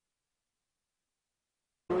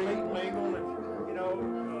 Legal, if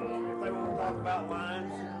they want to talk about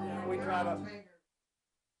lines, we try to.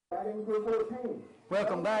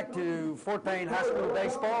 Welcome back to Fort Payne High School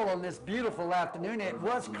Baseball on this beautiful afternoon. It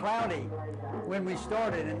was cloudy when we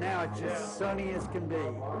started, and now it's just sunny as can be,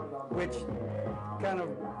 which kind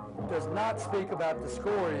of does not speak about the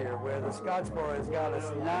score here, where the Scottsboro has got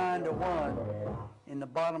us 9-1 in the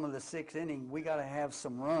bottom of the 6th inning. We got to have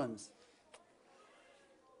some runs.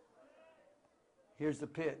 Here's the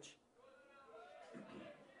pitch. The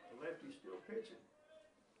lefty's still pitching.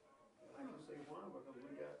 I can see why, because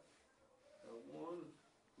we got one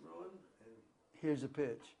run and Here's the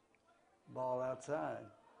pitch. Ball outside.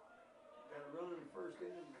 got a run in the first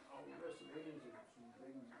inning. All the rest of the innings are some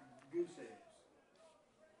big goose eggs.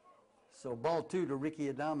 So ball 2 to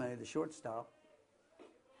Ricky Adame, the shortstop.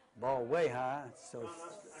 Ball way high, so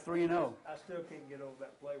 3-0. I still can't get over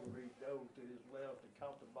that play where he dove to his left and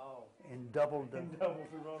caught the ball. And doubled And doubled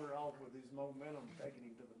the runner off with his momentum, taking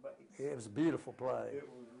him to the base. It was a beautiful play. It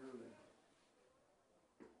was really.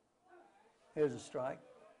 Here's a strike.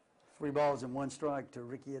 3 balls and 1 strike to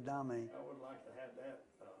Ricky Adame. I would like to have that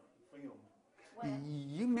film.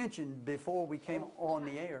 You mentioned before we came on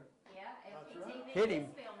the air. Yeah, FPTV Hit him. is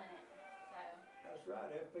filming it. That's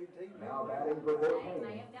right, FPT. Now batting for Fort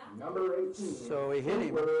Payne, number 18. So he hit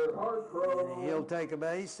him. Cooper Hartgrove. And he'll take a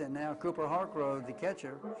base, and now Cooper Hartgrove, the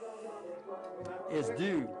catcher, is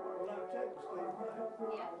due. We'll have to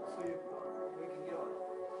check with Steve now. See if we can get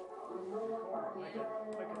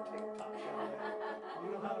make a TikTok shot. You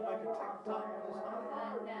know how to make a TikTok, Miss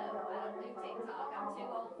Holly? No, I don't do TikTok. I'm too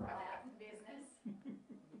old for that business.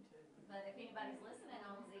 But if anybody's listening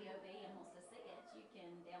on ZOB and wants to see it, you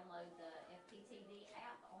can download the FPTV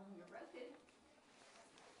app on your Roku.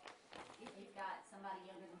 If you've got somebody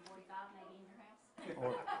younger than 45 maybe in your house.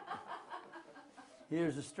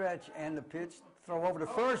 Here's the stretch and the pitch. Throw over to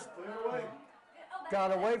first. Clear away.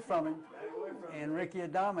 Got away from him. And Ricky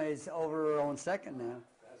Adame's over on second now.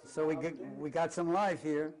 So we got some life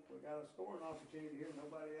here. We got a scoring opportunity here,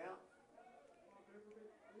 nobody out.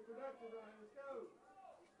 Be productive, Ryan, let's go.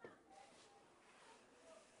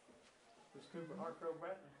 Is Cooper Hartgrove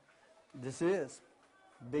batting? This is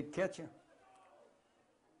big catcher.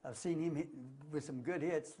 I've seen him hit with some good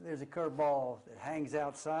hits. There's a curveball that hangs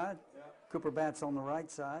outside. Yeah. Cooper bats on the right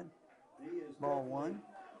side. He is Ball definitely 1.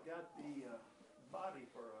 got the body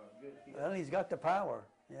for a good hit. Well, he's got the power.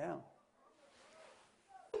 Yeah.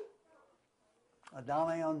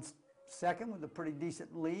 Adame on second with a pretty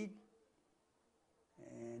decent lead.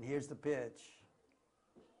 And here's the pitch.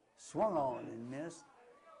 Swung on and missed.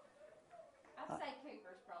 I'd say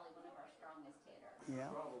Cooper's probably one of our strongest hitters. Yeah.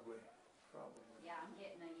 Probably. Yeah, I'm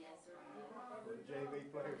getting a yes from The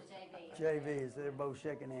JV players. the JV. JVs, they're both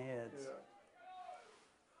shaking their heads.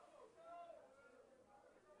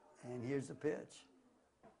 Yeah. And here's the pitch.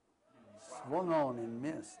 Swung on and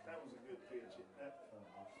missed. That was a good pitch.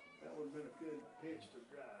 That would have been a good pitch to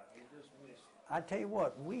drive. He just missed. I tell you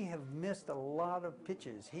what, we have missed a lot of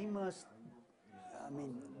pitches. He must, I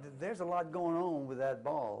mean, there's a lot going on with that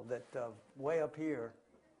ball that way up here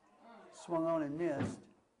swung on and missed.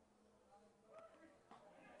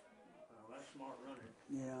 That's smart running.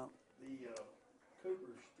 Yeah. The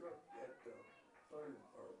Cooper struck at the third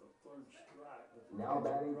strike. Now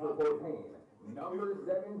batting for Fort Payne, number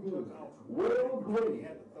 17, Will He Green.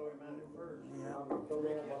 had to throw him out at first. Yeah.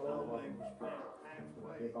 Ricky Adame was playing halfway.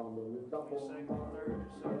 On the Probably second, third,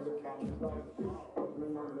 as soon as the catcher threw the ball.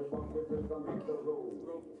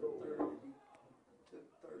 Broke from third. He took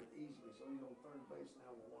third easily, so he's on third base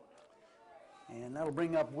now with 1 out. And that'll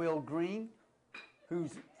bring up Will Green,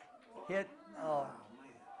 who's hit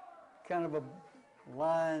kind of a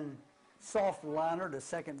soft liner to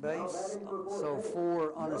second base. So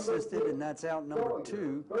 4 unassisted, and that's out number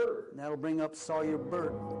 2. And that'll bring up Sawyer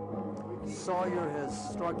Burt. Sawyer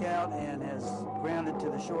has struck out and has grounded to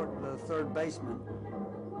the third baseman. We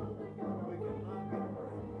cannot get a break.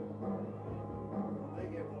 When they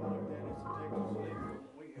get one like that, it's a Texas League.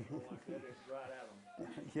 When we get one like that, it's right at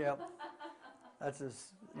them. Yep.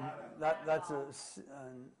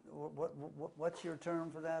 What's your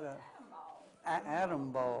term for that?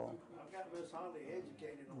 Atom ball. I've got Miss Holly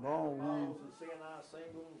educated on Ball balls and CNI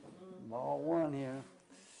singles. Ball 1 here.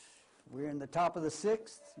 We're in the top of the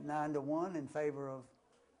 6th, 9-1 in favor of.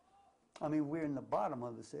 We're in the bottom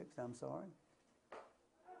of the 6th. I'm sorry.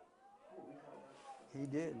 He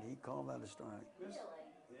did. He called that a strike. Yeah.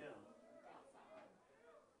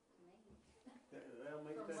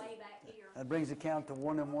 From way back here. That brings the count to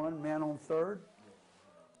 1-1. Man on third.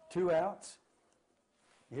 2 outs.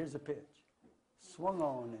 Here's the pitch. Swung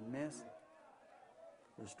on and missed.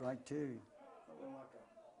 For strike 2. Something like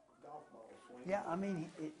a golf ball swing. Yeah,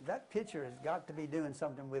 that pitcher has got to be doing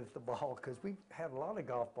something with the ball because we've had a lot of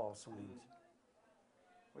golf ball swings.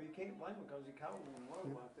 Well, you can't blame him because he called him low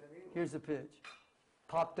like that anyway. Here's the pitch.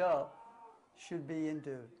 Popped up. Should be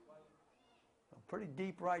into a pretty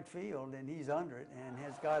deep right field, and he's under it and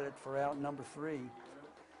has got it for out number 3.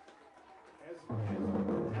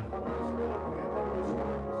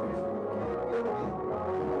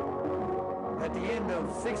 At the end of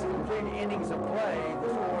 6 complete innings of play, the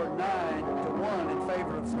score 9-1 in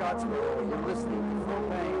favor of Scottsville. You're listening to Fort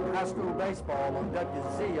Payne High School Baseball on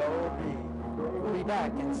WZOB. We'll be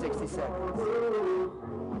back in 60 seconds.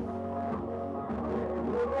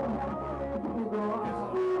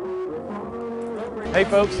 Number Hey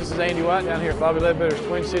folks, this is Andy White down here at Bobby Ledbetter's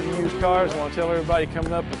Twin City Used Cars. I want to tell everybody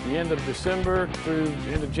coming up at the end of December through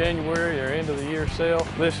the end of January, or end of the year sale,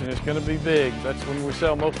 listen, it's going to be big. That's when we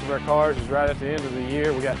sell most of our cars, is right at the end of the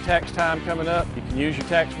year. We got tax time coming up. You can use your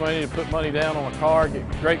tax money to put money down on a car, get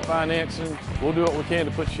great financing. We'll do what we can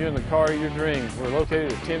to put you in the car of your dreams. We're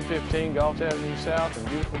located at 1015 Galt Avenue South in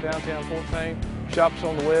beautiful downtown Fort Payne. Shop us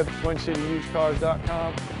on the web at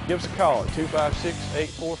TwinCityUsedCars.com. Give us a call at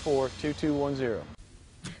 256-844-2210.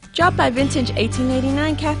 Drop by Vintage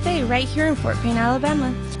 1889 Cafe right here in Fort Payne,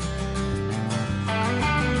 Alabama.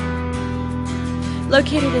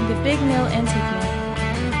 Located in the Big Mill Antique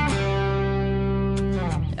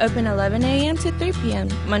Mall. Open 11 a.m. to 3 p.m.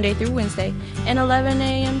 Monday through Wednesday, and 11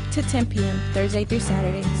 a.m. to 10 p.m. Thursday through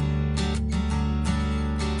Saturdays.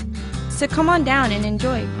 So come on down and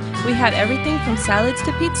enjoy. We have everything from salads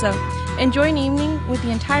to pizza. Enjoy an evening with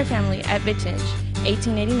the entire family at Vintage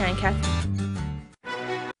 1889 Cafe.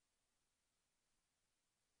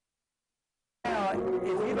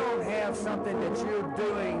 If you don't have something that you're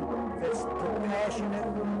doing that's passionate,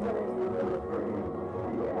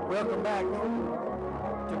 welcome back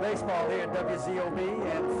to baseball here at WZOB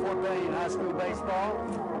and Fort Payne High School baseball.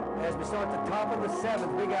 As we start the top of the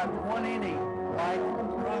seventh, we got one inning, Mike.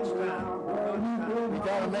 Crunch time. We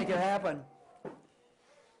got to make it happen.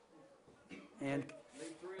 And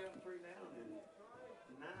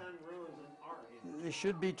it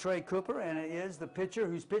should be Trey Cooper, and it is the pitcher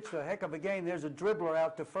who's pitched a heck of a game. There's a dribbler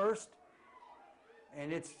out to first,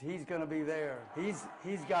 and he's going to be there. He's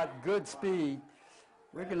got good speed.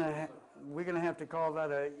 We're gonna have to call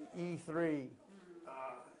that a E3.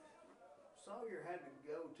 Sawyer had to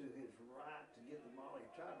go to his right to get the ball. He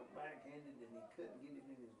tried to backhand it, and he couldn't get it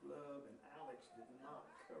in his glove, and Alex did not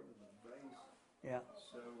cover the base. Yeah.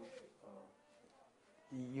 So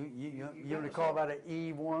you want to call that an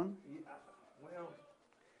E1? Well,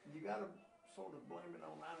 you got to sort of blame it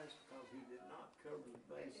on Alex because he did not cover the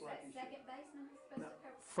base Is like that he second baseman supposed to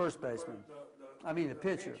cover? First baseman. I mean the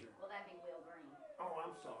pitcher. Well, that'd be Will Green. Oh,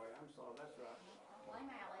 I'm sorry. That's right.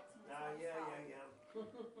 Blame Alex. Yeah.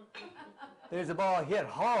 There's a ball hit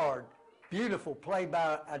hard. Beautiful play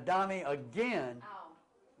by Adami again. Oh.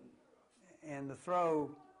 And the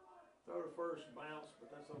throw. Throw to first, bounce,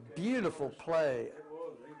 but that's okay. Beautiful play. It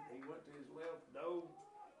was. He went to his left, dove,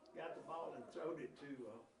 got the ball, and throwed it to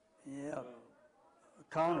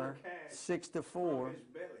Connor, Cash 6-4. his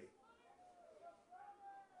belly.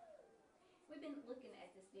 We've been looking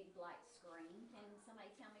at this big black screen. Can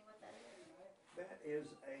somebody tell me what that is? That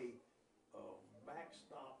is a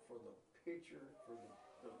backstop for the pitcher, for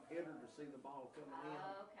the hitter to see the ball coming in.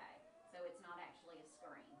 Okay, so it's not actually a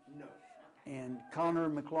screen. No. And Connor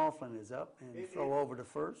McLaughlin is up and throw over to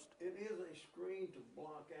first. It is a screen to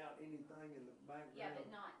block out anything in the background. Yeah,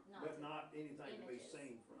 but not anything to be images.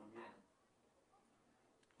 seen from. Yeah.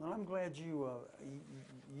 Well, I'm glad you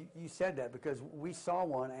said that, because we saw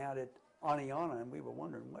one out at Aniana and we were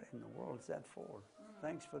wondering what in the world is that for.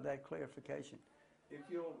 Thanks for that clarification. If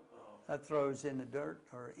you'll That throws in the dirt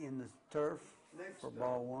or in the turf for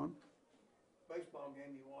ball one. Baseball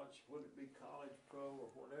game you watch, would it be college, pro, or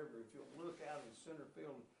whatever, if you'll look out in center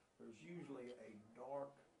field, there's usually a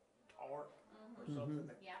dark tarp or something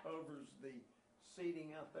that covers the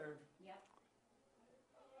seating out there. Yep.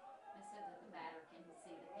 And so that the batter can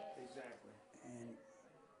see the pitch. Exactly. And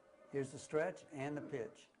here's the stretch and the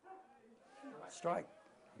pitch. Strike.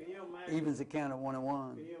 Can you imagine? Evens the count at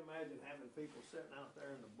 1-1. Can you imagine having people sitting out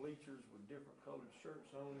there in the bleachers with different colored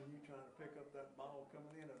shirts on, and you trying to pick up that ball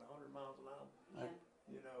coming in at 100 miles an hour? Yeah.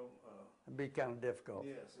 You know. It'd be kind of difficult.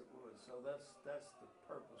 Yes, it would. So that's the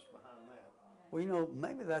purpose behind that. Well,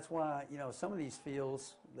 maybe that's why, some of these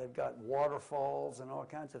fields, they've got waterfalls and all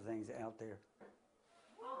kinds of things out there.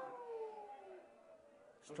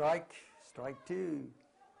 Strike two.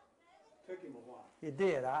 Took him a while. It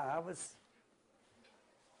did. I was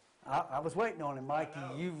waiting on him, Mike.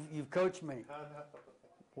 You've coached me. I know.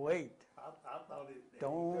 Wait. I thought it.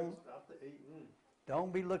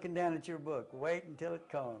 Don't be looking down at your book. Wait until it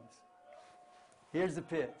comes. Here's the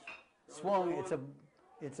pitch. Swung.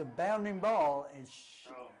 It's a bounding ball, and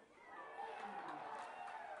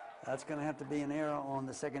that's going to have to be an error on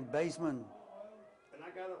the second baseman. And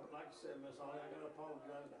like I said, Miss Holly, I got to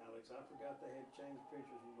apologize to Alex. I forgot they had changed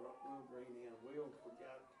pitchers and brought Will Green in. Will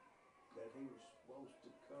forgot that he was supposed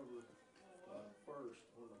to cover first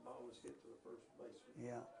when the ball was hit to the first baseman.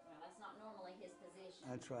 Yeah. Well, that's not normally his position.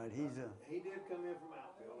 That's right. He did come in from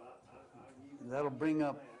outfield. That'll bring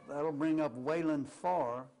up Waylon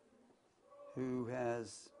Farr, who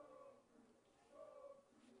has,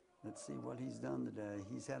 let's see what he's done today.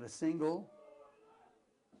 He's had a single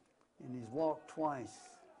And he's walked twice.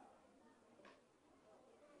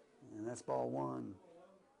 And that's ball one.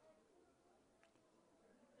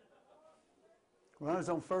 Runners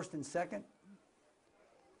on first and second.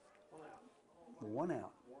 One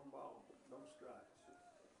out. One ball, no strikes.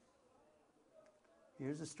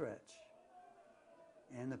 Here's the stretch.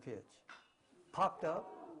 And the pitch. Popped up.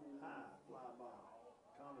 High fly ball.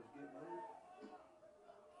 Connor's getting under.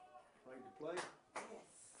 Ready to play?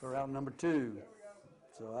 For out number two.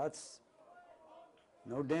 So that's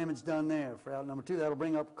no damage done there for out number two. That'll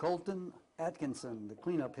bring up Colton Atkinson, the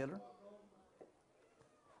cleanup hitter,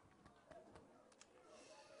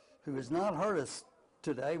 who has not hurt us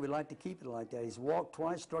today. We like to keep it like that. He's walked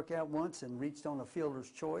twice, struck out once, and reached on a fielder's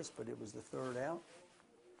choice, but it was the third out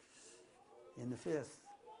in the fifth.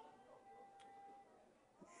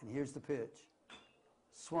 And here's the pitch.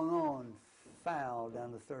 Swung on, foul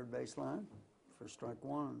down the third baseline for strike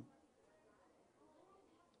one.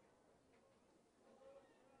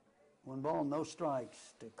 One ball, no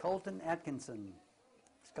strikes to Colton Atkinson,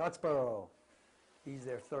 Scottsboro. He's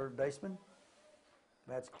their third baseman.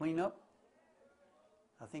 That's cleanup.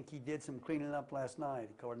 I think he did some cleaning up last night,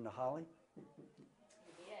 according to Holly. He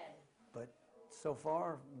did. But so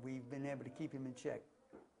far, we've been able to keep him in check.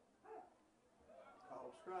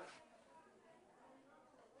 Call strike.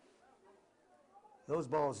 Those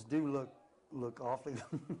balls do look awfully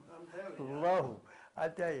I'm telling you. low. I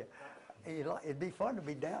tell you, it'd be fun to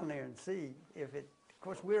be down there and see if it. Of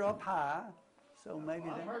course, we're up high, so maybe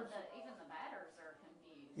I've that. heard Even the batters are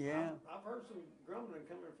confused. Yeah, I've heard some grumbling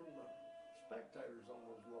coming from the spectators on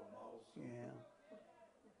those low balls. yeah.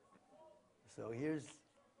 So here's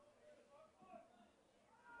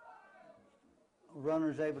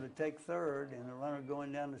runner's able to take third, and the runner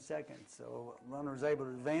going down to second. So runner's able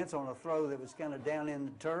to advance on a throw that was kind of down in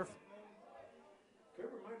the turf.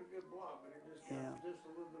 Cooper made a good block, but it just got Yeah. just a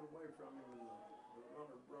little bit away from him, and the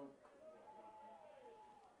runner broke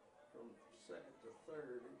from second to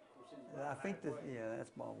third. Of course, he's I about think that, halfway. yeah, that's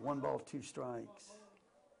ball. One ball, two strikes.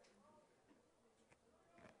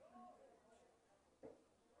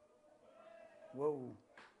 Whoa,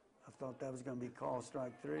 I thought that was going to be called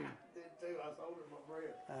strike three. Did too. I was holding my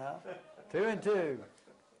breath. 2-2.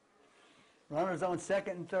 Runners on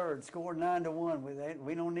second and third, scored 9-1.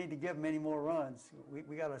 We don't need to give them any more runs.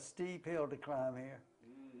 We got a steep hill to climb here.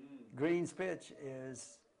 Green's pitch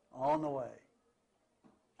is on the way.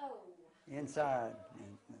 Oh. Inside.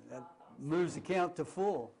 And that moves the count to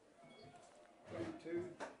full. 2 outs.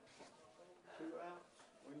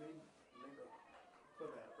 We need a put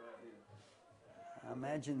out right here. I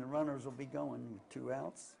imagine the runners will be going with 2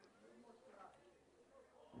 outs.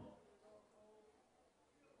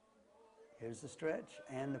 Here's the stretch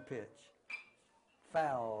and the pitch.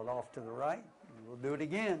 Fouled off to the right. We'll do it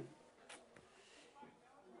again.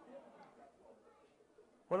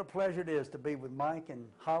 What a pleasure it is to be with Mike and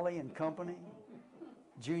Holly and company,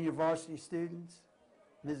 junior varsity students,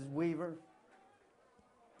 Mrs. Weaver.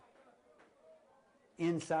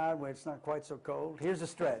 Inside where it's not quite so cold. Here's the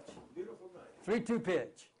stretch. Beautiful day. 3-2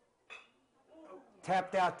 pitch.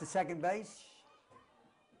 Tapped out to second base.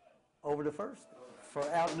 Over to first for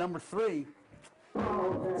out number 3. So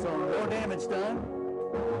more damage done.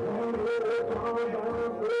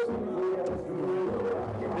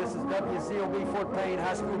 This is WCOB Fort Payne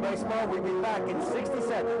High School Baseball. We'll be back in 60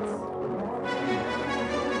 seconds.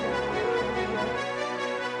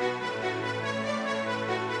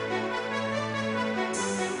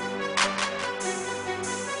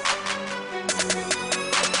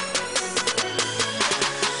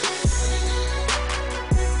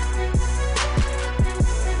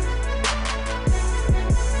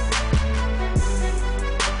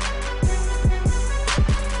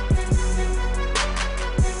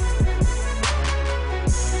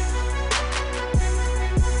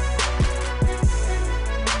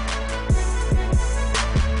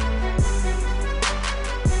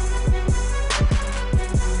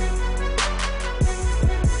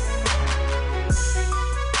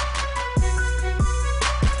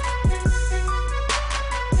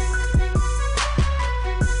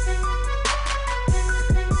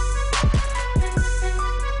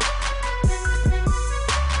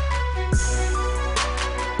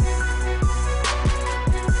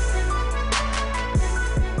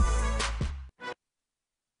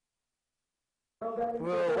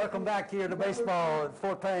 Well, welcome back here to baseball at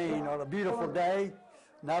Fort Payne on a beautiful day.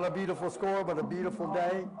 Not a beautiful score, but a beautiful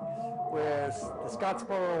day, where the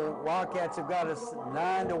Scottsboro Wildcats have got us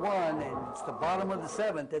 9-1, and it's the bottom of the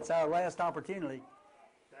 7th. It's our last opportunity.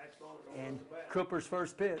 And Cooper's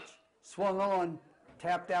first pitch, swung on,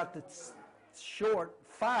 tapped out to short,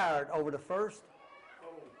 fired over to first.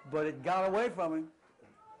 but it got away from him.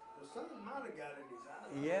 The sun might have got in his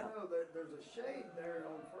eyes. Yeah. I know that there's a shade there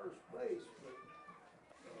on first base, but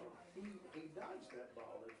he dodged that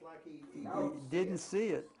ball. It's like he He didn't see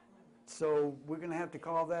it. So we're going to have to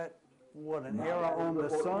call that, what, an error on the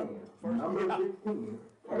sun? Number 16,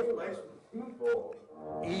 Caleb Stiefel.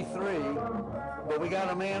 E3, but we got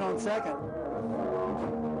a man on second.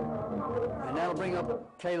 And that'll bring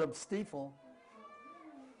up Caleb Stiefel.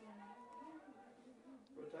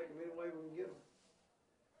 We'll take him any way we can get him.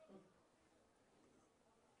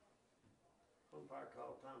 Umpire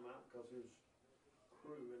called timeout because there's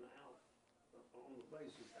crew in the out on the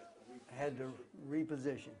bases. Had to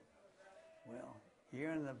reposition. Well,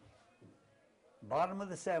 here in the bottom of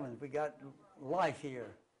the seventh, we got life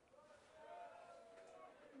here.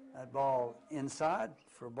 That ball inside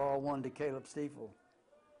for ball one to Caleb Stiefel.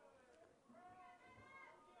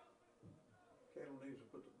 Caleb needs to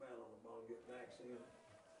put the bat on the ball and get Dax in.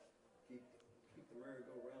 Keep the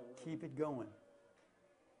merry-go-round running. Keep it going.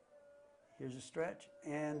 Here's a stretch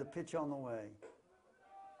and the pitch on the way.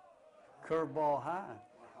 Curveball high.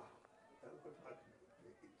 Wow. That looked like a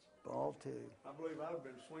pitch. Ball two. I believe I've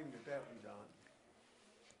been swinging at that one, John.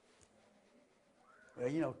 Well,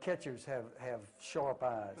 you know, catchers have sharp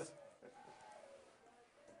eyes.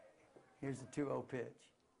 Here's the 2-0 pitch.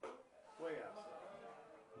 Way outside.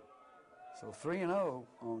 So 3-0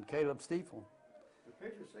 on Caleb Stiefel. The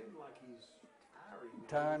pitcher seems like he's tiring.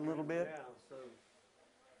 Tired a little bit? Yeah, so.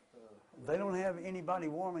 They don't have anybody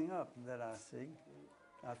warming up that I see.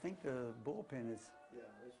 I think the bullpen is Yeah,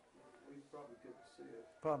 we probably couldn't see it.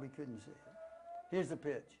 probably couldn't see it. Here's the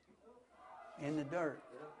pitch. In the dirt,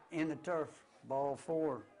 in the turf, ball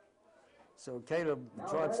four. So Caleb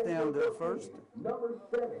trots down to first. Number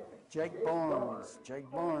 7, Jake Barnes. Jake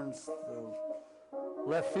Barnes, the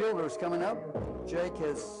left fielder, is coming up. Jake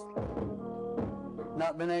has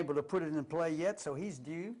not been able to put it in play yet, so he's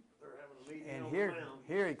due. They're having a meeting And on here, the mound.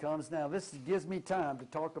 here he comes. Now, this gives me time to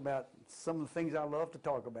talk about some of the things I love to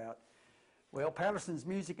talk about. Well, Patterson's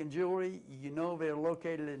Music and Jewelry, you know they're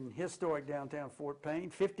located in historic downtown Fort Payne.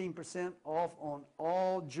 15% off on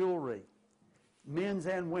all jewelry, men's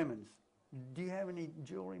and women's. Do you have any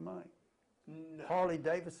jewelry, Mike? No. Harley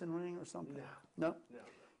Davidson ring or something? No. No?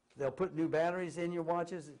 They'll put new batteries in your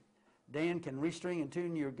watches. Dan can restring and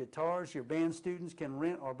tune your guitars. Your band students can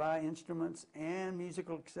rent or buy instruments and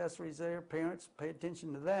musical accessories there. Parents, pay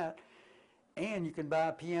attention to that. And you can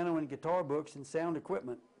buy piano and guitar books and sound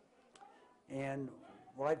equipment. And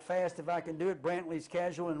right fast, if I can do it, Brantley's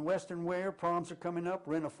Casual and Western Wear. Proms are coming up.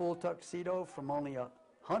 Rent a full tuxedo from only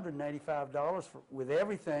 $185 with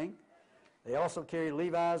everything. They also carry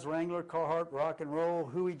Levi's, Wrangler, Carhartt, Rock and Roll,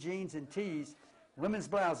 Huey jeans and tees, women's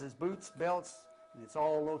blouses, boots, belts, and it's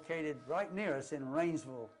all located right near us in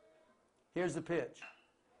Rainsville. Here's the pitch.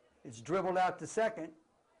 It's dribbled out to second.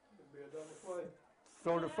 It'd be a double play.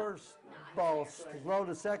 Throw to first. Ball slow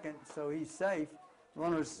to second, so he's safe.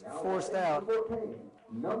 Runners forced out.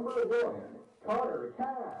 Number 1, Connor Cash.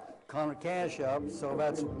 Connor Cash up, so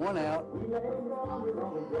that's one out.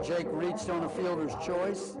 Jake reached on a fielder's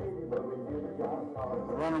choice.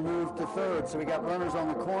 The runner moved to third, so we got runners on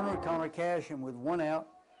the corner. Connor Cash and with one out.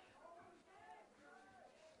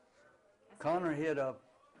 Connor hit a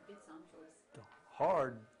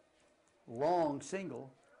hard, long single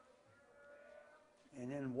and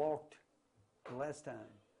then walked the last time.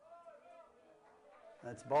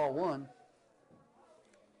 That's ball one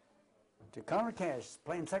to Connor Cash,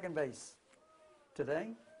 playing second base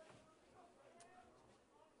today.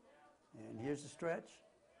 And here's the stretch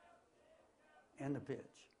and the pitch.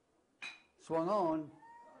 Swung on,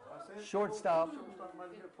 shortstop.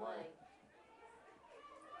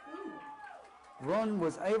 Run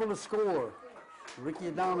was able to score. Ricky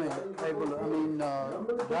Adame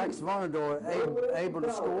Dax Vonador able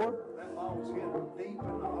to score. That ball was hit deep in the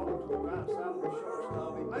hole to the right side of the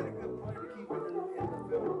shortstop. He made a good play to keep it in the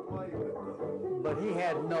field of play, but he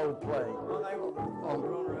had no play. unable to throw the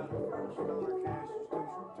runner out at first. Connor Cash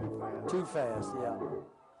was too fast. Too fast, yeah.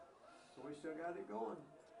 So we still got it going.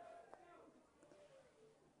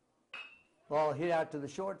 Ball hit out to the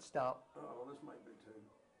shortstop. Oh, this might be two.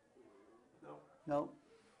 No, No,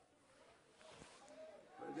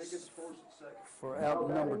 but they get forced at second. for out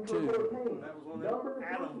number two. That was one of them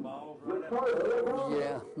Adam balls right out.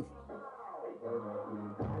 Yeah.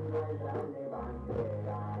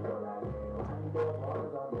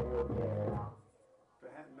 If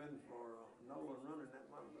it hadn't been for Nolan running, that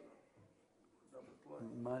might have been a double play.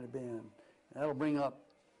 Might have been. That'll bring up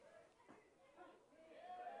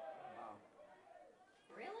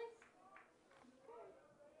Really?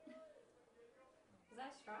 Was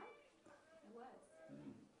that a strike? It was.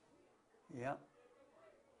 Yeah.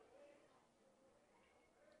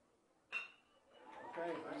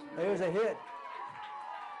 Okay, There's a hit.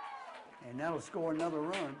 And that'll score another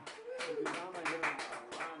run.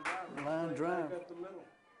 Line drive. Up the middle.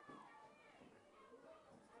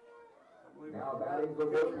 Now batting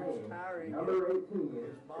for Fort Payne, number 18,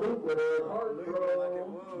 Cooper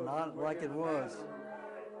Hartgrove. Not like it was.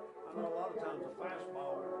 I know a lot of times a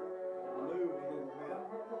fastball will move a little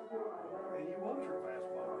bit, and you want your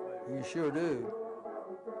fastball to move. You sure do.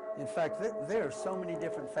 In fact, there are so many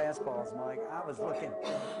different fastballs, Mike. I was looking.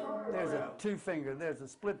 There's a two-finger, there's a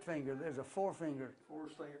split finger, there's a four-finger.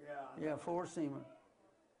 Four-seamer, yeah. Yeah, four-seamer.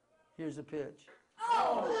 Here's a pitch.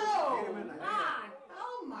 Hit him in the head.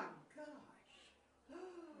 Oh my gosh.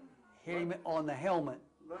 Hit him on the helmet.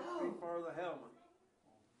 Lucky for the helmet.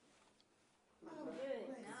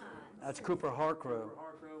 That's Cooper Hartgrove.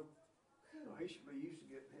 Hartgrove. Oh, he should be used to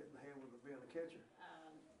getting hit in the head with being a catcher.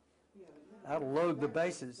 That'll load the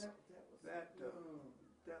bases. That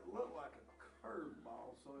looked like a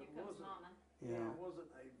curveball, so it wasn't. Yeah. It wasn't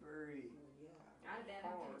a very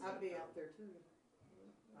hard. I'd be out there too.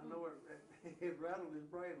 I know it rattled his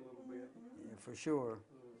brain a little bit. Yeah, for sure.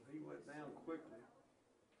 He went down quickly.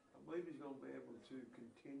 I believe he's going to be able to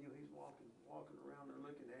continue. He's walking around there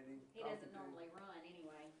looking at him. He doesn't normally run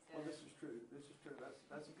anyway. So. Well, this is true. This is true.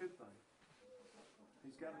 That's a good thing.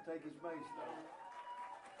 He's got to take his base though.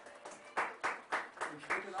 He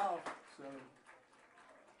shook it off, so.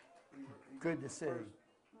 Good to see.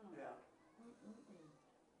 Yeah.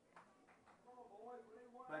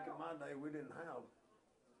 Back in my day, we didn't have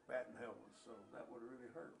batting helmets, so that would have really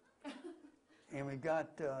hurt. And we got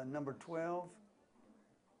number 12.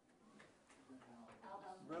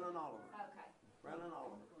 Brennan Oliver. Okay. Brennan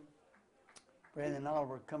Oliver. Brandon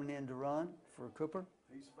Oliver coming in to run for Cooper.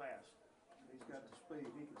 He's fast. He's got the speed.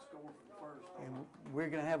 He can score from first. And we're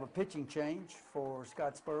going to have a pitching change for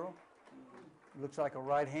Scottsboro. Looks like a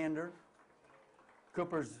right-hander.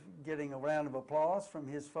 Cooper's getting a round of applause from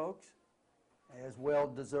his folks, as well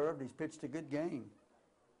deserved. He's pitched a good game.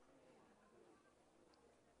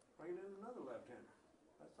 Bringing in another left-hander.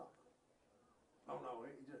 That's all. Oh no,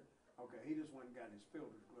 he just went and got his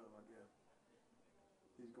fielder's glove, I guess.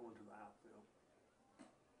 He's going to the outfield.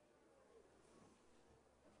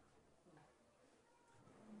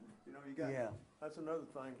 You know, you got. Yeah. That's another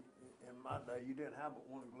thing. In my day, you didn't have but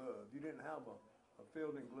one glove. You didn't have a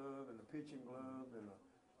fielding glove and a pitching glove and a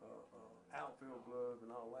outfield glove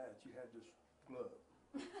and all that. You had just glove.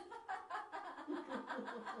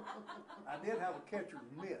 I did have a catcher's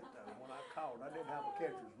mitt though. When I called, I did have a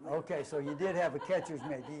catcher's mitt. Okay, so you did have a catcher's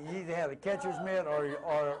mitt. You either had a catcher's mitt or you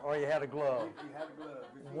had a glove. You had a glove.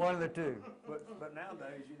 One of the two. But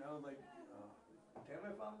nowadays, you know, they tell me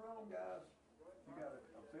if I'm wrong, guys. You got a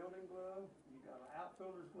fielding glove, you got an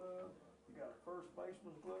outfielder's glove, you got a first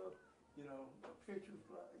baseman's glove, you know, a pitcher's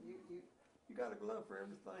glove. You got a glove for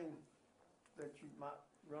everything that you might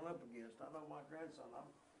run up against. I know my grandson,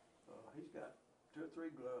 he's got 2 or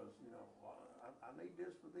 3 gloves. You know, I need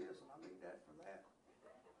this for this, and I need that for that.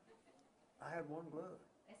 I had one glove.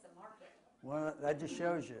 It's a market. Well, that just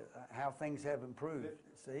shows you how things have improved.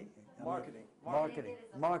 See? Marketing. Marketing.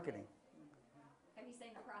 Have you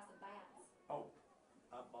seen the price of bats? Oh,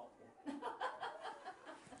 I bought one.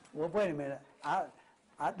 Well, wait a minute.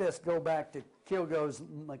 I just go back to Kilgo's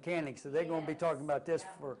Mechanics. So they're going to be talking about this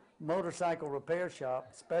for motorcycle repair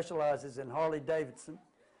shop, specializes in Harley-Davidson,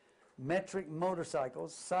 metric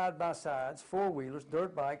motorcycles, side-by-sides, four-wheelers,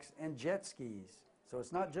 dirt bikes, and jet skis. So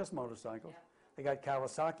it's not just motorcycles. They got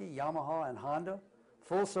Kawasaki, Yamaha, and Honda,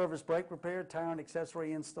 full-service brake repair, tire and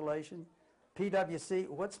accessory installation, PWC.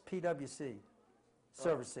 What's PWC?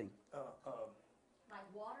 Servicing. Like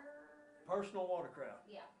water? Personal watercraft.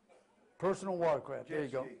 Yeah. Personal watercraft, there you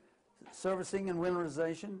go. Servicing and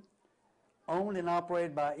winterization, owned and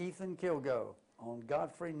operated by Ethan Kilgo on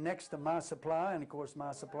Godfrey next to My Supply, and of course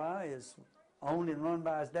My Supply is owned and run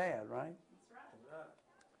by his dad, right? That's right.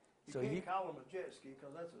 You So can't call him a jet ski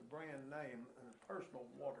because that's a brand name and a personal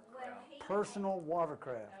watercraft. Personal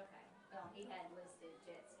watercraft. Okay. Well, he had listed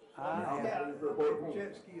jet ski.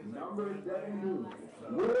 Jet ski is number 17,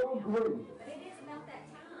 Will Green. But it is about that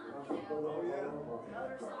time, you know.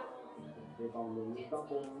 Motorcycles, jet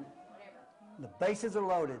skis, whatever. The bases are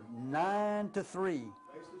loaded, 9-3. Bases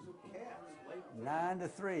of cats.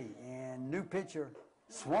 9-3, and new pitcher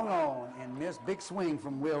swung on and missed. Big swing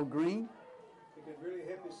from Will Green. He could really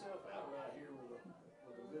help himself out right here with a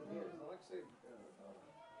good hit. Like I said,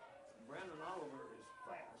 Brandon Oliver is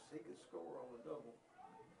fast. He could score on a double.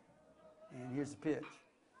 And here's the pitch.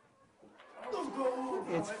 Oh,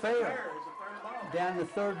 It's that's fair. It's a fair ball. Down the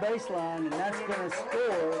third baseline, and that's going to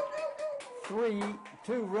score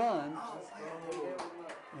two runs,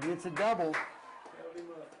 and it's a double.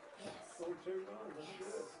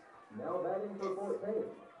 Now batting for Fort Payne.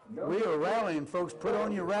 We are rallying, folks. Put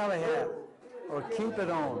on your rally hat or keep it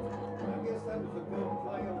on. I guess that was a good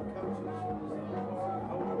play on the coaches.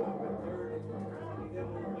 Hold it up at third and he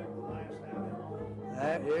didn't want to make the last out at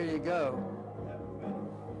home. There you go. That would have been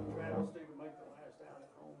a travesty to make the last out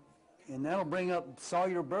at home. And that'll bring up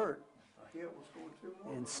Sawyer Burt. Hill will score 2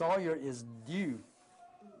 more. And Sawyer is due.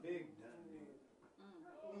 Big time.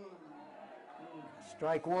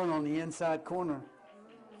 Strike one on the inside corner.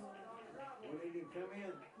 We need him to come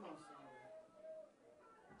in.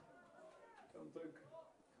 Come through.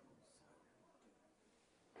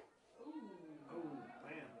 Oh,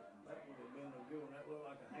 man. That would have been a good one. That looked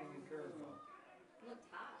like a hanging curveball. Looked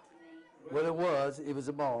hot to me. Well, it was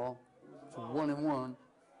a ball. It's a 1-1.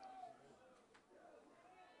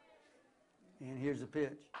 And here's the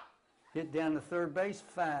pitch. Hit down to third base,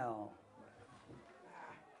 foul.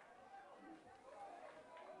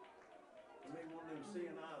 Maybe one of them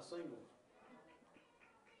CNI singles.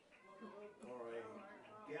 Or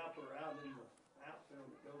a galper out in the outfield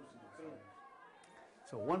that goes to the finish.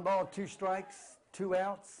 So 1 ball, 2 strikes, 2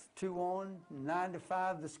 outs, 2 on,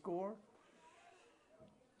 9-5 the score.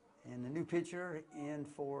 And the new pitcher in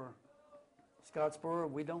for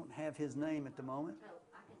Scottsboro, we don't have his name at the moment. Oh,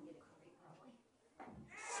 I can get it for you probably.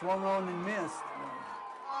 Swung on and missed.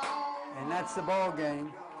 And that's the ball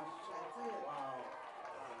game.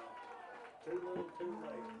 Too little, too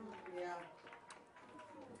late. Yeah.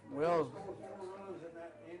 Well, 4 runs in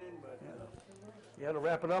that inning, but yeah, to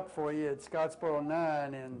wrap it up for you, it's Scottsboro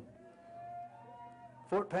 9 and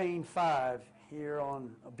Fort Payne 5 here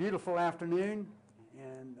on a beautiful afternoon.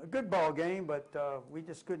 And a good ball game, but we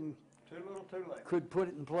just too little, too late. could put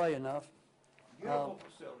it in play enough. Beautiful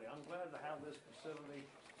facility. I'm glad to have this facility.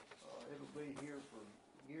 It'll be here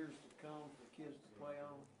for years to come for kids to play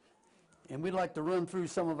on. And we'd like to run through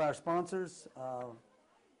some of our sponsors,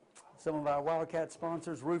 some of our Wildcat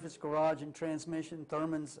sponsors: Rufus Garage and Transmission,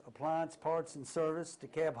 Thurman's Appliance Parts and Service,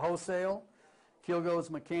 DeKalb Wholesale, Kilgo's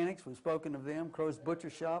Mechanics, we've spoken of them, Crow's Butcher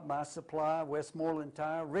Shop, My Supply, Westmoreland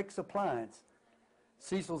Tire, Rick's Appliance,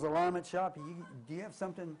 Cecil's Alignment Shop. Do you have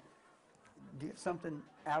something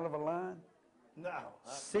out of a line? No.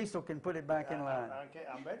 Cecil can put it back in line.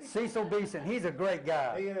 I'm ready. Cecil Beeson, he's a great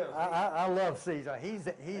guy. He is. I love Cecil. He's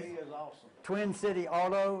He is awesome. Twin City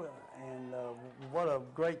Auto, and what a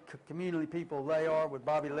great community people they are with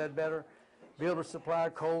Bobby Ledbetter. Builder Supply,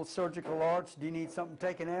 Cole Surgical Arts. Do you need something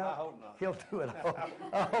taken out? I hope not. He'll do it.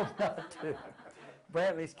 I hope not too.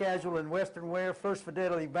 Bradley's Casual and Western Wear, First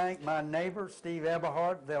Fidelity Bank, my neighbor, Steve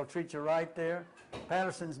Eberhardt. They'll treat you right there.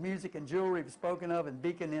 Patterson's Music and Jewelry, we've spoken of, and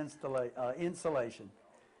Beacon Insulation.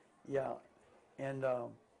 Yeah. And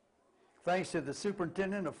thanks to the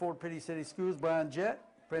superintendent of Fort Petty City Schools, Brian Jett,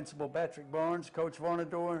 Principal Patrick Barnes, Coach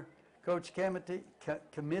Varnador, Coach Caminetti.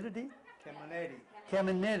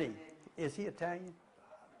 Is he Italian?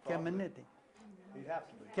 Caminetti. He'd have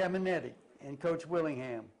to be. Caminetti and Coach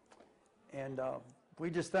Willingham. And we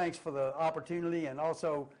just thanks for the opportunity, and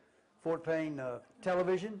also Fort Payne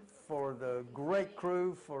Television for the great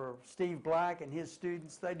crew, for Steve Black and his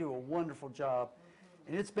students. They do a wonderful job.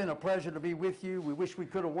 And it's been a pleasure to be with you. We wish we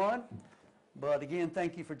could have won. But again,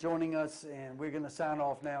 thank you for joining us, and we're going to sign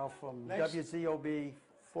off now from WZOB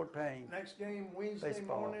Fort Payne. Next game Wednesday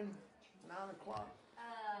Baseball. morning, 9 o'clock.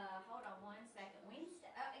 Hold on 1 second. Wednesday,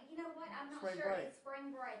 you know what? I'm not Spring sure break. it's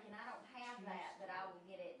spring break, and I don't have that, but I will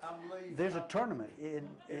get it. I believe. There's a tournament. It's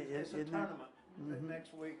a isn't it? tournament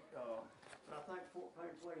next week. I think Fort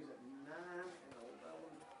Payne plays at 9 and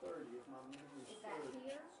 11:30 if my memory Is that serves.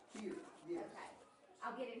 here? Here, yes. Okay.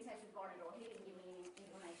 I'll get in touch with Varnador. He didn't give me any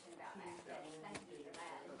information about that, but thank you for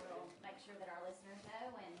that. And we'll make sure that our listeners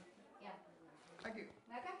know, and, yeah. Thank you.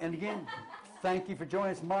 Okay. And again, thank you for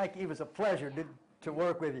joining us, Mike. It was a pleasure to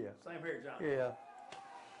work with you. Same here, John. Yeah.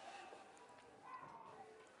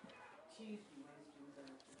 Tuesday, Wednesday, and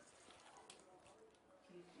Thursday.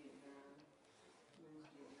 Tuesday at 9,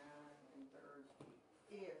 Wednesday at 9, and Thursday,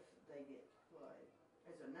 if they get played.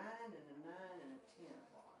 There's a 9 and a 9 and a 10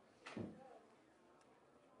 o'clock.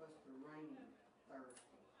 Supposed to be raining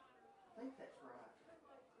Thursday. I think that's right.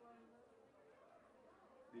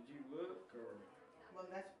 Did you look or? Well,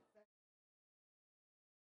 that's